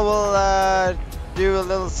guys, I will do a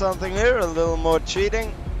little something here, a little more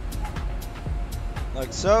cheating.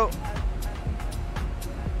 Like so.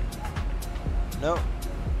 No.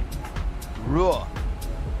 Roah.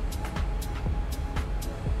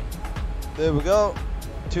 There we go.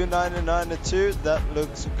 299 to 2, that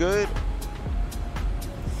looks good.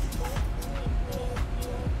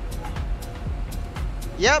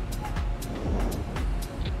 Yep.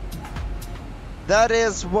 That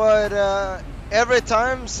is what every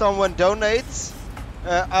time someone donates,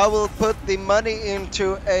 I will put the money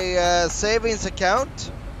into a savings account,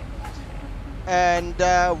 and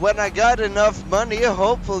when I got enough money,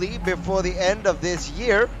 hopefully before the end of this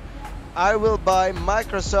year, I will buy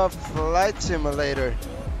Microsoft Flight Simulator,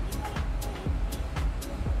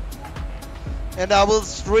 and I will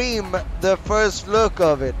stream the first look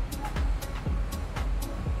of it.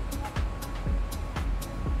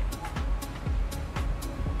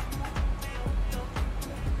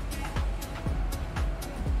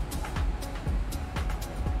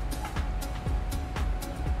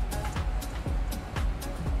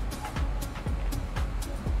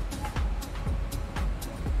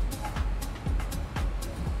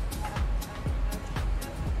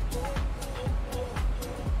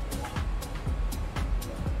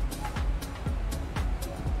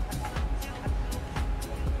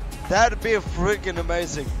 That'd be freaking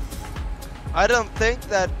amazing. I don't think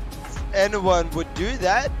that anyone would do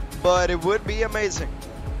that, but it would be amazing.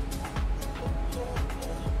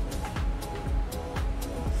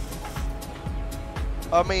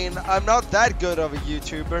 I mean, I'm not that good of a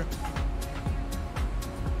YouTuber.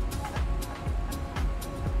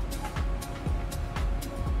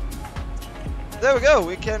 There we go,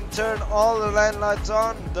 we can turn all the land lights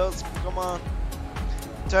on. Those, come on.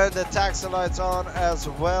 Turn the taxi lights on as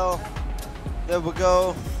well. There we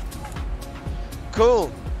go. Cool.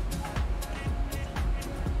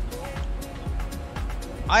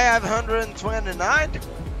 I have 129.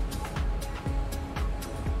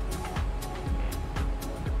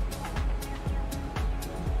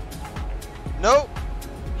 Nope.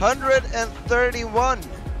 131.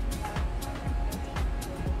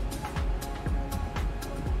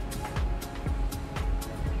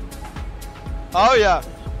 Oh yeah.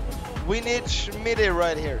 We need Schmitty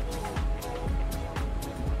right here.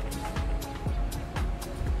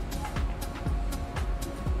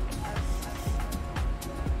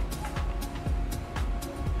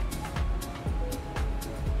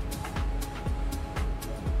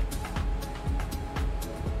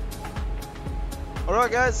 Alright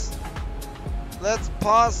guys, let's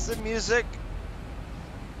pause the music.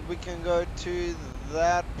 We can go to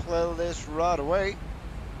that playlist right away.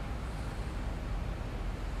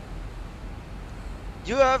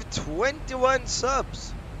 You have 21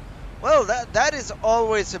 subs. Well, that is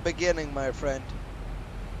always a beginning, my friend.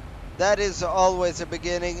 That is always a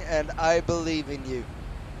beginning, and I believe in you.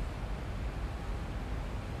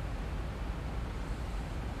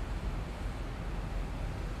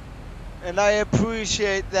 And I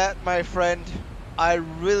appreciate that, my friend. I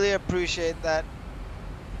really appreciate that.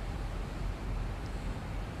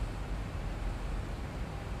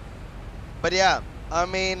 But yeah, I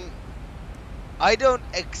mean, I don't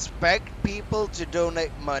expect people to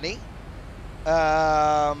donate money.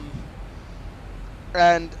 And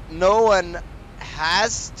no one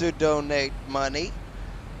has to donate money.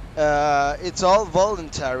 It's all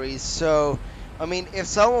voluntary. So, I mean, if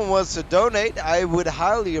someone wants to donate, I would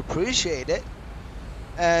highly appreciate it.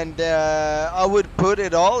 And I would put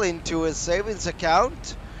it all into a savings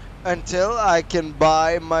account until I can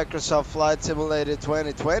buy Microsoft Flight Simulator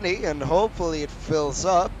 2020, and hopefully it fills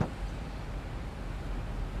up.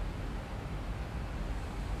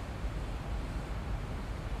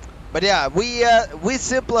 But yeah, we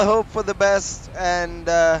simply hope for the best, and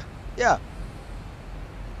yeah.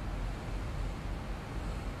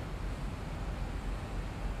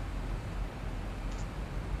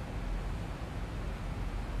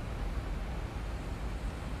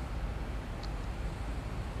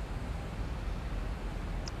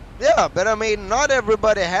 Yeah, but I mean, not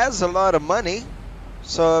everybody has a lot of money,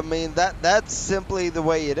 so I mean that's simply the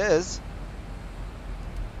way it is.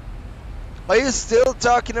 Are you still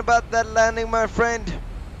talking about that landing, my friend?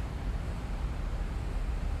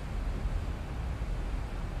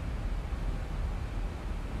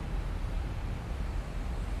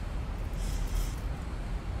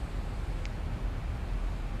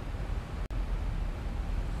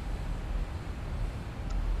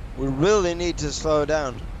 We really need to slow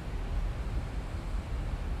down.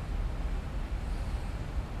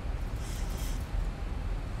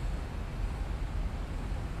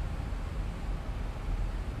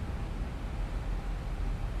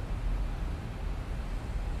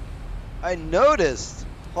 I noticed.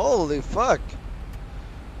 Holy fuck.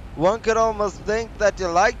 One could almost think that you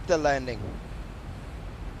liked the landing.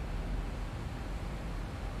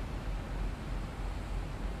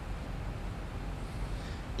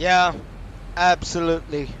 Yeah,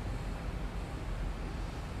 absolutely.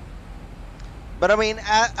 But I mean,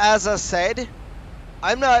 as I said,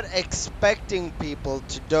 I'm not expecting people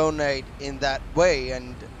to donate in that way,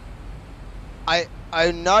 and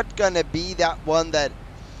I'm not gonna be that one that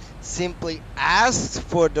simply asks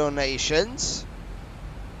for donations.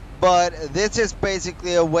 But this is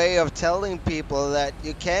basically a way of telling people that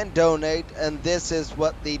you can donate, and this is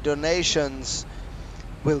what the donations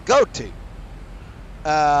will go to.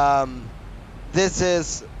 This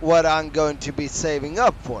is what I'm going to be saving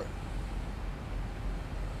up for.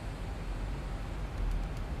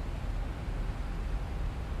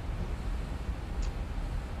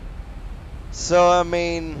 So, I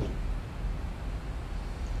mean,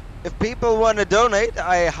 if people want to donate,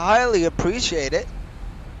 I highly appreciate it.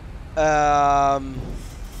 And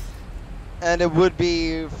it would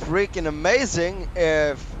be freaking amazing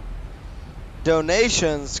if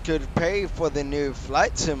donations could pay for the new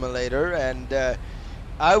flight simulator, and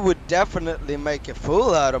I would definitely make a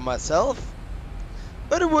fool out of myself,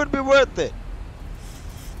 but it would be worth it.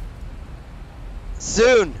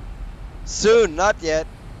 Soon, not yet.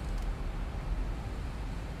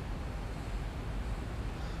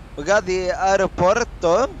 We got the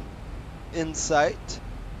aeroporto in sight.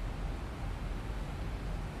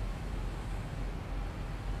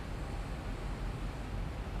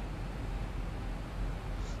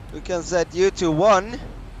 We can set you to 1.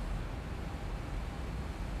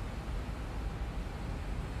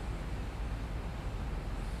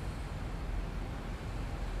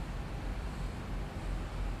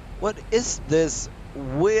 What is this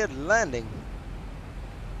weird landing?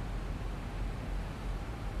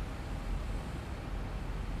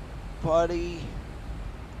 Party.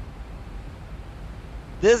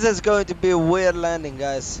 This is going to be a weird landing,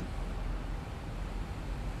 guys.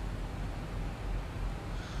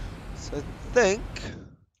 So I think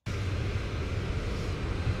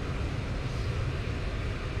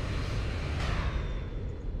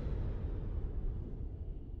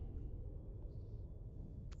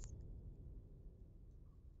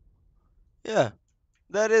yeah,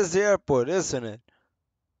 that is the airport, isn't it?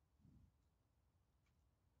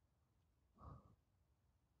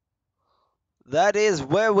 That is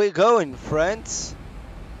where we're going, friends.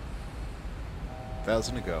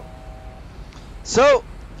 1,000 to go. So,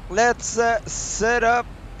 let's set up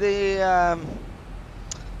the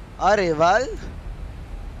arrival.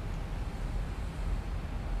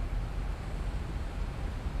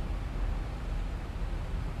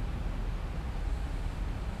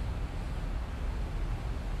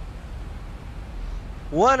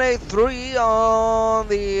 $183 on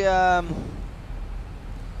the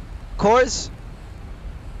course.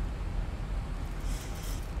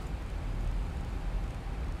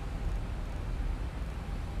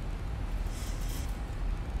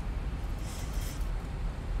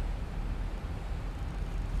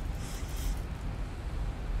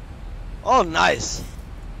 Oh, nice.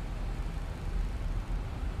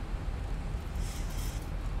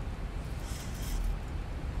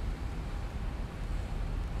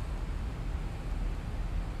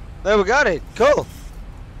 There, we got it. Cool.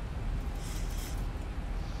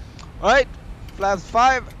 Alright, flaps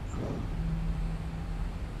 5.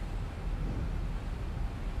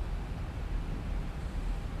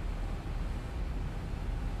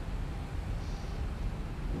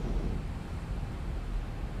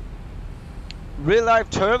 Real life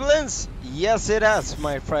turbulence? Yes, it has,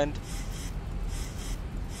 my friend.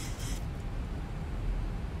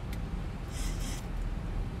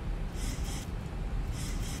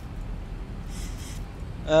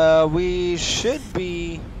 We should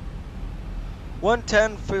be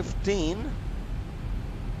 110.15,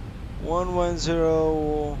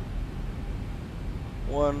 110.15,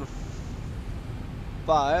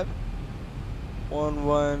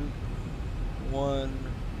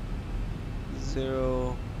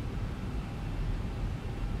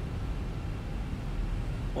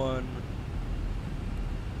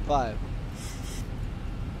 11.1.0.1.5.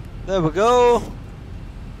 There we go.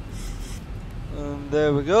 And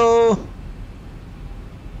there we go.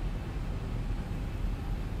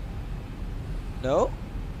 No?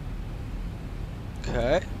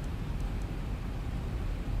 Okay.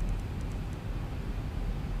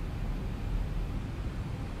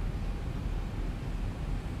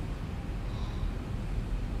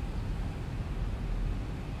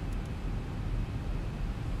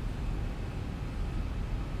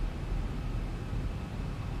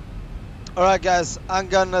 Alright guys, I'm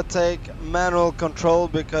gonna take manual control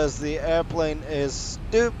because the airplane is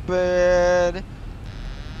stupid.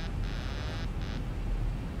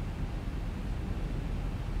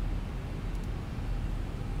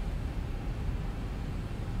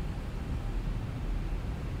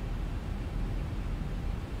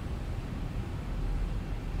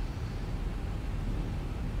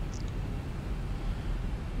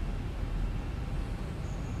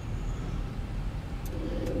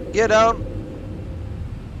 Get down.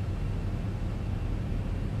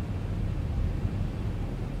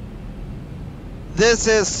 This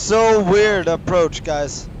is so weird approach,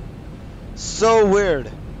 guys. So weird.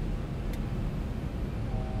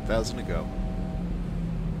 1,000 to go.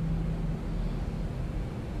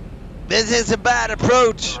 This is a bad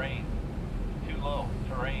approach. Terrain. Too low.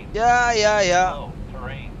 Terrain. Yeah. Too low.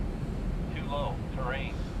 Terrain. Too low.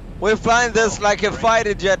 Terrain. We're flying this like a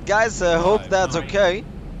fighter jet, guys. I hope that's okay.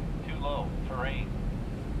 Too low. Terrain.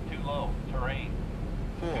 Too low. Terrain.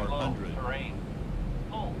 400. Terrain.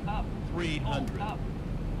 Pull up. 300. Pull up.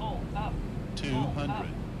 Pull up. 200.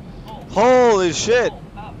 Holy shit. Pull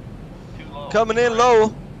up. Too low. Coming in low.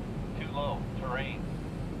 Too low. Terrain.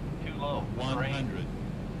 Too low. 100.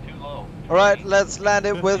 Too low. Alright, let's land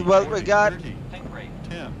it with 50, what 40, we got. 30, Think rate.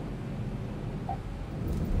 10.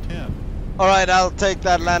 10. Alright, I'll take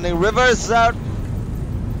that landing. Reverse out.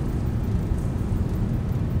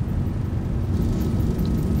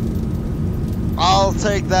 I'll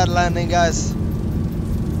take that landing, guys.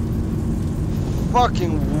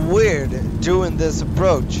 Fucking weird doing this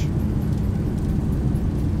approach.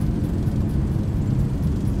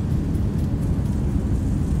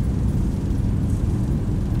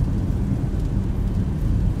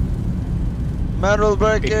 Manual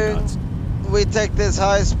braking. We take this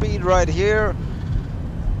high speed right here.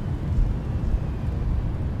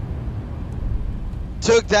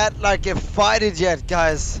 Took that like a fighter jet,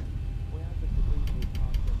 guys.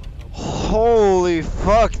 Holy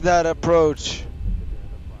fuck, that approach.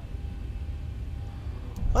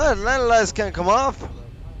 Well, landing lights can come off.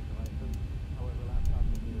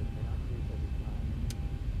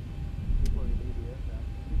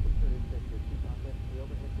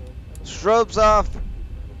 Strobes off.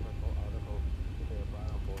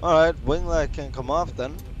 Alright, wing light can come off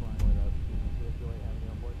then.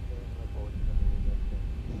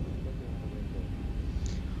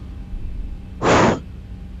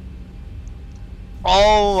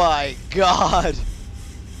 Oh my god.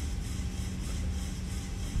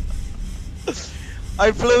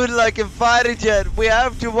 I flew it like a fighter jet. We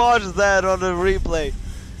have to watch that on the replay.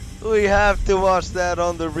 We have to watch that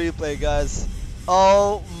on the replay, guys.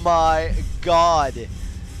 Oh my god.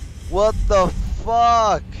 What the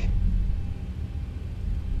fuck?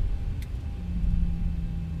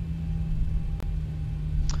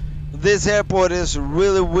 This airport is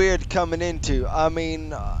really weird coming into. I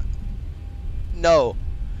mean, no.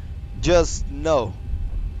 Just no.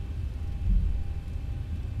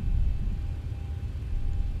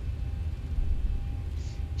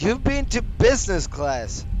 You've been to business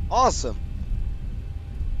class. Awesome.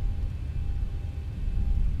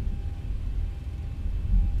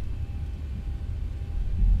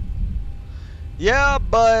 Yeah,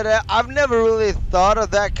 but I've never really thought of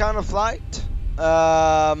that kind of flight.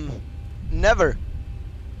 Never.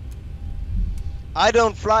 I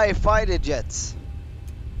don't fly fighter jets.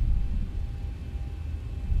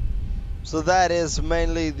 So that is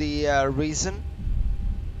mainly the reason.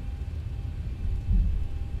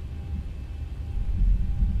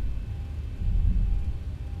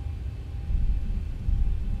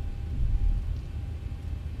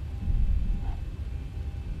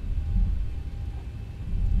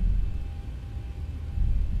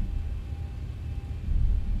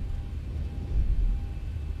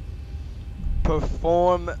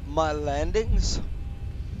 Perform my landings.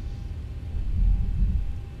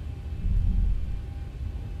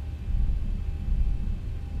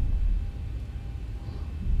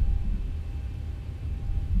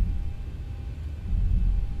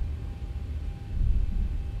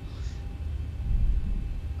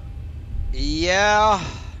 Yeah.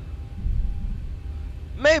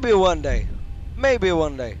 Maybe one day. Maybe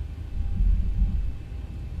one day.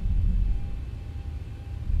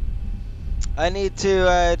 I need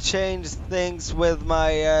to change things with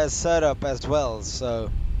my setup as well,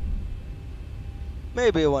 so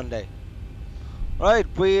maybe one day. Right,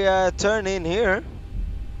 we turn in here.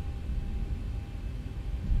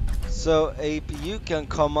 So APU can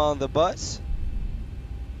come on the bus.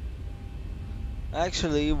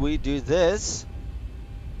 Actually, we do this.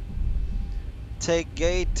 Take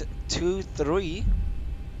gate 2-3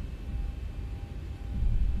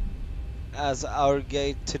 as our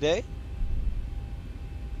gate today.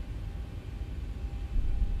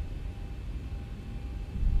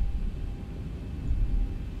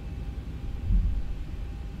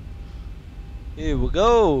 Here we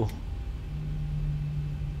go.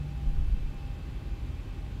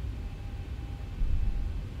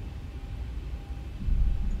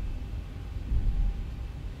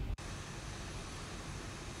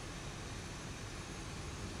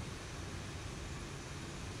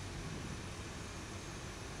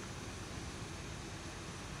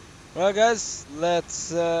 Alright guys,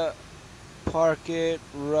 let's park it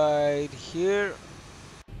right here.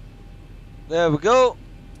 There we go.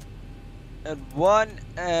 And 1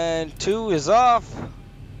 and 2 is off.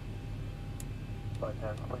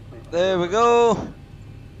 There we go.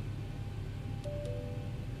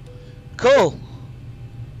 Cool.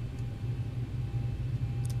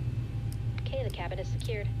 Okay, the cabin is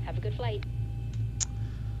secured. Have a good flight.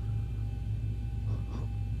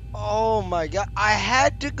 Oh my god, I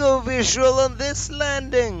had to go visual on this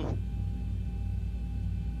landing.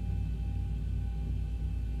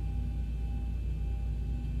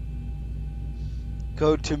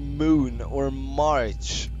 Go to moon or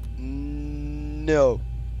March. No.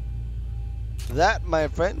 That, my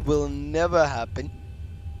friend, will never happen.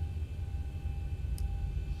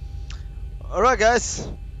 Alright guys,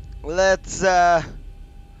 let's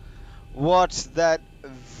watch that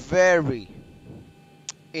very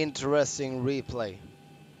interesting replay.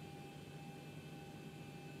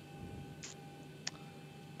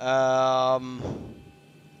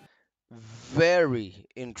 Very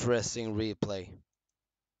interesting replay.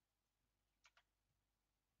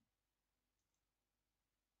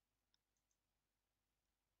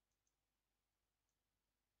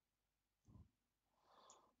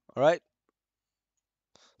 Alright.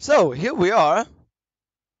 So here we are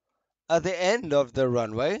at the end of the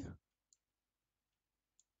runway.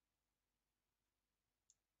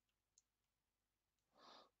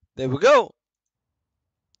 There we go.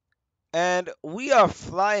 And we are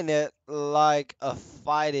flying it like a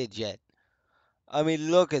fighter jet. I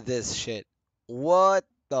mean, look at this shit. What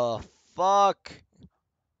the fuck?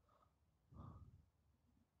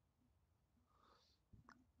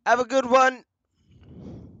 Have a good one.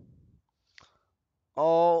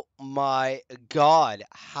 Oh my god.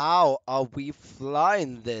 How are we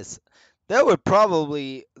flying this? They were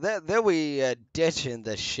probably... They were ditching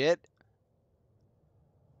the shit.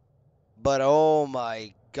 But oh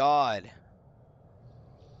my god.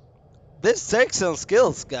 This takes some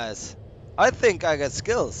skills, guys. I think I got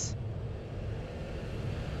skills.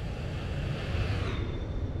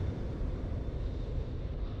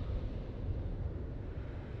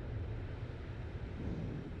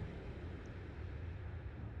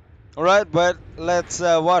 Alright, but let's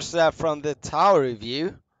watch that from the tower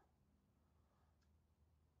view.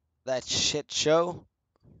 That shit show.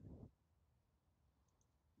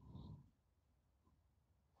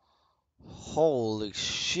 Holy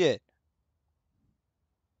shit.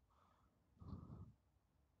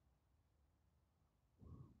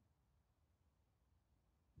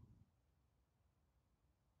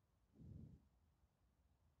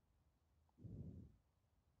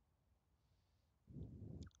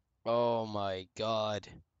 Oh my god.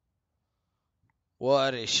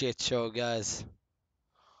 What a shit show, guys.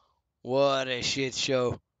 What a shit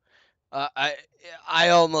show. I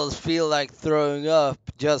almost feel like throwing up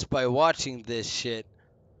just by watching this shit.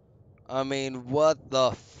 I mean, what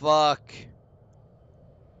the fuck?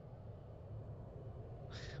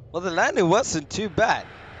 Well, the landing wasn't too bad,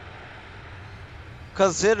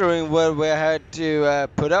 considering what we had to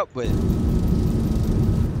put up with.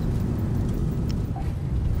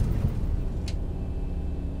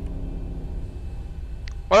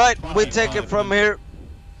 Alright, we take it from here.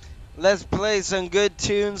 Let's play some good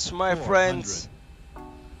tunes, my friends.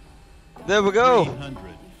 There we go. 300.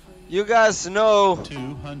 You guys know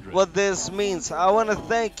 200. what this means. I want to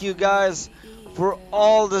thank you guys for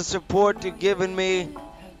all the support you've given me.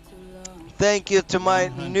 Thank you to my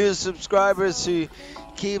new subscribers who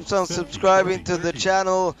keeps on subscribing to the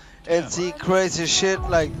channel and see crazy shit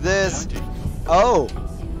like this. Oh,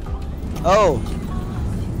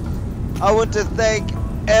 I want to thank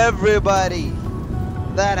everybody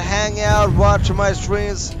that hang out, watch my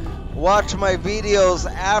streams, watch my videos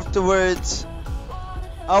afterwards.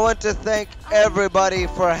 I want to thank everybody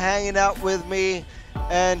for hanging out with me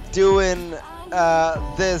and doing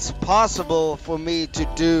this possible for me to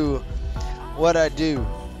do what I do.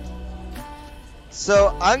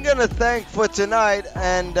 So I'm gonna thank for tonight,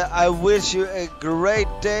 and I wish you a great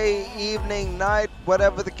day, evening, night,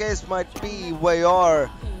 whatever the case might be where you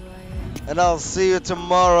are. And I'll see you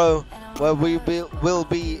tomorrow where we will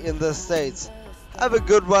be in the States. Have a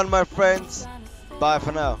good one, my friends. Bye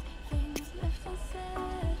for now.